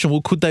asked the question,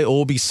 well, could they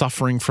all be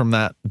suffering from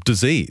that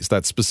disease,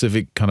 that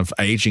specific kind of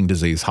aging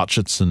disease,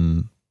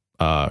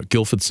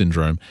 Hutchinson-Gilford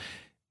syndrome?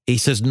 He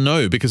says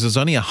no, because there's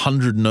only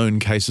 100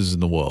 known cases in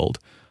the world.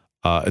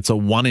 It's a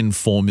 1 in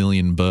 4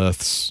 million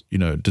births,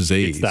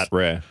 disease. It's that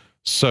rare.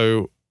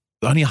 So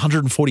only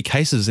 140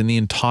 cases in the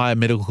entire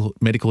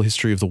medical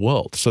history of the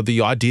world. So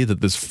the idea that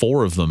there's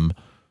 4 of them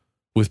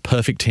with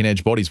perfect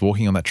teenage bodies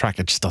walking on that track,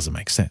 it just doesn't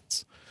make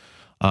sense.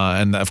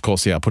 And of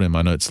course, I put in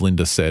my notes,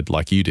 Linda said,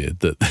 like you did,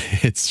 that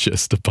it's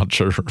just a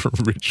bunch of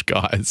rich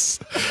guys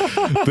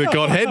that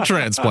got head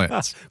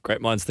transplants.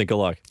 Great minds think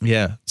alike.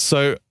 Yeah.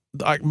 So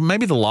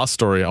maybe the last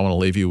story I want to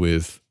leave you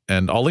with,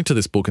 and I'll link to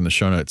this book in the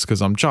show notes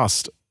because I'm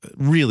just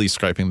really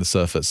scraping the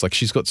surface. Like,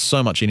 she's got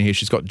so much in here.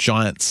 She's got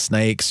giant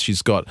snakes.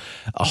 She's got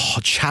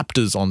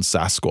chapters on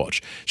Sasquatch.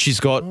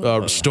 She's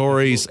got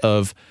stories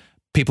of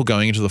people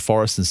going into the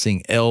forest and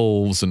seeing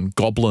elves and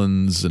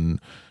goblins and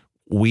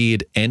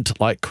weird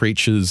ent-like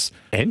creatures.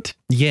 Ent?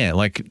 Yeah,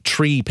 like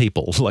tree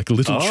people, like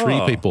little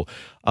tree people.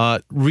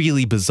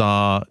 Really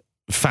bizarre,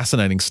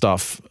 fascinating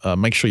stuff.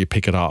 Make sure you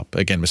pick it up.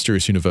 Again,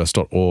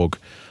 mysteriousuniverse.org.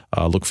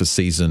 Look for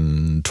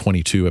season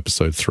 22,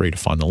 episode 3 to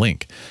find the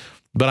link.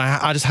 But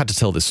I just had to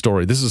tell this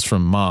story. This is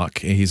from Mark.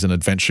 He's an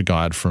adventure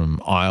guide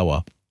from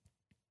Iowa.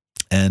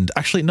 And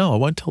actually, no, I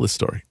won't tell this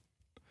story.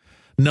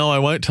 No, I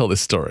won't tell this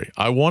story.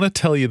 I want to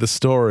tell you the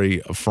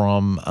story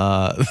from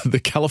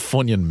the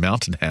Californian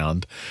mountain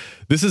hound.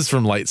 This is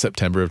from late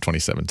September of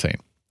 2017.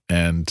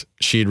 And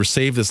she had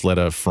received this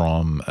letter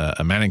from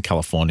a man in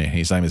California.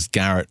 His name is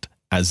Garrett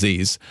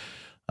Aziz.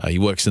 He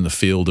works in the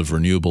field of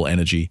renewable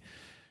energy.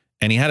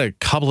 And he had a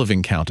couple of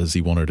encounters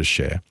he wanted to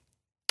share.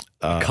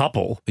 A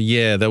couple?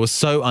 Yeah, they were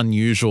so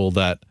unusual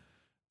that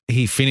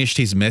he finished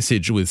his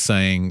message with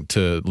saying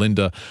to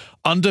Linda,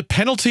 under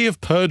penalty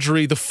of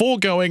perjury, the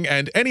foregoing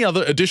and any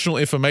other additional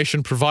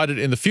information provided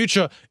in the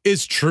future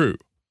is true.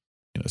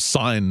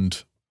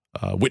 Signed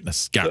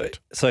witness,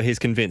 Garrett. So he's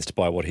convinced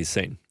by what he's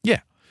seen?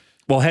 Yeah.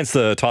 Well, hence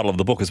the title of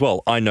the book as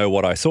well, I Know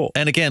What I Saw.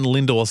 And again,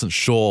 Linda wasn't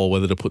sure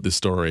whether to put this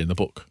story in the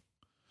book.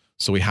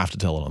 So we have to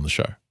tell it on the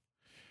show.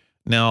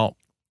 Now,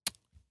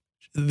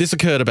 this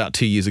occurred about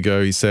 2 years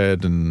ago, he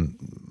said, and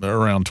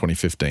around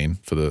 2015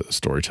 for the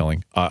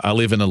storytelling. I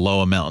live in a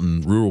lower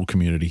mountain rural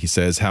community, he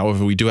says.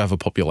 However, we do have a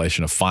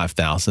population of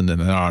 5,000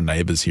 and there are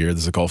neighbors here.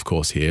 There's a golf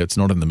course here. It's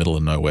not in the middle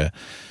of nowhere.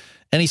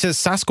 And he says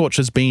Sasquatch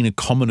has been a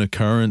common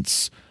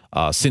occurrence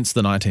since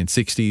the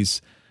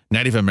 1960s.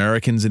 Native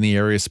Americans in the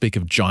area speak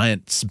of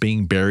giants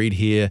being buried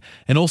here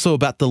and also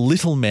about the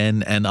little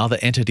men and other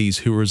entities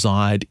who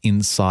reside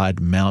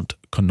inside Mount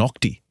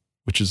Konocti,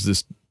 which is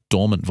this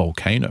dormant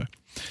volcano.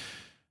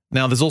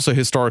 Now, there's also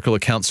historical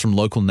accounts from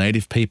local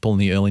native people in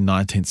the early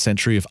 19th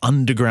century of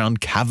underground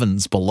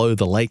caverns below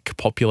the lake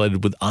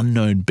populated with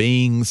unknown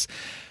beings.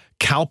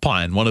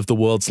 Calpine, one of the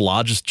world's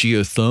largest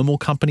geothermal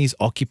companies,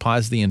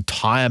 occupies the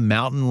entire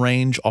mountain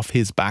range off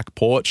his back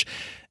porch.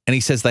 And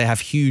he says they have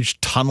huge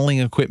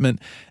tunneling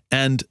equipment,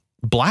 and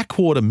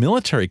Blackwater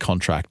military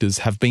contractors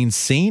have been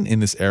seen in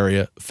this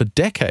area for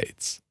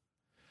decades.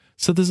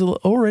 So there's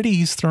already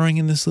he's throwing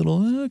in this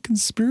little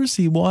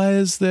conspiracy. Why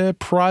is there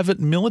private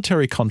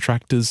military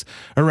contractors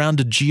around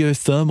a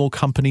geothermal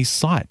company's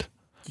site?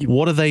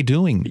 What are they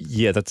doing?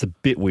 Yeah, that's a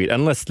bit weird.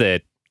 Unless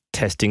they're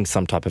testing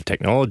some type of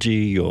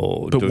technology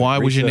or But doing why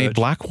would you research. need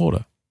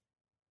Blackwater?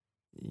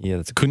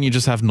 Yeah, Couldn't you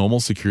just have normal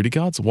security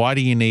guards? Why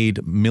do you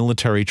need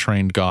military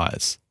trained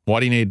guys?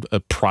 Why do you need a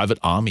private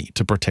army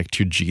to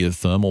protect your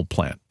geothermal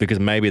plant? because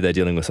maybe they're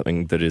dealing with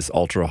something that is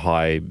ultra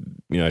high,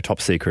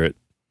 top secret.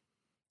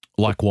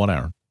 Like what,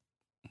 Aaron?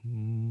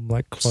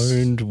 Like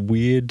cloned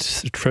weird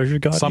treasure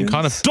guardians? Some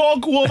kind of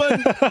dog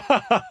woman.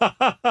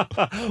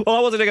 Well,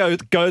 I wasn't going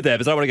to go there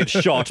because I don't want to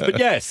get shot. But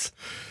yes,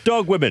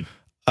 dog women.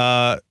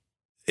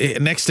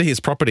 Next to his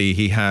property,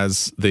 he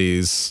has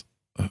this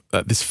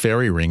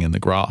fairy ring in the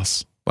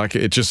grass. Like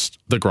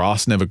the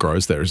grass never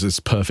grows there. It's this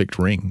perfect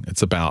ring.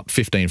 It's about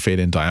 15 feet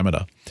in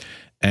diameter.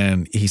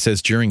 And he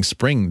says during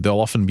spring, there'll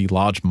often be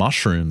large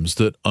mushrooms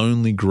that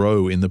only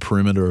grow in the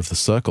perimeter of the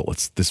circle.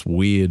 It's this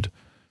weird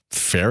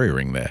fairy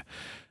ring there.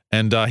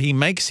 And he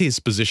makes his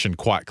position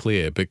quite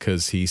clear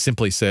because he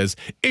simply says,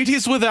 "It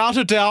is without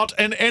a doubt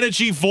an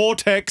energy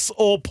vortex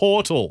or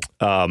portal."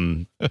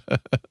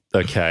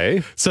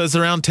 Okay. So it's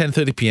around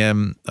 10:30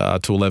 p.m.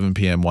 To 11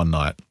 p.m. one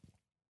night.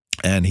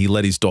 And he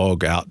let his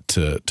dog out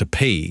to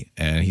pee.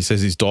 And he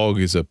says his dog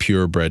is a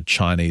purebred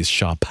Chinese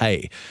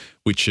Shar-Pei,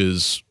 which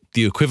is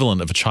the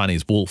equivalent of a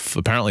Chinese wolf.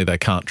 Apparently, they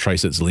can't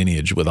trace its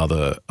lineage with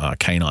other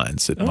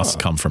canines. It must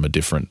come from a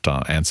different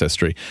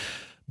ancestry.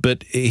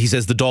 But he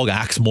says the dog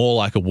acts more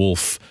like a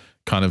wolf,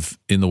 kind of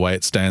in the way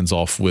it stands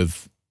off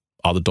with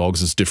other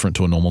dogs. It's different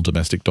to a normal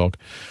domestic dog.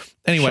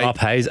 Anyway,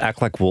 Shar-Peis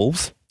act like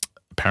wolves?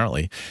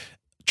 Apparently.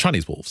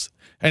 Chinese wolves.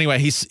 Anyway,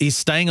 he's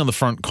staying on the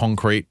front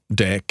concrete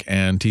deck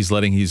and he's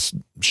letting his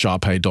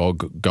Shar-Pei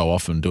dog go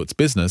off and do its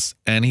business.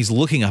 And he's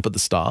looking up at the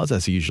stars,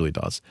 as he usually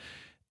does.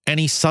 And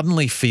he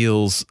suddenly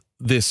feels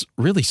this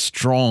really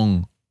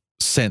strong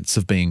sense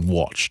of being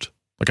watched,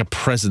 like a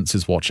presence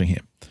is watching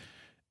him.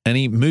 And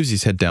he moves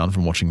his head down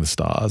from watching the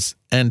stars,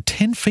 and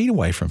 10 feet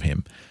away from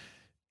him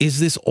is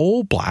this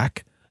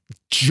all-black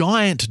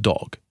giant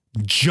dog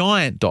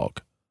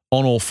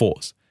on all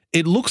fours.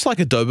 It looks like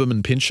a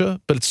Doberman Pinscher,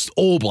 but it's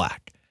all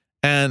black.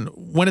 And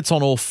when it's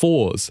on all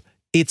fours,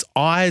 its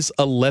eyes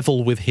are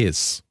level with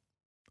his.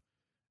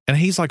 And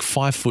he's like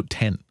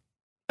 5'10".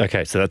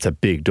 Okay, so that's a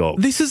big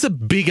dog. This is a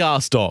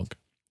big-ass dog.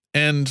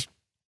 And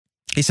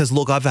he says,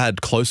 look, I've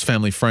had close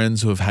family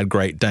friends who have had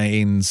Great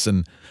Danes,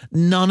 and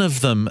none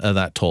of them are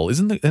that tall.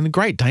 And the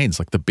Great Dane's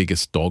like the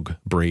biggest dog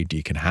breed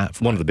you can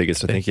have. Right? One of the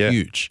biggest, I think, yeah.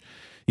 Huge.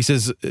 He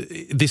says,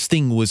 this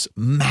thing was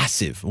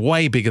massive,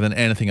 way bigger than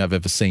anything I've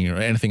ever seen or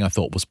anything I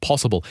thought was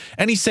possible.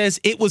 And he says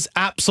it was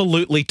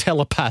absolutely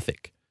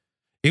telepathic.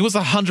 It was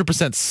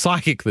 100%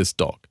 psychic, this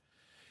dog.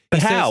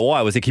 But how?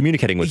 Why? Was he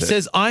communicating with it? He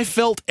says, I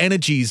felt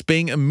energies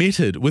being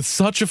emitted with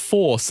such a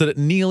force that it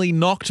nearly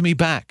knocked me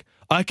back.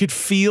 I could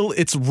feel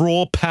its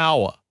raw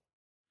power.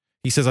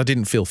 He says, I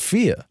didn't feel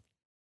fear,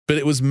 but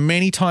it was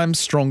many times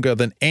stronger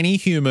than any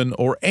human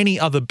or any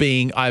other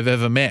being I've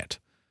ever met.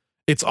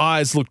 Its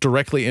eyes looked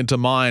directly into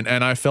mine,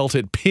 and I felt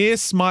it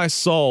pierce my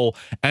soul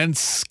and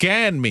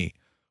scan me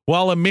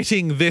while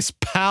emitting this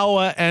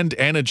power and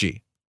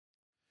energy.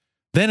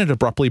 Then it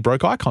abruptly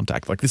broke eye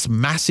contact, like this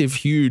massive,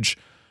 huge,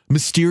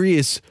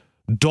 mysterious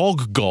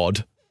dog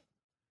god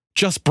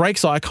just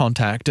breaks eye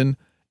contact, and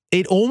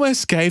it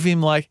almost gave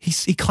him like,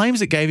 he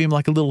claims it gave him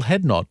like a little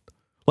head nod,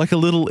 like a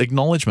little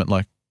acknowledgement,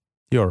 like,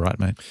 you're all right,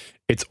 mate.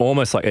 It's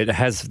almost like it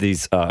has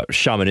these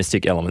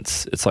shamanistic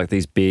elements. It's like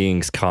these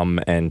beings come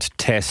and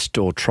test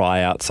or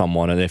try out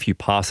someone, and if you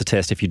pass a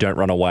test, if you don't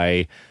run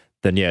away,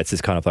 then yeah, it's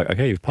this kind of like,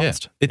 okay, you've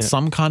passed. Yeah. It's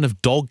some kind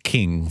of dog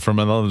king from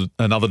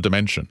another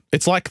dimension.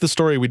 It's like the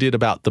story we did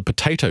about the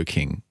potato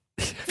king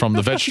from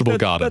the vegetable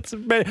garden.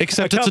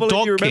 Except it's a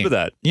dog you remember king.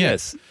 That. Yeah.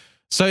 Yes.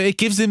 So it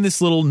gives him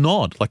this little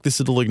nod, like this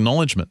little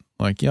acknowledgement.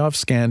 Like, yeah, I've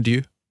scanned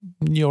you.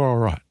 You're all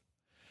right.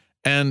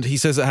 And he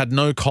says it had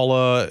no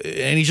collar,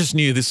 and he just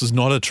knew this was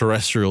not a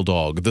terrestrial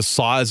dog. The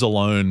size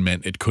alone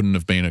meant it couldn't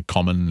have been a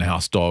common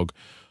house dog.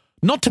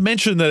 Not to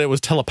mention that it was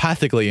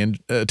telepathic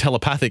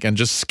and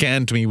just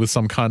scanned me with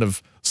some kind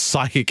of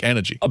psychic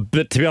energy.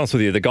 But to be honest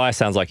with you, the guy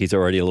sounds like he's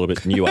already a little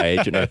bit new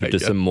age and open to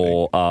some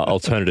more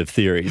alternative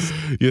theories.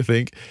 You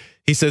think?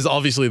 He says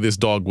obviously this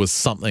dog was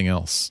something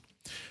else.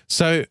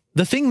 So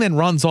the thing then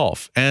runs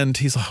off, and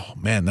he's like, oh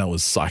man, that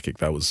was psychic.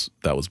 That was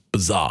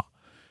bizarre.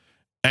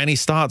 And he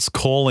starts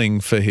calling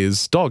for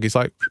his dog. He's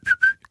like,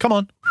 come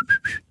on,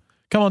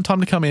 time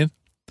to come in.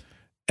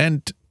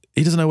 And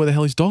he doesn't know where the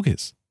hell his dog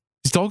is.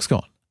 His dog's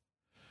gone.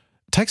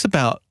 It takes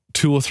about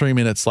 2 or 3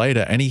 minutes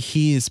later, and he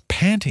hears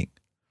panting.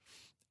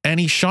 And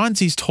he shines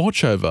his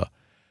torch over,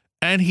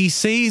 and he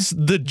sees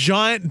the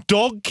giant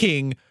dog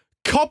king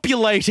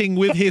copulating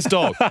with his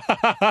dog.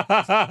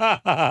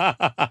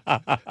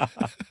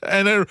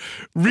 And they're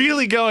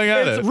really going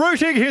at it. It's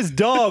rooting his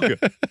dog.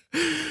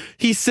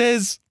 He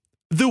says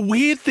the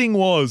weird thing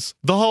was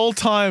the whole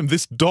time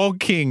this dog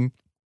king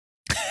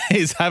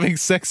is having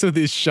sex with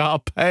his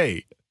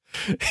Shar-Pei.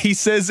 He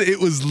says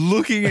it was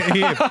looking at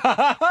him.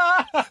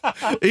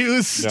 He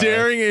was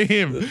staring at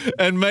him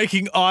and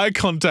making eye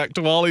contact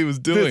while he was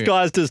doing it. This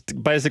guy's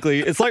just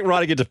basically, it's like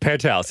writing into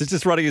Penthouse. He's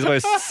just writing his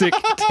most sick,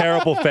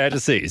 terrible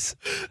fantasies.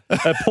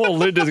 And poor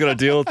Linda's got to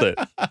deal with it.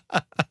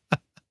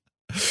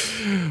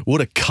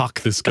 What a cuck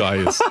this guy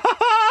is.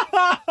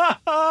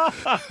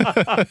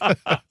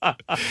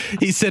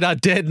 He said, I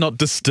dared not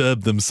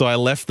disturb them, so I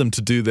left them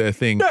to do their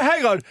thing. No,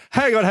 hang on.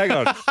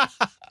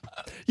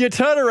 You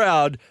turn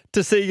around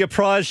to see your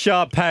prize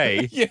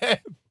Shar-Pei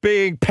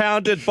being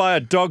pounded by a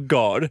dog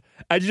god,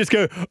 and you just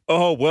go,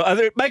 oh, well, are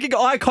they making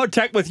eye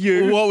contact with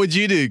you? What would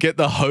you do? Get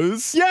the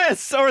hose?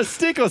 Yes, or a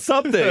stick or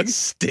something. A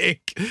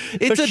stick.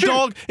 It's a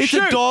dog. It's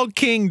a dog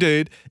king,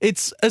 dude.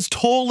 It's as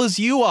tall as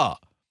you are.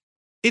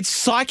 It's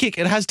psychic.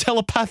 It has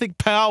telepathic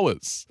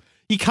powers.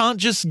 You can't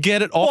just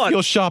get it off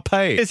your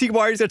Shar-Pei. Is he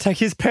worried he's going to take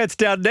his pets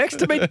down next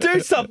to me? Do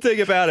something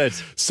about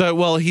it. So,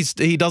 well,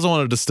 he doesn't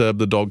want to disturb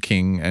the dog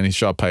king and his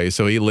Shar-Pei,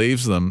 so he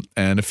leaves them.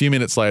 And a few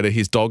minutes later,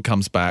 his dog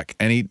comes back,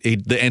 and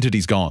the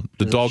entity's gone.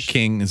 The dog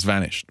king has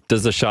vanished.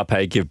 Does the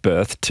Shar-Pei give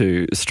birth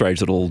to strange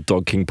little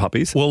dog king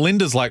puppies? Well,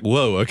 Linda's like,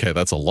 whoa, okay,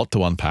 that's a lot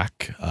to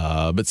unpack.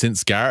 But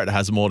since Garrett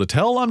has more to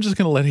tell, I'm just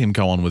going to let him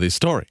go on with his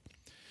story.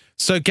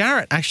 So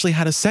Garrett actually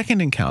had a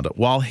second encounter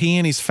while he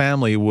and his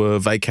family were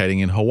vacating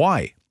in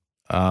Hawaii.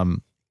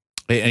 And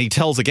he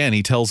tells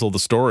all the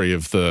story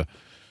of the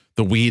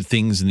weird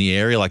things in the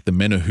area, like the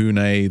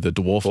menehune, the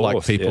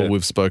dwarf-like people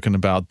we've spoken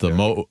about, the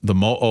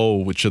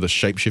mo'o, which are the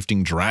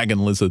shape-shifting dragon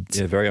lizards.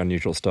 Yeah, very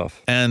unusual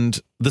stuff. And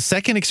the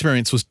second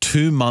experience was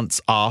 2 months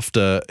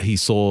after he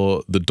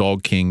saw the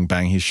dog king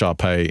bang his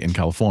Shar-Pei in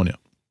California.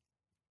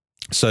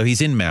 So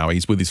he's in Maui,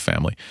 he's with his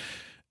family.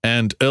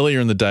 And earlier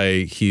in the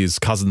day, his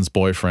cousin's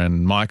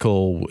boyfriend,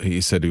 Michael,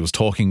 he said he was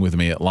talking with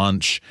me at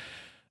lunch,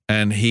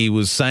 and he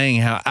was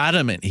saying how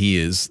adamant he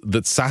is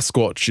that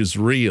Sasquatch is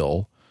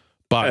real,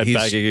 but he's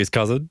bagging his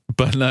cousin.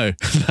 But no,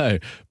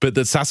 but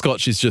that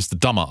Sasquatch is just a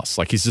dumbass.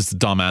 Like, he's just a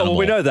dumb animal. Oh,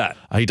 we know that.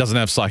 He doesn't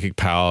have psychic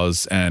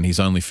powers, and he's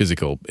only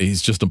physical.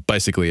 He's just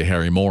basically a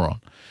hairy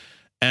moron.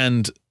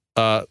 And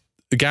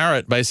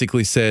Garrett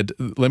basically said,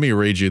 let me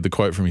read you the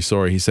quote from his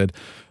story. He said,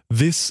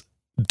 "This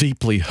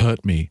deeply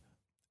hurt me,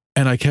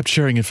 and I kept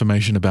sharing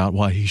information about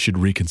why he should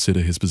reconsider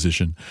his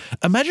position."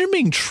 Imagine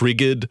being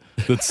triggered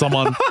that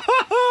someone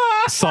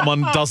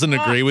doesn't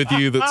agree with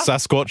you that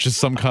Sasquatch is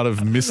some kind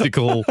of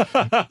mystical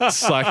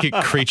psychic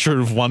creature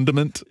of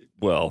wonderment.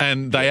 Well,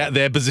 and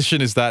their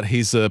position is that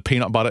he's a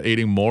peanut butter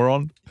eating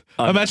moron.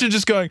 Imagine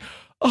just going,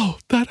 "Oh,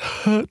 that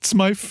hurts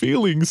my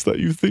feelings that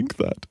you think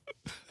that."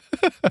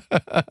 We've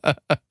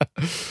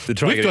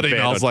got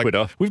emails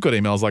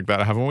like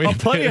that, haven't we? Oh,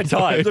 plenty of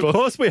times. Of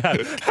course we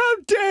have. How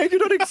dare you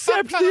not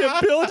accept the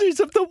abilities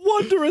of the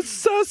wondrous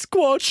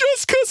Sasquatch?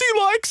 Just because he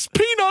likes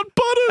peanut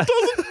butter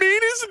doesn't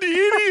mean he's an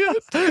idiot.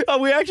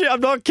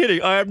 I'm not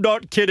kidding. I am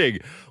not kidding.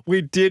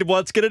 We did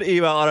once get an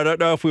email, and I don't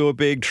know if we were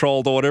being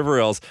trolled or whatever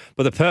else,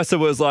 but the person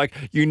was like,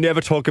 "You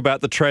never talk about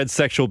the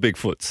transsexual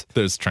Bigfoots."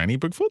 There's tranny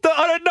Bigfoot?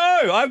 I don't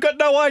know. I've got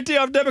no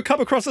idea. I've never come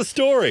across a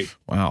story.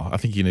 Wow, I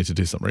think you need to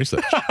do some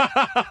research.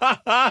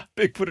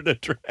 Bigfoot in a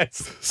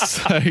dress.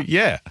 So,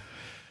 yeah.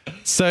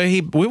 So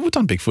we've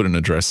done Bigfoot in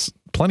a dress.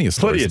 Plenty of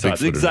stories of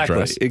Bigfoot in a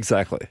dress.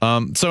 Exactly.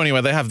 So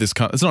anyway, they have this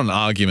it's not an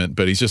argument,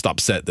 but he's just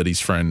upset that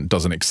his friend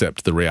doesn't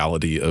accept the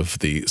reality of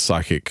the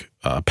psychic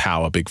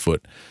power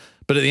Bigfoot.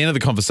 But at the end of the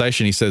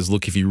conversation, he says,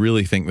 look, if you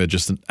really think they're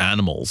just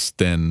animals,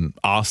 then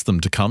ask them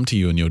to come to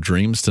you in your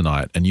dreams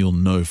tonight, and you'll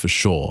know for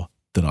sure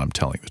that I'm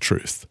telling the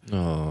truth.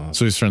 Oh.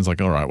 So his friend's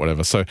like, all right,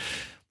 whatever. So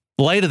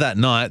later that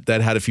night,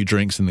 they'd had a few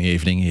drinks in the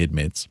evening, he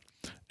admits.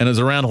 And it was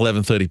around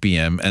 11:30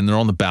 p.m. and they're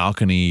on the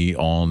balcony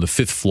on the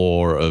 5th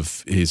floor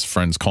of his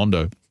friend's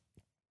condo.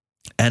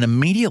 And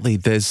immediately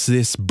there's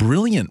this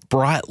brilliant,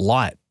 bright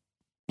light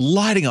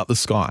lighting up the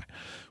sky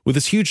with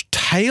this huge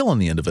tail on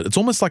the end of it. It's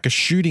almost like a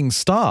shooting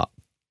star.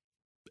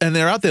 And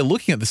they're out there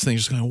looking at this thing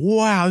just going,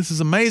 wow, this is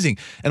amazing.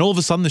 And all of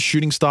a sudden the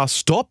shooting star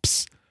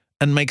stops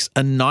and makes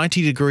a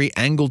 90-degree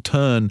angle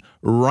turn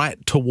right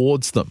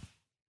towards them.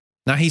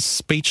 Now he's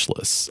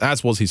speechless,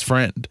 as was his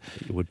friend.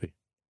 It would be.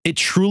 It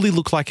truly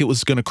looked like it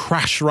was going to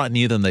crash right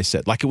near them, they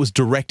said, like it was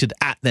directed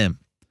at them.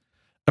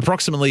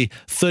 Approximately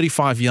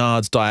 35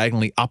 yards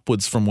diagonally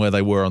upwards from where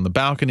they were on the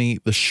balcony,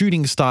 the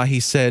shooting star, he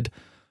said,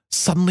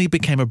 suddenly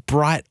became a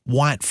bright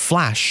white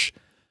flash,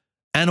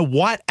 and a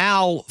white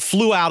owl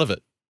flew out of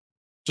it.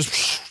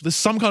 Just there's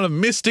some kind of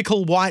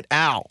mystical white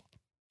owl.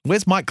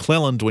 Where's Mike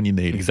Cleland when you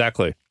need him?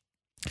 Exactly.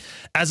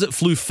 As it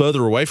flew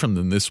further away from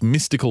them, this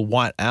mystical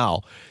white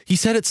owl, he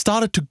said it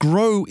started to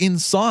grow in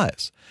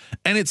size,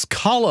 and its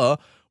color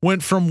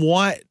went from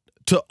white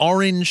to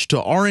orange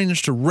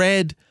to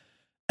red.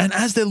 And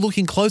as they're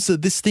looking closer,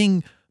 this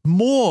thing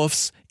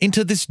morphs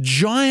into this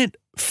giant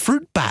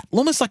fruit bat,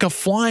 almost like a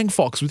flying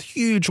fox with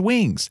huge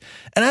wings.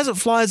 And as it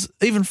flies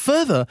even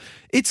further,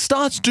 it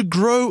starts to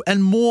grow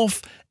and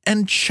morph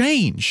and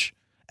change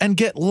and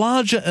get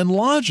larger and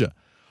larger.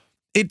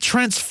 It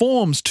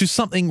transforms to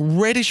something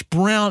reddish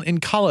brown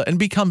in color and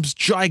becomes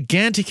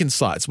gigantic in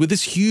size with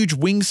this huge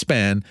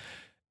wingspan.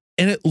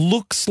 And it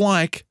looks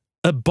like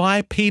a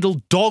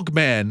bipedal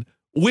dogman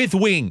with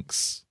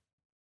wings.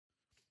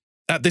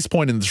 At this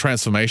point in the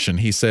transformation,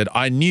 he said,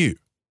 I knew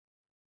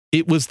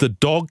it was the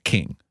dog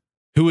king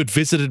who had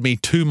visited me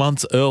 2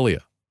 months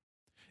earlier.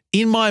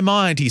 In my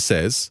mind, he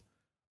says,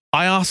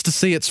 I asked to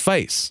see its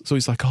face. So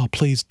he's like, oh,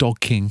 please, dog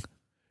king,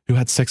 who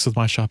had sex with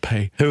my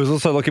Shar-Pei. Who was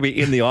also looking me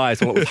in the eyes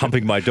while it was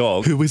humping my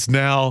dog. Who is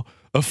now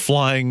a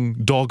flying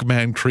dog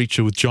man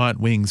creature with giant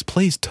wings.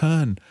 Please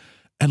turn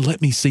and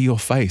let me see your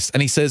face.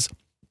 And he says,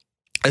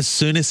 as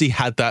soon as he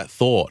had that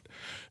thought,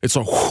 it's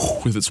like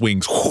whoosh, with its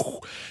wings,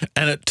 whoosh,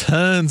 and it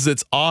turns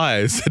its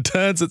eyes, it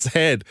turns its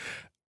head,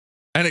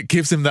 and it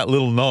gives him that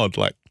little nod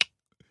like,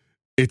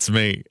 it's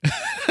me.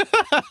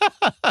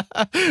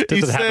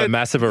 Does it have a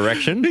massive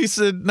erection? He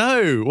said,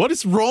 no. What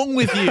is wrong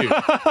with you?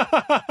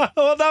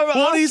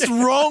 What is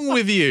wrong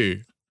with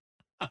you?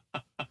 Oh,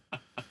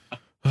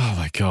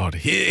 my God.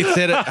 He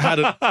said it had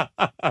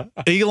an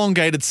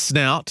elongated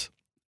snout,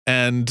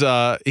 and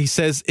he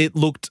says it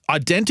looked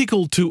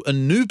identical to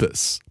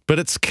Anubis, but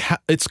its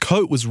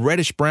coat was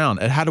reddish-brown.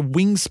 It had a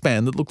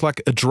wingspan that looked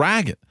like a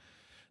dragon.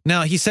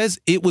 Now, he says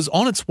it was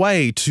on its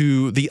way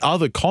to the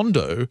other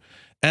condo,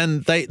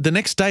 and the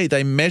next day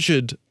they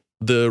measured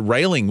the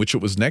railing which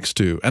it was next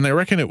to, and they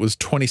reckon it was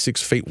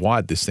 26 feet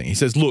wide, this thing. He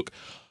says, look,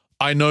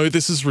 I know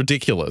this is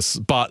ridiculous,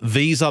 but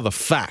these are the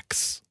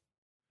facts.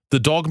 The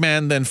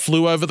dogman then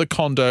flew over the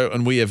condo,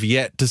 and we have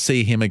yet to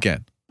see him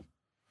again.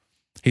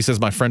 He says,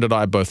 my friend and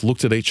I both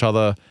looked at each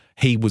other.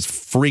 He was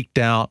freaked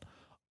out.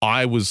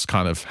 I was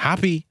kind of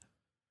happy.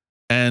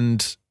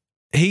 And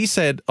he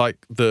said,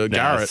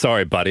 Garrett.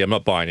 Sorry, buddy, I'm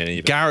not buying any of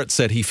it. Garrett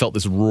said he felt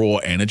this raw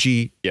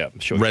energy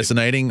sure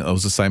resonating. It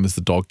was the same as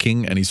the dog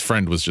king, and his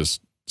friend was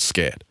just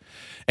scared.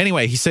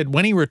 Anyway, he said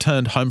when he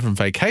returned home from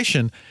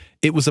vacation,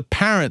 it was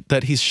apparent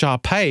that his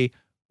Shar-Pei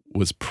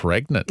was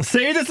pregnant.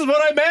 See, this is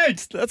what I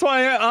meant. That's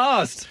why I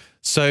asked.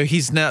 So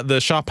the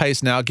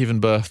Shar-Pei's now given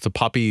birth to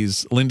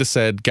puppies. Linda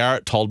said,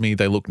 Garrett told me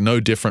they look no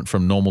different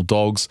from normal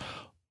dogs,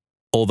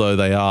 although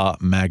they are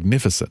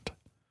magnificent.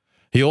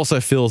 He also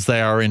feels they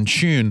are in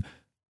tune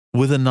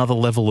with another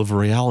level of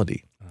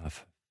reality.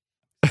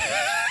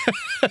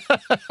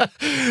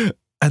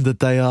 And that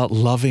they are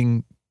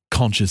loving,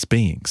 conscious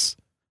beings.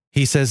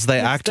 He says they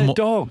act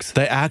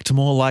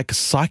more like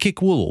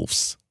psychic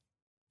wolves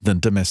than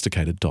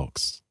domesticated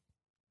dogs.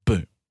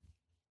 Boom.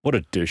 What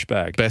a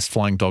douchebag. Best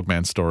flying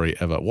dogman story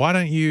ever. Why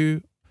don't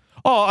you...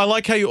 Oh, I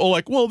like how you're all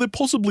like, well, they're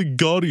possibly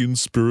guardian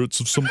spirits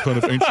of some kind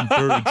of ancient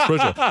buried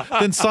treasure.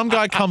 Then some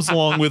guy comes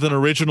along with an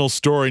original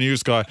story and you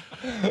just go,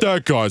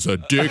 that guy's a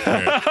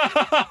dickhead.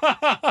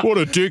 What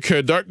a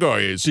dickhead that guy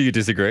is. Do you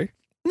disagree?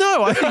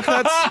 No, I think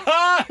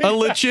that's a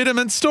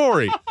legitimate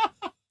story.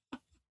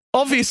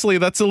 Obviously,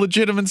 that's a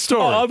legitimate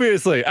story. Oh,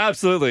 obviously.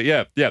 Absolutely.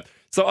 Yeah.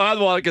 So I'm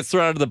the one that gets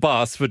thrown under the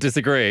bus for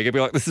disagreeing. It'd be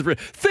like,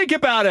 think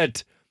about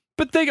it.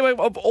 But think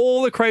of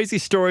all the crazy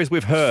stories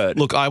we've heard.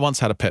 Look, I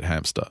once had a pet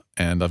hamster,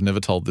 and I've never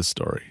told this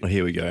story. Well,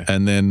 here we go.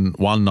 And then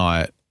one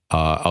night,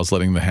 I was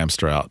letting the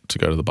hamster out to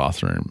go to the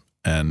bathroom,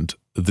 and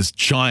this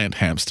giant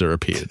hamster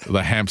appeared,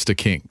 the hamster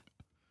king.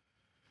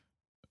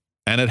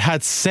 And it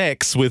had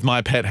sex with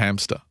my pet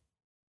hamster.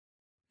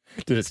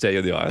 Did it stare you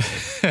in the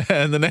eyes?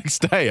 And the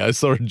next day, I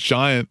saw a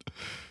giant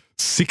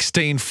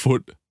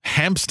 16-foot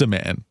hamster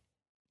man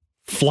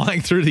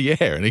flying through the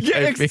air, and he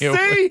gave me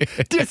away.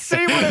 Do you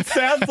see what it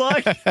sounds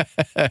like?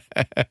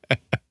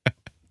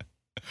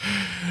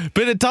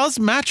 But it does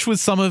match with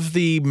some of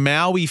the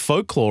Maui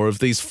folklore of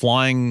these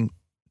flying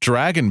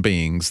dragon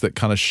beings that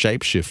kind of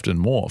shapeshift and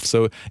morph.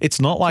 So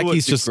it's not like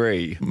he's just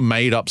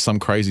made up some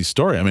crazy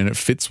story. I mean, it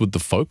fits with the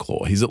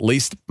folklore. He's at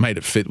least made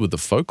it fit with the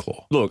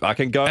folklore. Look, I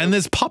can go... And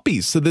there's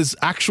puppies, so there's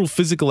actual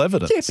physical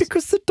evidence. Yeah,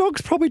 because the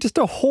dog's probably just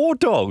a whore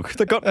dog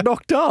that got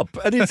knocked up,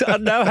 and he's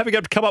now having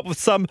to come up with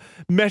some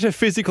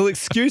metaphysical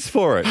excuse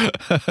for it.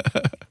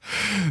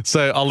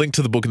 So I'll link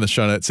to the book in the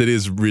show notes. It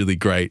is really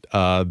great.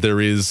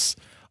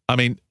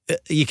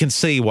 You can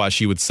see why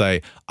she would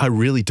say, I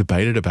really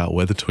debated about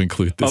whether to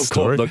include this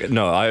story. Look,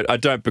 no, I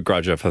don't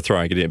begrudge her for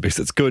throwing it in because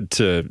it's good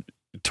to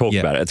talk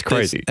about it. It's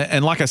crazy.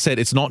 And like I said,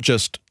 it's not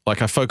just,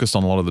 like I focused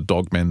on a lot of the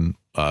dogmen,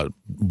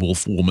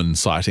 wolf woman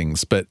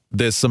sightings, but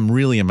there's some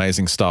really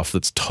amazing stuff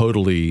that's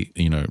totally,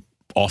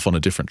 off on a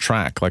different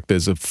track. Like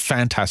there's a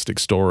fantastic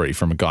story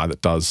from a guy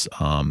that does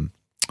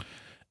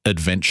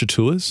adventure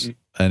tours,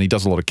 and he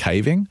does a lot of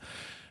caving.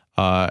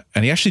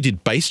 And he actually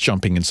did base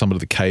jumping in some of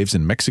the caves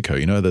in Mexico.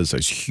 There's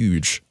those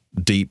huge,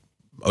 deep,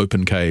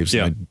 open caves.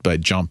 Yeah. They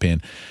jump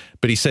in.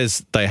 But he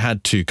says they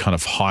had to kind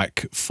of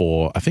hike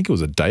for, I think it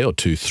was a day or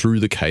two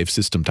through the cave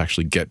system to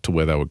actually get to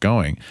where they were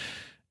going.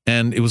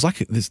 And it was like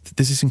there's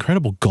this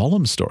incredible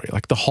Gollum story.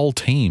 Like the whole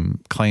team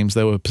claims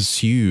they were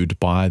pursued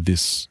by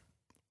this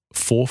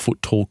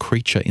 4-foot-tall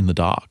creature in the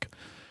dark.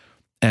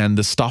 And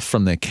the stuff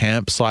from their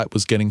campsite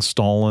was getting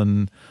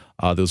stolen.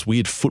 There was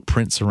weird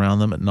footprints around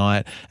them at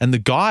night. And the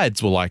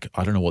guides were like,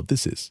 I don't know what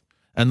this is.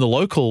 And the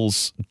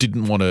locals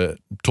didn't want to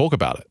talk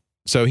about it.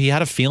 So he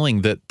had a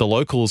feeling that the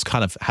locals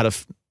kind of had an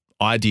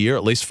idea,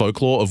 at least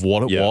folklore, of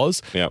what it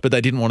was, but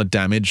they didn't want to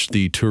damage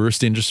the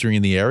tourist industry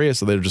in the area.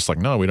 So they were just like,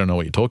 no, we don't know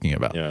what you're talking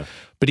about. Yeah.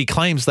 But he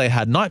claims they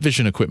had night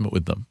vision equipment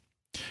with them.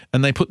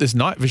 And they put this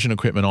night vision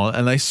equipment on,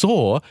 and they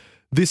saw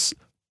this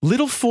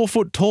little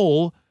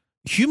 4-foot-tall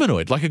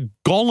humanoid, like a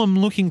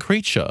golem-looking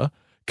creature,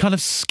 kind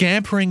of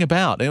scampering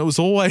about. And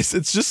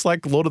it's just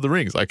like Lord of the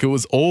Rings. Like it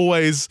was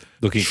always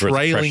looking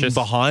trailing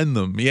behind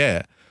them.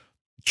 Yeah.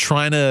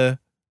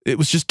 It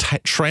was just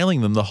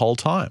trailing them the whole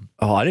time.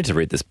 Oh, I need to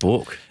read this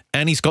book.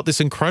 And he's got this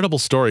incredible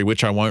story,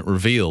 which I won't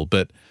reveal,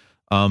 but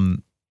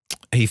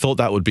he thought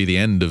that would be the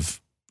end of,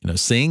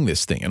 seeing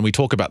this thing. And we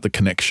talk about the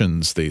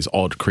connections these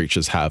odd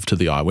creatures have to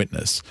the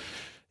eyewitness.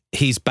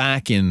 He's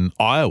back in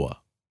Iowa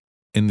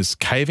in this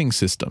caving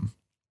system,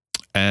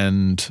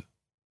 and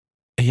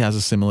he has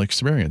a similar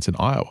experience in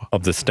Iowa.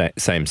 Of the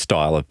same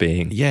style of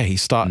being. Yeah, he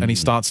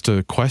starts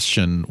to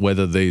question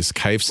whether these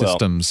cave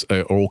systems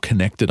are all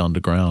connected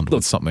underground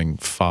with something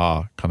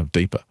far kind of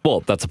deeper.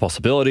 Well, that's a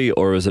possibility,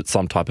 or is it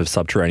some type of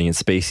subterranean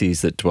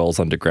species that dwells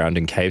underground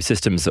in cave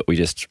systems that we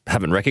just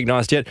haven't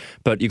recognized yet?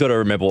 But you've got to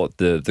remember what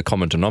the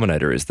common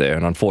denominator is there,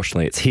 and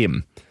unfortunately it's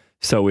him.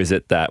 So is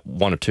it that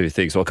one or two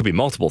things, or it could be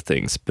multiple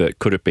things, but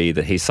could it be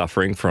that he's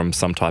suffering from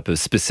some type of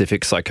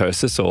specific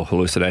psychosis or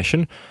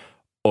hallucination?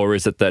 Or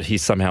is it that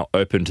he's somehow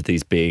open to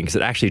these beings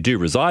that actually do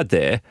reside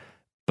there,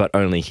 but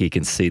only he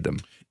can see them?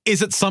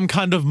 Is it some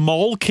kind of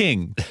mole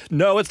king?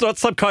 No, it's not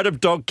some kind of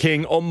dog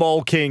king or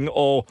mole king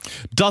or...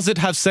 Does it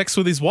have sex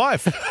with his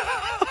wife?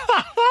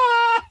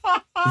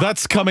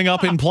 That's coming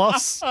up in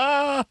Plus.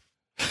 You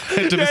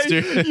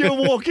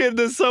walk in,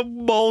 there's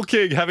some mole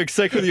king having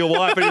sex with your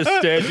wife and he just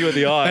stares you in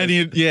the eye. And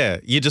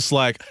you're just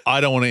like,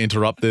 I don't want to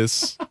interrupt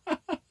this.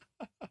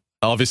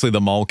 Obviously, the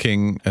Mole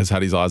King has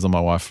had his eyes on my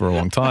wife for a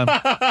long time.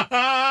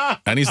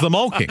 And he's the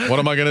Mole King. What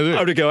am I going to do? I'm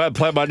going to go out and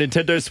play my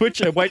Nintendo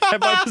Switch and wait to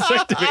have my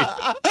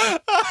vasectomy.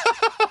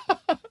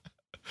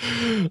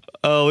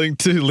 I'll link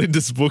to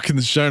Linda's book in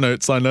the show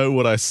notes. I know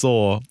what I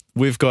saw.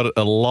 We've got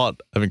a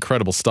lot of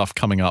incredible stuff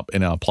coming up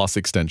in our Plus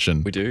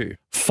extension. We do.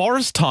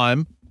 Forest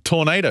time.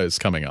 Tornadoes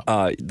coming up.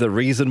 The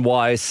reason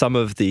why some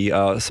of the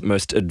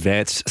most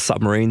advanced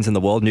submarines in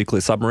the world, nuclear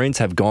submarines,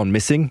 have gone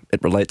missing,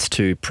 it relates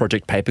to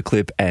Project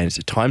Paperclip and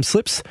time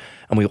slips.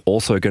 And we're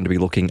also going to be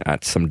looking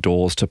at some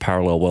doors to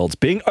parallel worlds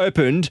being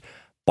opened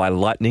by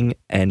lightning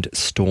and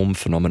storm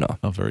phenomena.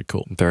 Oh, very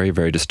cool. Very,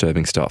 very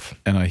disturbing stuff.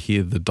 And I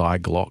hear the Die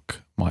Glock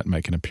might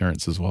make an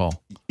appearance as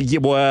well. Yeah,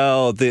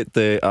 well,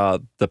 the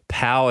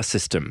power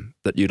system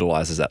that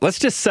utilizes that. Let's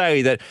just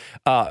say that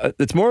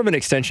it's more of an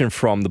extension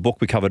from the book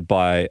we covered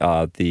by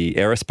the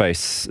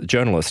aerospace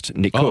journalist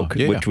Nick Cook,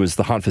 which was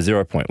The Hunt for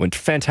Zero Point.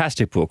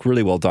 Fantastic book,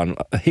 really well done,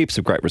 heaps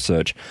of great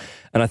research.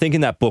 And I think in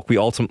that book we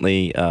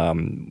ultimately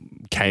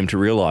came to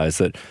realize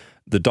that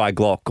the Die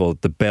Glock, or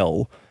the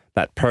Bell,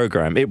 that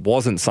program, it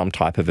wasn't some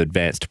type of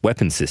advanced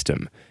weapon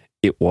system.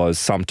 It was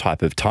some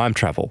type of time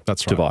travel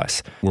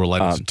device.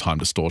 Related to time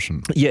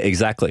distortion. Yeah,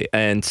 exactly.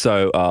 And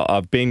so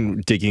I've been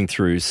digging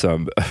through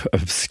some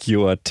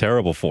obscure,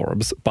 terrible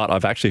forums, but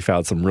I've actually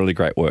found some really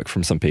great work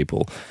from some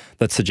people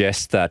that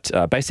suggests that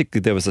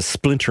basically there was a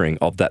splintering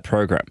of that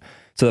program.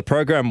 So the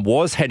program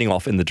was heading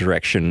off in the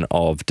direction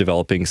of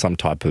developing some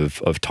type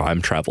of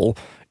time travel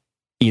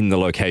in the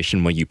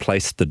location where you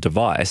placed the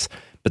device,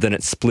 but then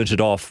it splintered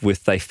off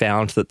they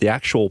found that the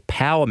actual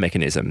power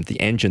mechanism,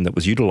 the engine that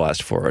was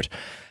utilized for it,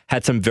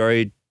 had some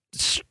very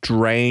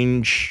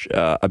strange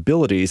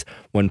abilities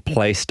when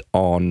placed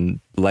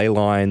on ley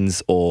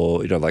lines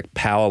or, like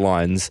power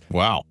lines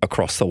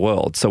across the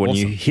world. So when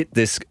you hit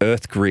this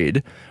Earth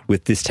grid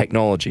with this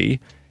technology,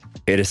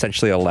 it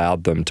essentially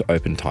allowed them to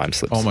open time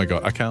slips. Oh my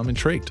God. Okay, I'm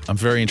intrigued. I'm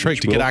very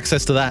intrigued. To get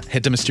access to that,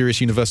 head to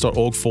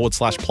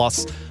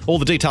mysteriousuniverse.org/plus. All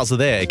the details are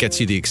there. It gets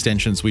you the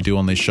extensions we do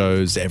on these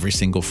shows every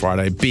single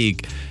Friday.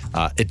 Big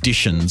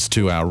additions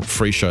to our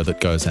free show that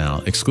goes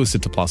out,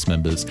 exclusive to Plus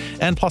members.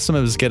 And Plus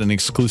members get an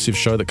exclusive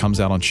show that comes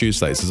out on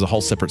Tuesdays. There's a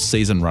whole separate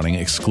season running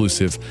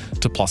exclusive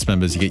to Plus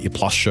members. You get your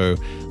Plus show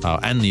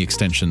and the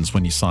extensions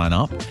when you sign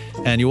up.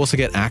 And you also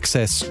get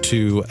access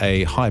to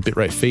a high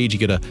bitrate feed. You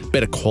get a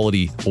better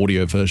quality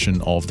audio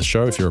version of the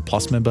show if you're a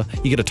Plus member.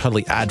 You get a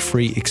totally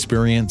ad-free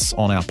experience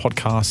on our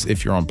podcast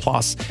if you're on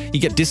Plus. You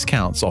get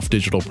discounts off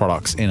digital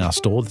products in our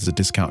store. There's a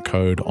discount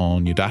code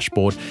on your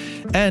dashboard.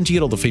 And you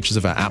get all the features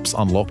of our apps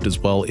unlocked as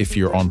well if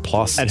you're on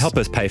Plus. And help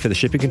us pay for the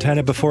shipping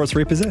container before it's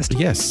repossessed.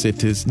 Yes,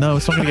 it is. No,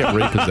 it's not going to get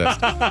repossessed.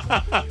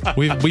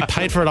 We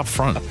paid for it up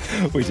front.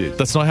 We did.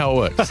 That's not how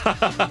it works.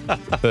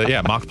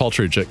 Yeah, Mark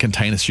Poltridge at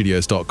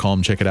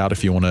containerstudios.com. Check it out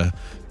if you want to,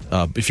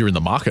 if you're in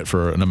the market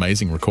for an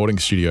amazing recording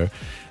studio.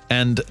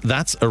 And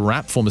that's a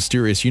wrap for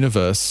Mysterious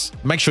Universe.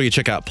 Make sure you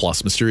check out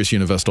Plus,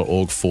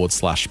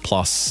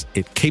 mysteriousuniverse.org/plus.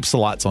 It keeps the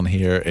lights on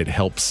here. It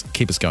helps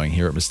keep us going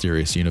here at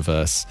Mysterious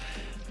Universe.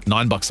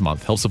 $9 a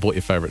month. Help support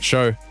your favorite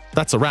show.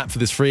 That's a wrap for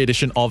this free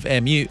edition of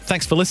MU.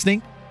 Thanks for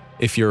listening.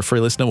 If you're a free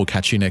listener, we'll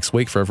catch you next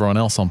week. For everyone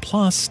else on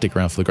Plus, stick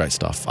around for the great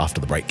stuff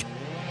after the break.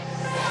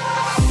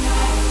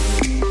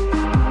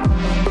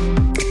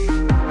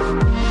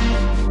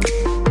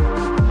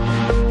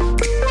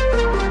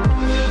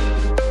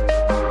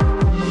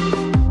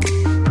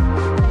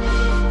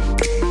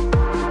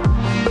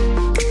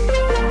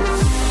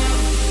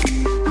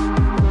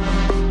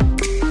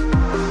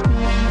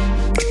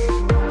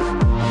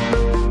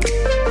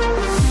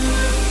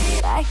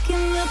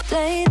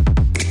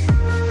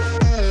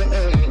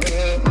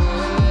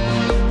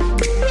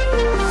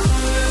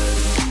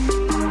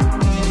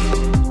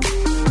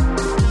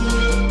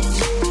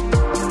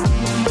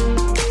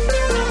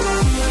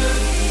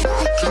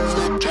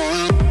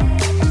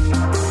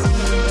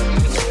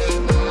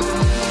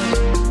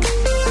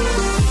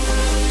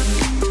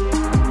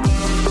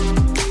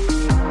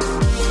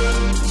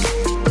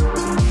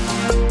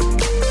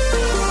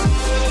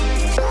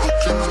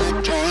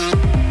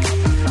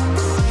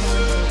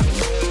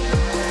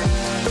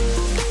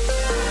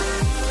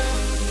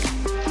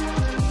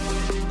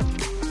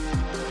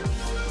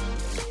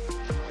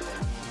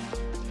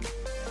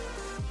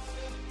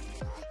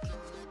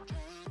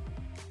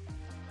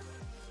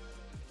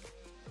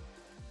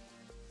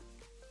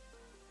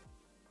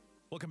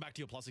 Welcome back to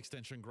your Plus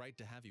extension. Great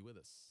to have you with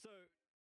us. So